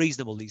 that's quite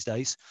reasonable these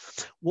days.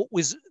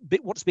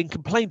 What's been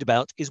complained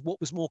about is what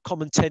was more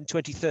common 10,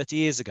 20, 30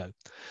 years ago.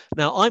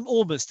 Now, I'm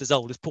almost as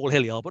old as Paul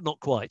Hilliard, but not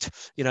quite.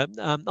 You know,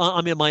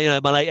 I'm in my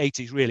late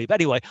 80s. Really, but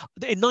anyway,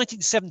 in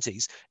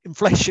 1970s,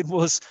 inflation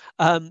was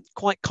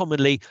quite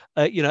commonly,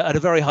 at a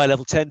very high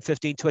level, 10,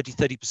 15, 20,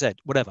 30%,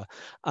 whatever.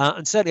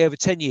 And certainly over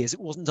 10 years, it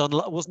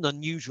wasn't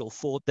unusual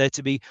for there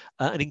to be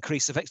an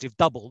increase, effectively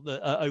double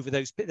over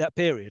that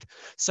period.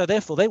 So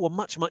therefore, they were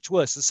much, much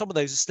worse. And some of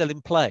those are still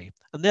in play.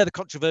 And they're the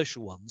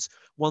controversial ones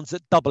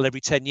that double every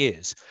 10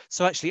 years.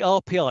 So actually,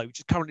 RPI, which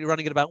is currently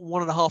running at about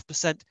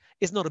 1.5%,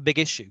 is not a big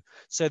issue.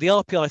 So the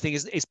RPI thing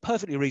is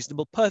perfectly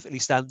reasonable, perfectly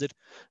standard.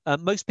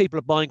 Most people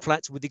are buying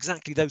flats with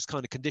exactly those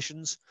kind of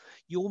conditions.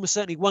 You almost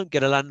certainly won't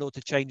get a landlord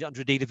to change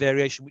under a deed of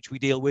variation, which we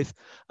deal with.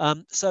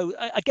 So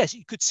I guess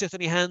you could sit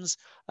on your hands,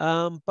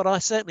 but I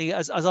certainly,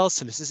 as our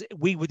solicitors,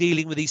 we were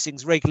dealing with these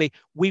things regularly.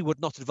 We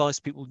would not advise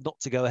people not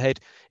to go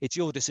ahead. It's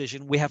your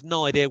decision. We have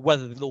no idea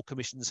whether the Law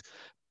Commission's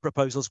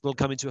proposals will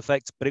come into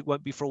effect, but it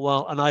won't be for a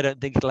while, and I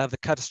don't think it'll have the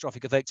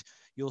catastrophic effect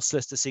your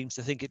solicitor seems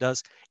to think it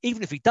does.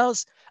 Even if he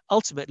does,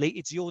 ultimately,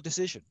 it's your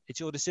decision. It's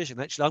your decision.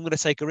 Actually, I'm going to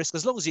take a risk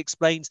as long as he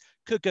explains,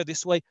 could go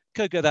this way,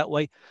 could go that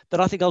way. Then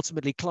I think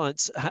ultimately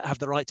clients have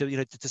the right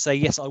to, to say,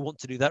 yes, I want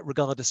to do that,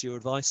 regardless of your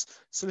advice.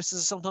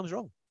 Solicitors are sometimes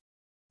wrong.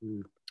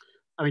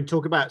 I mean,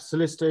 talk about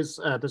solicitors.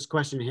 There's a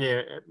question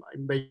here,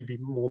 maybe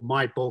more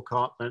my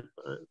ballpark than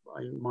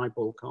my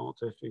ballpark,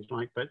 if you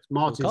like. But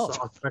Martin's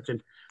asked a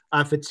question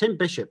for Tim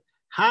Bishop.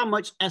 How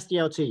much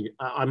SDLT?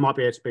 I might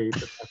be able to be in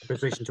a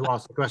position to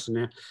ask the question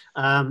here.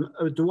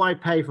 Do I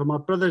pay for my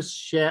brother's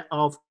share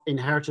of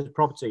inherited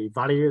property?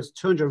 Value is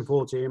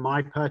 240, and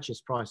my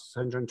purchase price is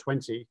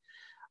 120.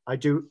 I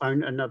do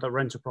own another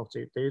rental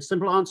property. The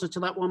simple answer to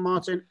that one,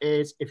 Martin,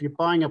 is if you're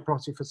buying a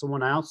property for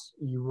someone else,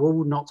 you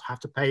will not have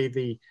to pay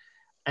the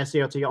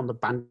SDLT on the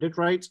banded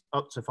rate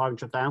up to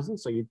 500,000,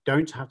 so you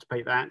don't have to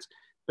pay that,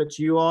 but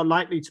you are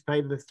likely to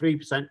pay the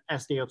 3%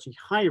 SDLT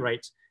high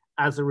rate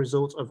as a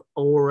result of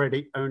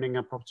already owning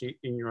a property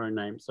in your own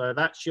name. So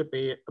that should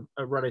be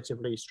a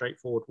relatively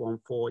straightforward one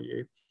for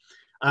you.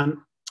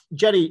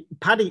 Jenny,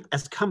 Paddy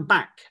has come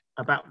back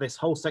about this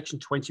whole section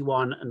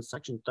 21 and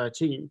section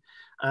 13.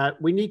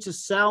 We need to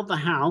sell the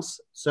house.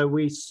 So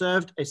we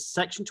served a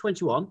section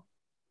 21.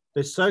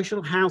 The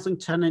social housing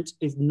tenant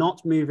is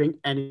not moving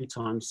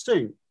anytime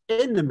soon.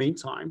 In the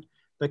meantime,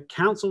 the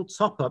council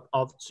top-up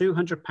of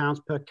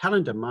 £200 per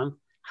calendar month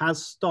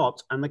has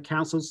stopped, and the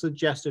council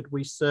suggested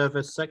we serve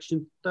a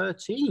section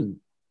 13.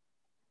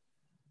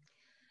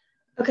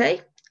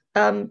 Okay.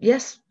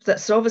 Yes,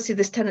 so obviously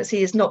this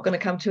tenancy is not going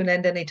to come to an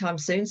end anytime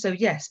soon. So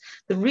yes,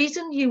 the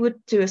reason you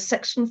would do a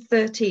section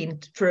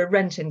 13 for a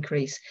rent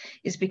increase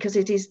is because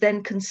it is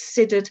then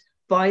considered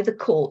by the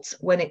courts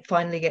when it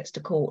finally gets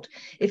to court.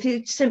 If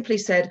you simply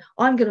said,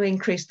 I'm going to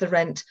increase the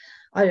rent,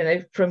 I don't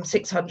know, from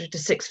 600 to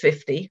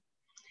 650,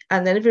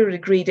 and then everybody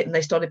agreed it and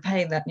they started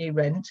paying that new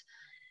rent,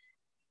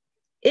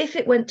 if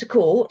it went to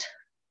court,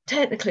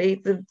 technically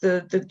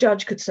the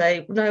judge could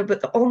say, no,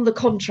 but on the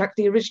contract,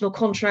 the original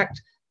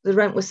contract, the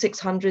rent was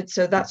 600,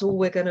 so that's all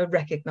we're going to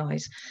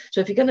recognise.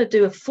 So if you're going to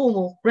do a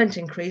formal rent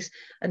increase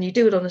and you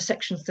do it on a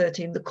section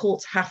 13, the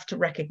courts have to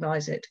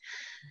recognise it.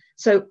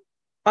 So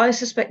I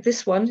suspect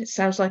this one, it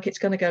sounds like it's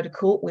going to go to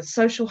court with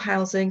social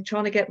housing,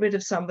 trying to get rid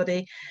of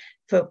somebody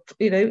for,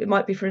 it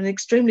might be for an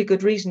extremely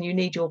good reason you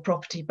need your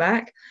property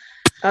back.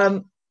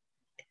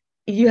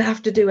 You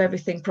have to do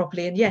everything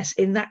properly. And yes,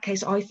 in that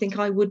case, I think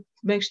I would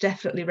most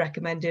definitely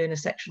recommend doing a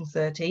section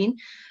 13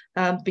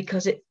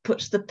 because it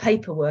puts the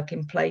paperwork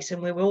in place.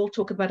 And we will all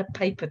talk about a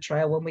paper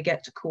trail when we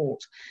get to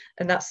court.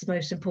 And that's the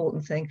most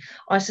important thing.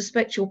 I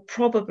suspect you're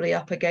probably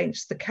up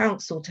against the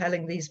council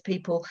telling these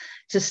people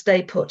to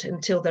stay put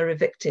until they're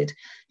evicted,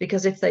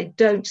 because if they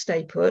don't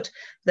stay put,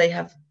 they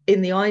have,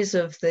 in the eyes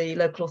of the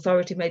local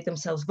authority, made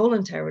themselves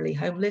voluntarily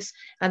homeless,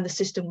 and the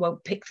system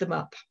won't pick them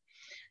up.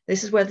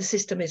 This is where the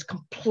system is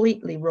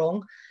completely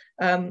wrong.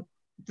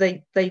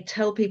 They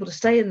tell people to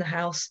stay in the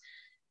house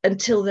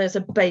until there's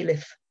a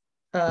bailiff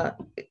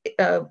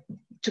to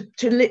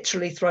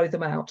literally throw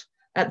them out.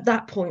 At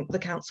that point, the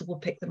council will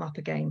pick them up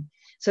again.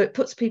 So it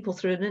puts people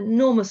through an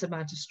enormous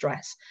amount of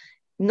stress,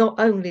 not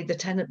only the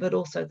tenant, but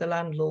also the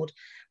landlord.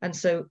 And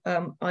so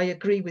I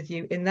agree with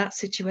you in that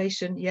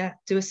situation. Yeah,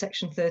 do a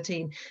section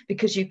 13,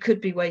 because you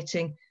could be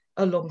waiting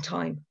a long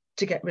time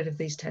to get rid of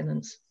these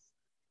tenants.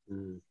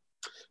 Mm.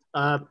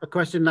 A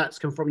question that's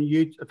come from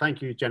you.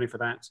 Thank you, Jenny, for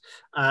that.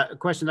 A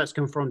question that's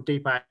come from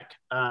Deepak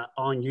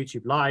on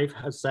YouTube Live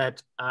has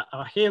said,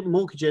 I hear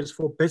mortgages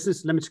for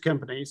business limited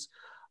companies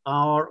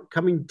are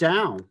coming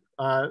down.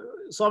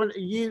 Simon,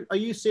 are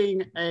you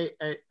seeing a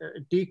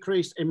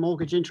decrease in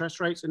mortgage interest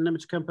rates in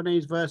limited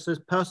companies versus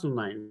personal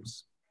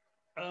names?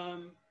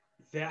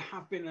 There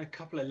have been a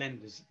couple of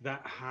lenders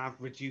that have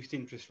reduced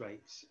interest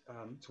rates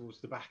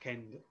towards the back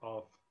end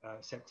of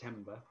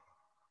September.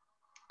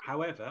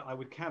 However, I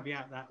would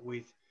caveat that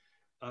with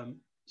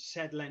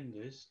said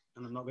lenders,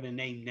 and I'm not going to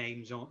name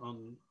names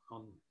on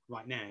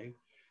right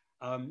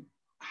now,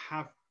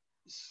 have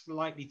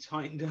slightly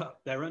tightened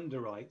up their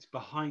underwrites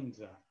behind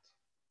that.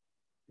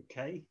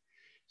 Okay,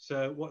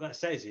 so what that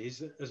says is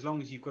that as long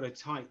as you've got a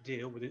tight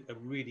deal with a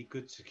really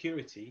good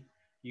security,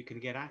 you can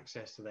get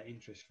access to that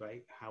interest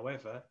rate.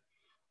 However,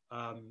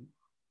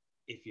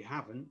 if you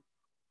haven't,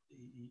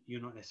 you're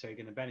not necessarily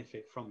going to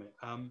benefit from it.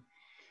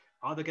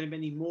 Are there going to be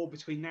any more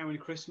between now and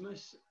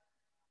Christmas?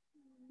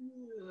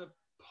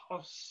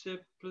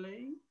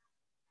 Possibly.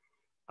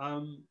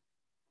 A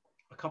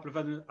couple of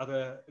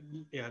other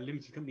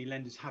limited company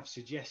lenders have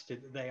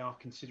suggested that they are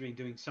considering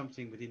doing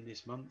something within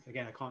this month.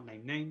 Again, I can't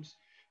name names.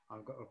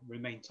 I've got to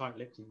remain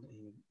tight-lipped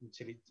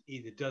until it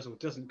either does or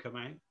doesn't come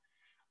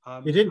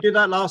out. You didn't do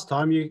that last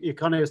time. You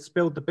kind of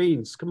spilled the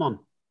beans. Come on.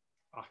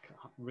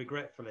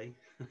 Regretfully.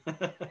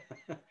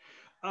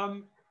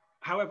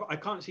 However, I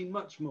can't see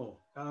much more.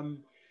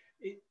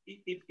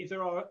 If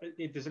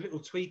there's a little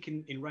tweak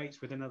in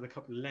rates with another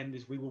couple of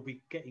lenders, we will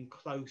be getting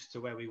close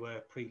to where we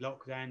were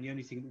pre-lockdown. The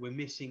only thing that we're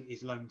missing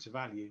is loan to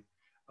value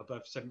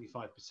above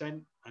 75%,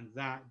 and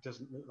that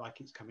doesn't look like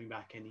it's coming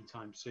back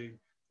anytime soon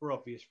for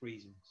obvious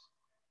reasons.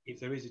 If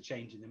there is a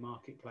change in the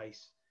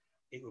marketplace,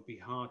 it would be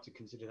hard to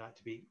consider that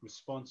to be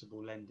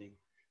responsible lending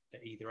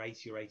at either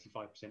 80 or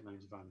 85% loan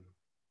to value.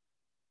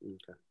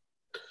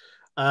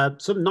 Okay.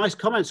 Some nice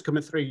comments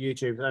coming through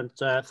YouTube, and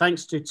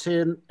thanks to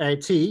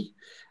T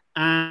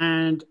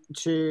and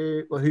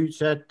to who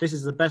said this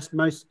is the best,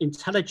 most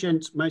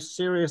intelligent, most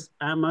serious,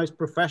 and most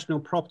professional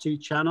property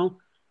channel,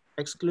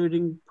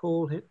 excluding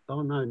Paul.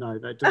 Oh no,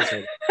 that doesn't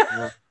say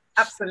that.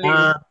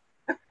 Absolutely.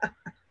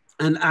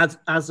 And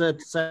as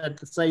Ed said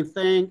the same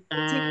thing,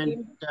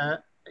 and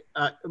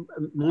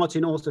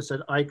Martin also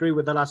said, I agree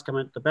with the last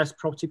comment, the best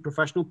property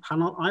professional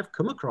panel I've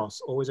come across.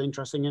 Always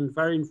interesting and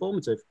very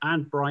informative,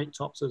 and bright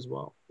tops as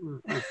well.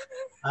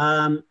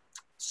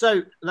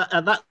 So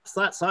that's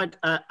that side.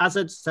 As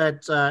Ed said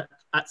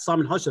at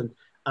Simon Hudson,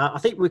 I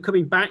think we're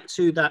coming back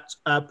to that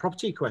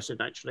property question,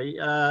 actually,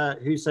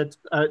 who said,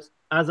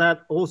 as Ed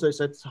also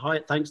said, hi,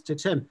 thanks to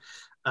Tim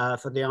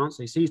for the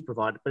answers he's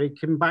provided. But he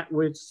came back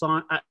with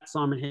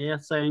Simon here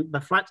saying,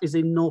 the flat is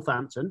in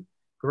Northampton,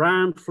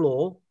 ground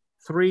floor,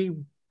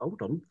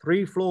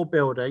 three-floor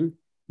building,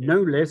 No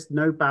list,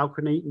 no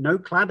balcony, no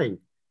cladding.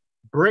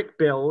 Brick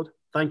build.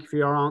 Thank you for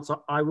your answer.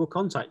 I will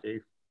contact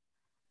you.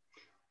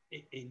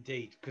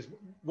 Indeed, because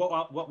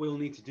what we'll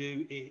need to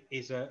do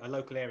is a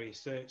local area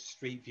search,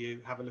 street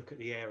view, have a look at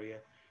the area,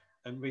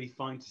 and really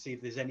find to see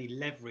if there's any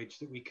leverage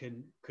that we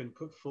can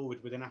put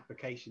forward with an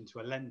application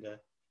to a lender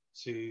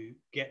to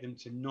get them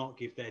to not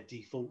give their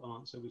default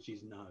answer, which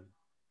is no.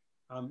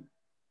 We'll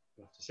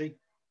have to see.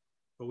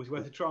 Always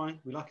worth a try.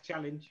 We like a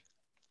challenge.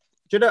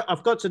 Do you know,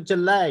 I've got a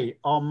delay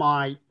on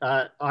my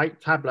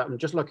tablet. I'm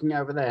just looking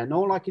over there, and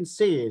all I can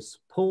see is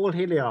Paul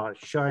Hilliard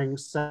showing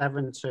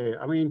 7-2.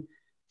 I mean,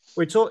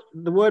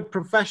 the word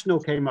professional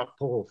came up,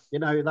 Paul. You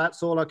know,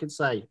 that's all I can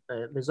say.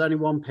 There's only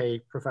one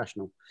P,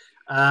 professional.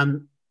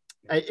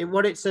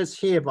 What it says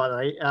here, by the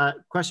way,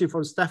 question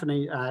from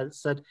Stephanie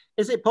said,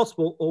 is it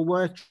possible or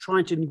worth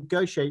trying to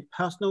negotiate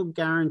personal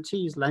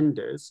guarantees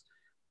lenders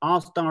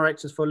ask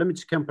directors for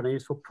limited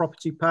companies for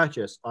property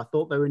purchase? I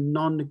thought they were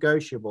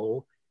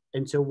non-negotiable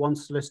until one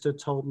solicitor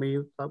told me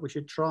that we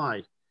should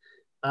try.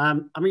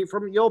 I mean,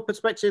 from your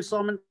perspective,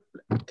 Simon,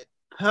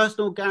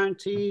 personal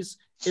guarantees,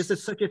 is there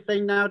such a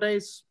thing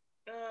nowadays?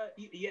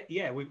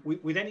 Yeah.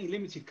 With any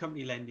limited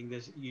company lending,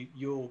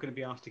 you're going to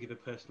be asked to give a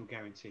personal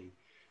guarantee.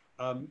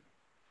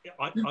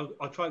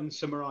 I'll try and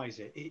summarize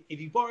it. If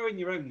you borrow in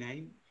your own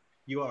name,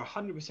 you are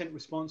 100%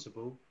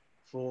 responsible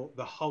for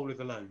the whole of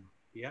the loan.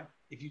 Yeah.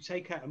 If you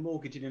take out a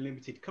mortgage in a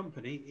limited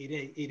company,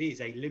 it is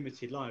a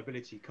limited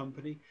liability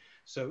company.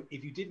 So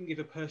if you didn't give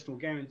a personal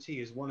guarantee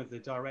as one of the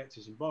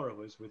directors and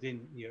borrowers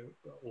within,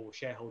 or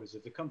shareholders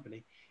of the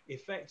company,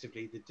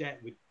 effectively the debt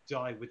would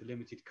die with the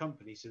limited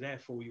company. So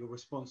therefore your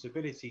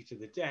responsibility to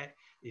the debt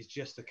is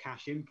just the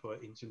cash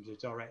input in terms of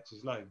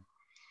director's loan.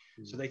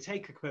 So they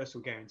take a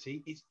personal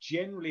guarantee. It's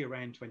generally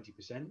around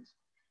 20%.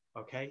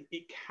 Okay.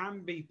 It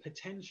can be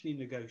potentially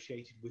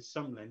negotiated with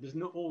some lenders,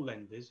 not all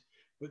lenders,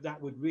 but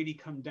that would really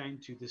come down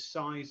to the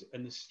size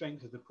and the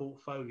strength of the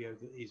portfolio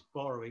that is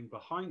borrowing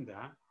behind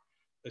that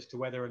as to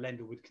whether a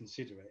lender would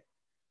consider it.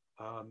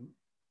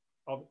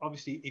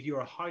 Obviously, if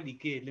you're a highly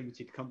geared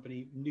limited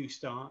company, new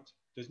start,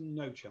 there's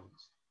no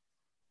chance.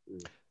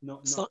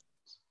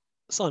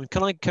 Simon,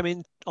 can I come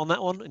in on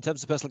that one in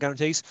terms of personal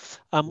guarantees?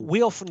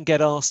 We often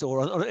get asked,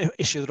 or an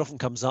issue that often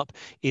comes up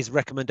is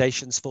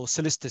recommendations for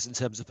solicitors in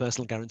terms of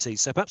personal guarantees.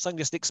 So perhaps I can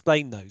just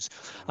explain those,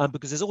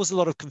 because there's always a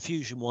lot of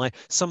confusion why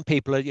some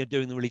people are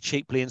doing them really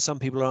cheaply and some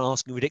people are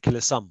asking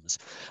ridiculous sums.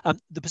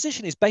 The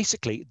position is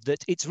basically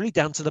that it's really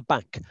down to the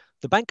bank.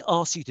 The bank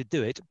asks you to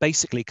do it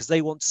basically because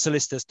they want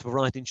solicitors to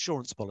provide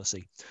insurance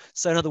policy.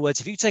 So in other words,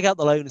 if you take out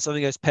the loan and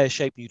something goes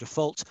pear-shaped and you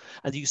default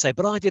and you say,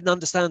 but I didn't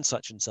understand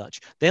such and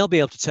such, they'll be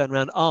able to turn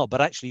around,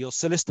 but actually your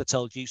solicitor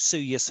told you, sue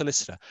your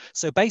solicitor.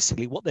 So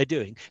basically what they're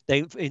doing,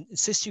 they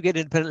insist you get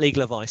independent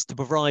legal advice to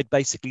provide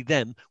basically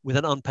them with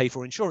an unpaid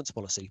for insurance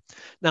policy.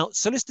 Now,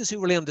 solicitors who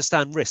really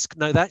understand risk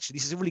know that actually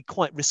this is a really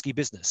quite risky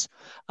business.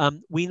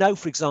 We know,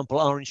 for example,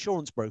 our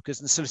insurance brokers,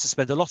 and solicitors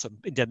spend a lot on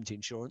indemnity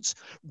insurance,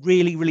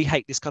 really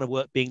hate this kind of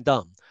work being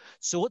done.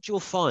 So what you'll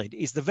find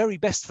is the very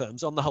best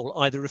firms on the whole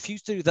either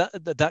refuse to do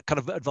that kind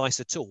of advice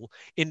at all,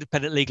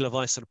 independent legal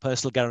advice on a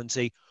personal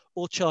guarantee,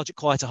 or charge at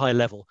quite a high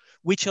level.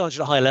 We charge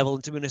at a high level,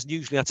 and to be honest,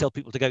 usually I tell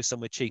people to go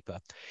somewhere cheaper.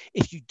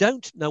 If you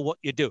don't know what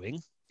you're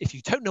doing,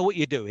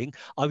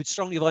 I would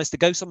strongly advise to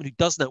go someone who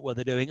does know what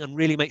they're doing and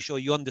really make sure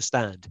you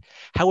understand.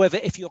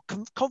 However, if you're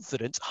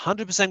confident,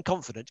 100%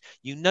 confident,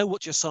 you know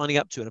what you're signing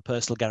up to in a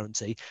personal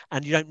guarantee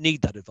and you don't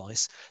need that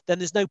advice, then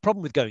there's no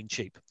problem with going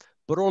cheap.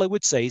 But all I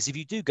would say is if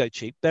you do go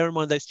cheap, bear in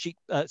mind those cheap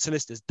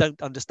solicitors don't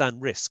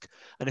understand risk.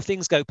 And if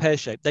things go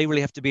pear-shaped, they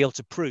really have to be able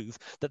to prove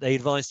that they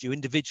advised you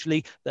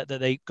individually, that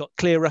they got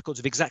clear records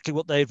of exactly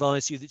what they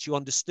advised you, that you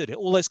understood it,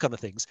 all those kind of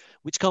things,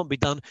 which can't be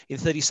done in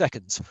 30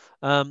 seconds.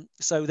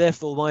 So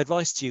therefore, my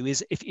advice to you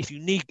is if you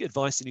need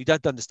advice and you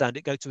don't understand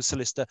it, go to a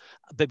solicitor,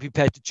 be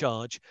prepared to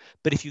charge.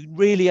 But if you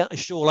really are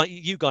sure, like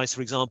you guys,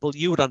 for example,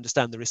 you would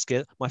understand the risk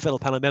here, my fellow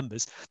panel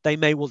members, they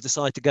may well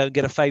decide to go and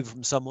get a favour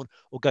from someone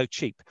or go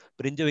cheap.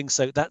 But in doing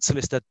so, that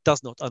solicitor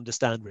does not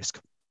understand risk.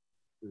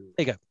 There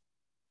you go.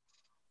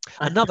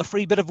 Another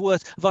free bit of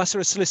advice for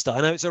a solicitor.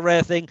 I know it's a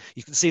rare thing.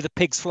 You can see the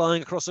pigs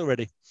flying across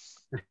already.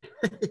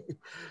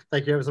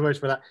 Thank you ever so much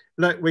for that.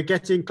 Look, we're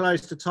getting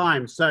close to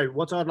time. So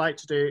what I'd like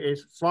to do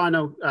is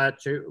final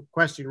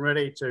question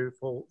really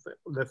for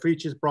the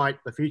future's bright,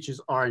 the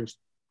future's orange,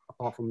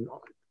 apart from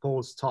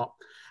Paul's top.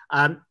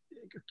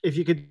 If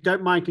you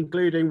don't mind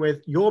concluding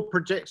with your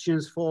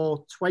projections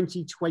for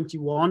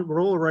 2021.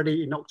 We're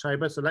already in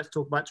October, so let's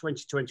talk about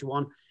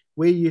 2021.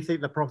 Where you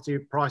think the property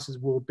prices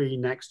will be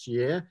next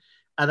year?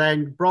 And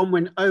then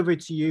Bronwyn, over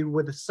to you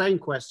with the same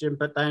question,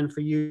 but then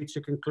for you to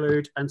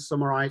conclude and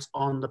summarize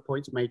on the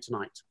points made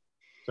tonight.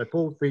 So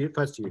Paul,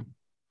 first to you.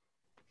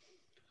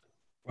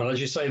 Well,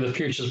 as you say, the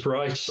future's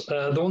bright.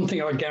 The one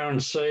thing I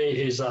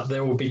guarantee is that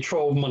there will be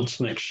 12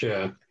 months next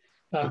year.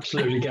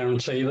 Absolutely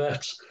guarantee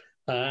that.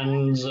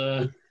 And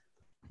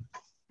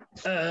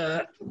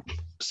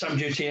stamp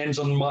duty ends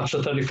on March the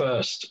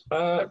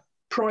 31st.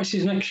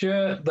 Prices next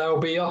year, they'll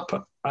be up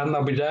and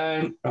they'll be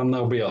down and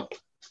they'll be up.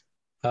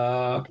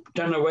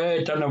 Don't know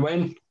where, don't know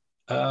when,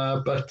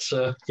 but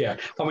yeah,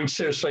 I mean,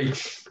 seriously,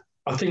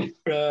 I think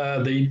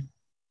the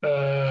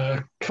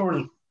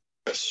current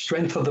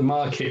strength of the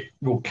market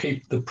will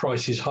keep the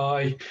prices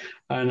high.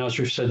 And as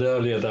we've said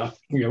earlier, that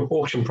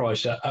auction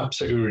prices are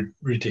absolutely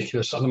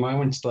ridiculous at the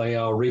moment. They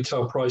are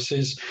retail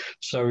prices.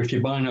 So if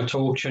you're buying at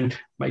auction,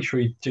 make sure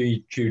you do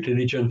due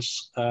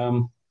diligence.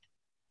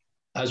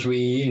 As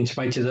we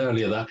intimated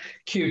earlier, that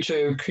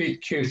Q2,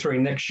 Q3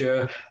 next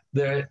year,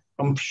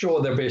 I'm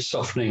sure there'll be a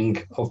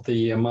softening of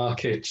the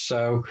market.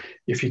 So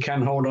if you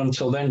can hold on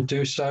till then,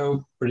 do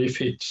so. But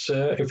if it's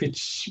if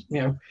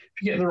you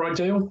get the right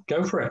deal,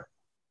 go for it.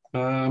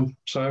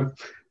 So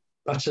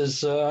that's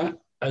as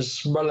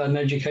well an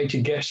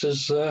educated guess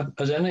as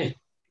any.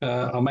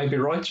 I may be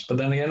right, but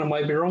then again, I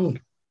may be wrong.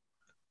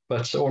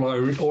 But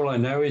all I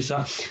know is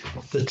that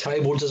the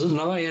table doesn't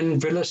lie, and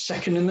Villa's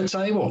second in the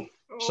table.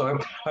 So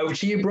over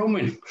to you,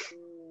 Bronwyn.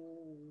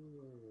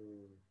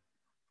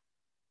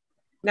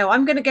 No,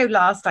 I'm going to go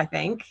last, I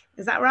think.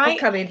 Is that right? I'll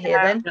come in here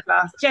then.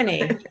 Last.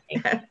 Jenny.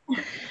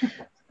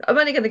 I'm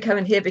only going to come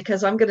in here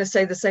because I'm going to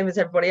say the same as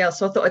everybody else.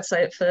 So I thought I'd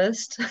say it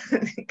first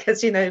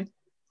because,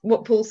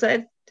 what Paul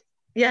said.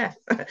 Yeah.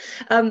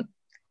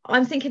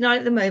 I'm thinking right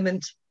at the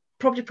moment,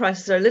 property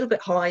prices are a little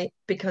bit high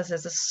because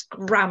there's a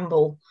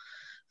scramble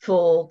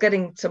for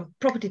getting some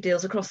property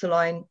deals across the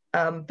line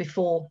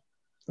before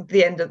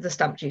the end of the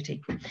stamp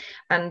duty.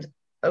 And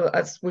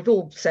as we've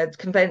all said,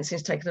 conveyancing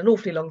has taken an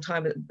awfully long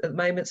time at the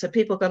moment. So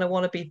people are going to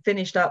want to be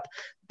finished up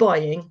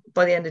buying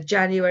by the end of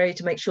January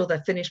to make sure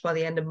they're finished by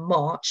the end of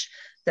March,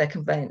 their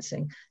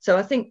conveyancing. So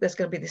I think there's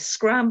going to be this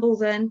scramble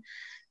then.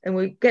 And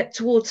we get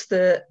towards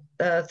the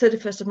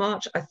 31st of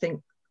March, I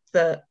think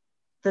that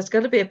there's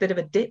going to be a bit of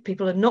a dip.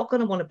 People are not going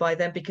to want to buy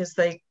them because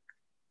they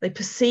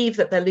perceive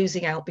that they're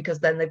losing out because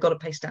then they've got to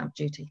pay stamp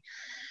duty.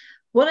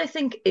 What I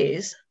think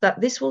is that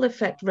this will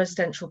affect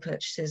residential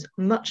purchases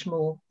much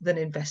more than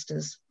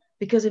investors,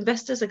 because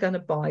investors are going to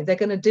buy. They're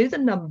going to do the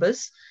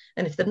numbers,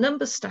 and if the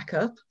numbers stack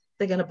up,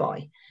 they're going to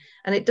buy.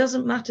 And it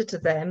doesn't matter to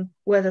them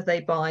whether they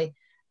buy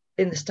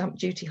in the stamp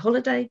duty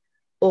holiday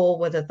or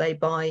whether they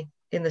buy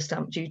in the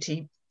stamp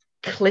duty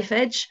cliff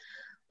edge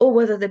or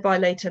whether they buy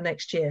later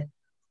next year.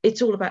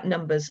 It's all about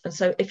numbers. And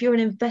so if you're an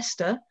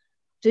investor,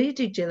 do your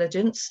due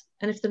diligence,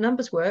 and if the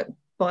numbers work,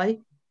 buy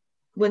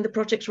when the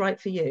project's right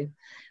for you.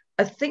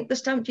 I think the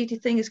stamp duty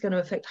thing is going to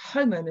affect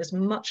homeowners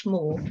much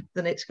more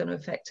than it's going to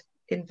affect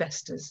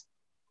investors.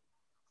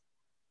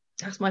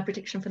 That's my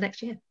prediction for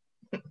next year.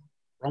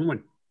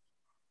 Bronwyn.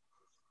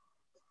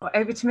 Well,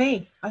 over to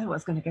me. I thought I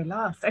was going to go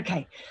last.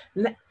 Okay.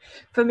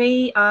 For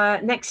me,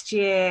 next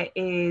year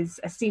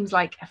seems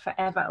like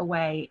forever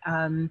away.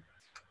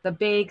 The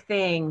big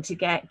thing to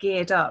get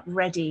geared up,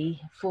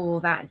 ready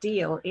for that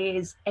deal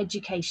is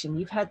education.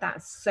 You've heard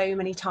that so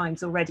many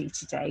times already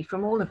today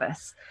from all of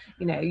us.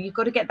 You've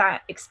got to get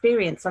that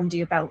experience under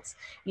your belt.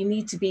 You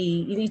need to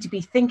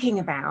be thinking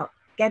about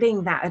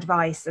getting that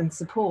advice and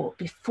support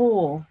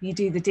before you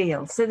do the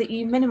deal so that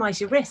you minimize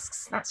your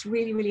risks. That's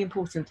really, really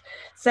important.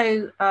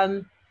 So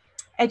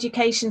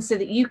education so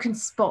that you can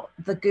spot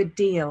the good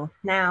deal.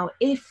 Now,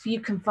 if you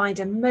can find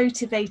a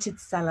motivated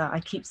seller, I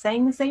keep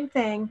saying the same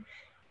thing,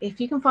 if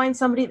you can find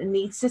somebody that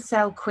needs to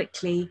sell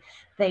quickly,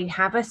 they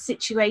have a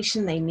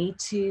situation, they need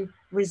to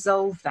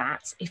resolve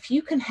that. If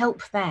you can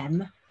help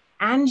them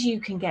and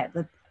you can get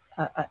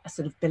a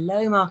sort of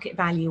below market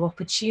value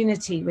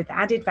opportunity with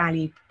added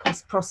value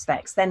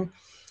prospects, then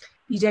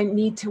you don't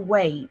need to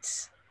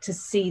wait to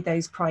see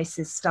those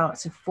prices start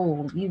to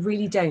fall. You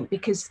really don't,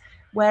 because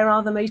where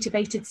are the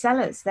motivated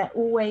sellers? They're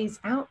always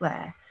out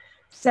there.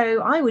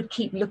 So I would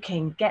keep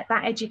looking, get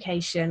that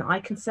education. I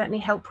can certainly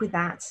help with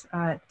that,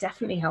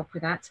 definitely help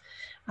with that,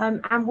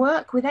 and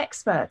work with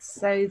experts.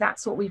 So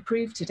that's what we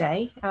proved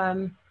today.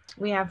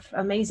 We have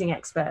amazing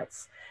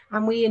experts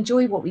and we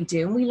enjoy what we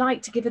do and we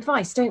like to give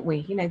advice, don't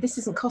we? This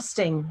isn't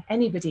costing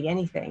anybody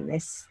anything,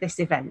 this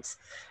event.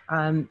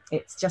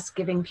 It's just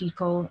giving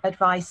people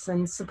advice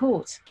and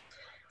support.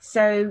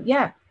 So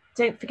yeah,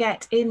 don't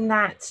forget in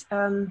that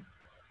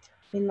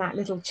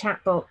little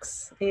chat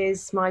box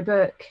is my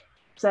book.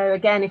 So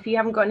again, if you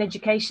haven't got an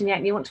education yet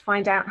and you want to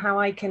find out how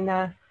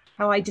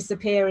I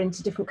disappear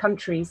into different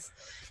countries,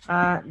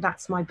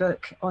 that's my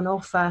book on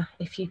offer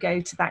if you go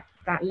to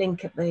that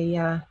link at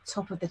the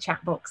top of the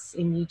chat box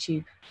in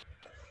YouTube.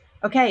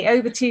 Okay,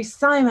 over to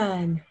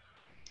Simon.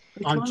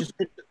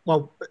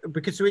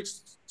 Because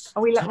it's...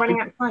 Are we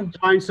running out of time?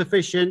 Time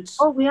sufficient.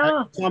 Oh, we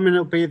are. Simon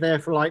will be there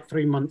for like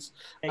 3 months.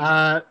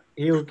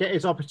 He'll get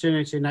his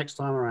opportunity next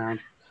time around.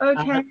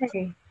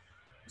 Okay.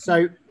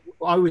 So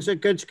I was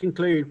going to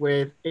conclude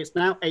with, it's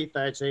now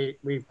 8:30.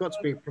 We've got to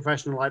be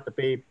professional like the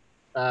Beeb.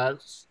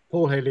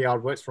 Paul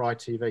Hilliard works for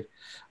ITV.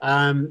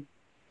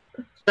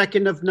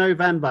 2nd of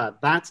November,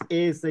 that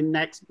is the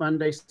next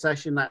Monday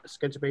session that's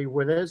going to be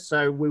with us.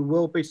 So we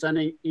will be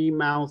sending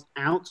emails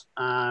out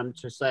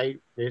to say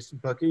this,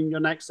 booking your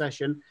next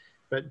session.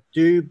 But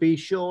do be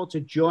sure to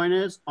join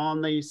us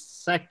on the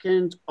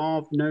 2nd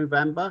of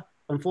November.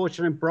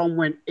 Unfortunately,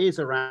 Bronwyn is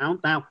around.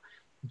 Now,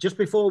 just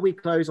before we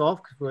close off,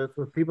 for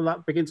people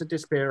that begin to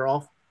disappear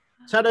off,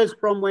 tell us,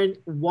 Bronwyn,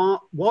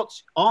 what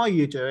are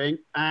you doing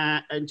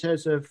in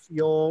terms of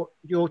your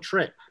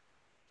trip?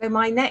 So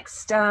my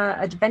next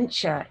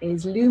adventure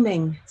is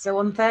looming. So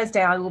on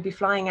Thursday, I will be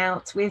flying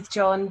out with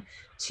John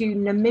to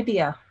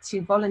Namibia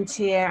to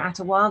volunteer at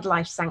a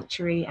wildlife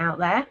sanctuary out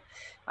there.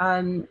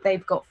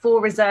 They've got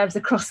 4 reserves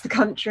across the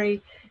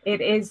country. It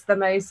is the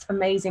most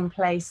amazing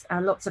place,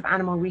 lots of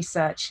animal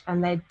research,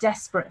 and they're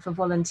desperate for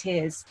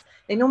volunteers.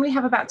 They normally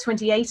have about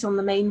 28 on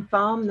the main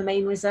farm, the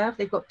main reserve.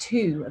 They've got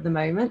 2 at the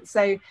moment.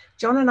 So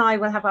John and I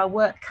will have our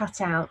work cut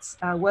out,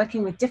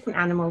 working with different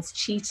animals: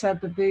 cheetah,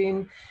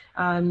 baboon,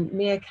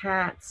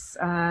 meerkats,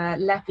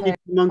 leopard.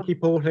 Monkey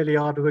Paul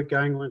Hilliard were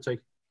going, won't he?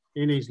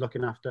 He needs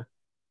looking after.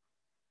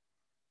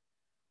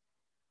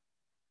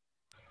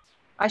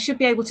 I should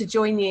be able to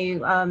join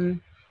you.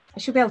 I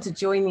should be able to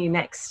join you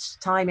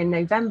next time in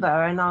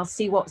November, and I'll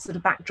see what sort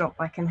of backdrop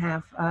I can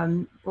have.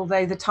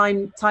 Although the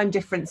time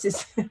difference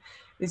is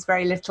is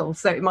very little,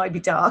 so it might be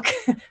dark.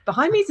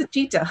 Behind me is a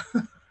cheetah.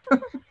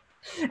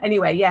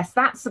 Anyway, yes,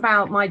 that's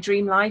about my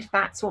dream life.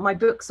 That's what my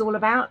book's all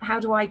about. How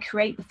do I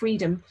create the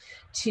freedom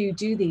to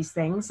do these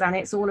things? And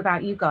it's all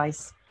about you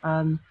guys.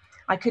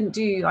 I couldn't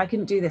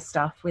do this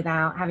stuff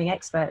without having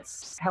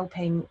experts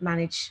helping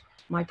manage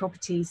my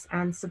properties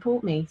and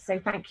support me. So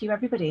thank you,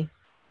 everybody.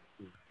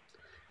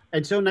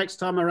 Until next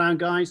time around,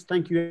 guys,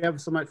 thank you ever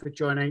so much for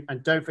joining.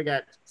 And don't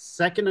forget,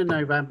 2nd of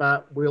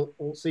November, we'll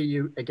all see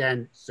you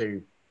again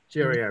soon.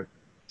 Cheerio.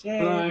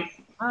 Cheers. Bye.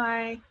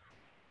 Bye.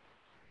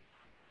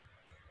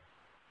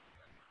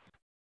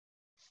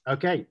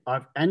 Okay,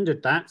 I've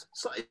ended that.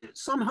 So,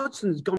 Sam Hudson's gone.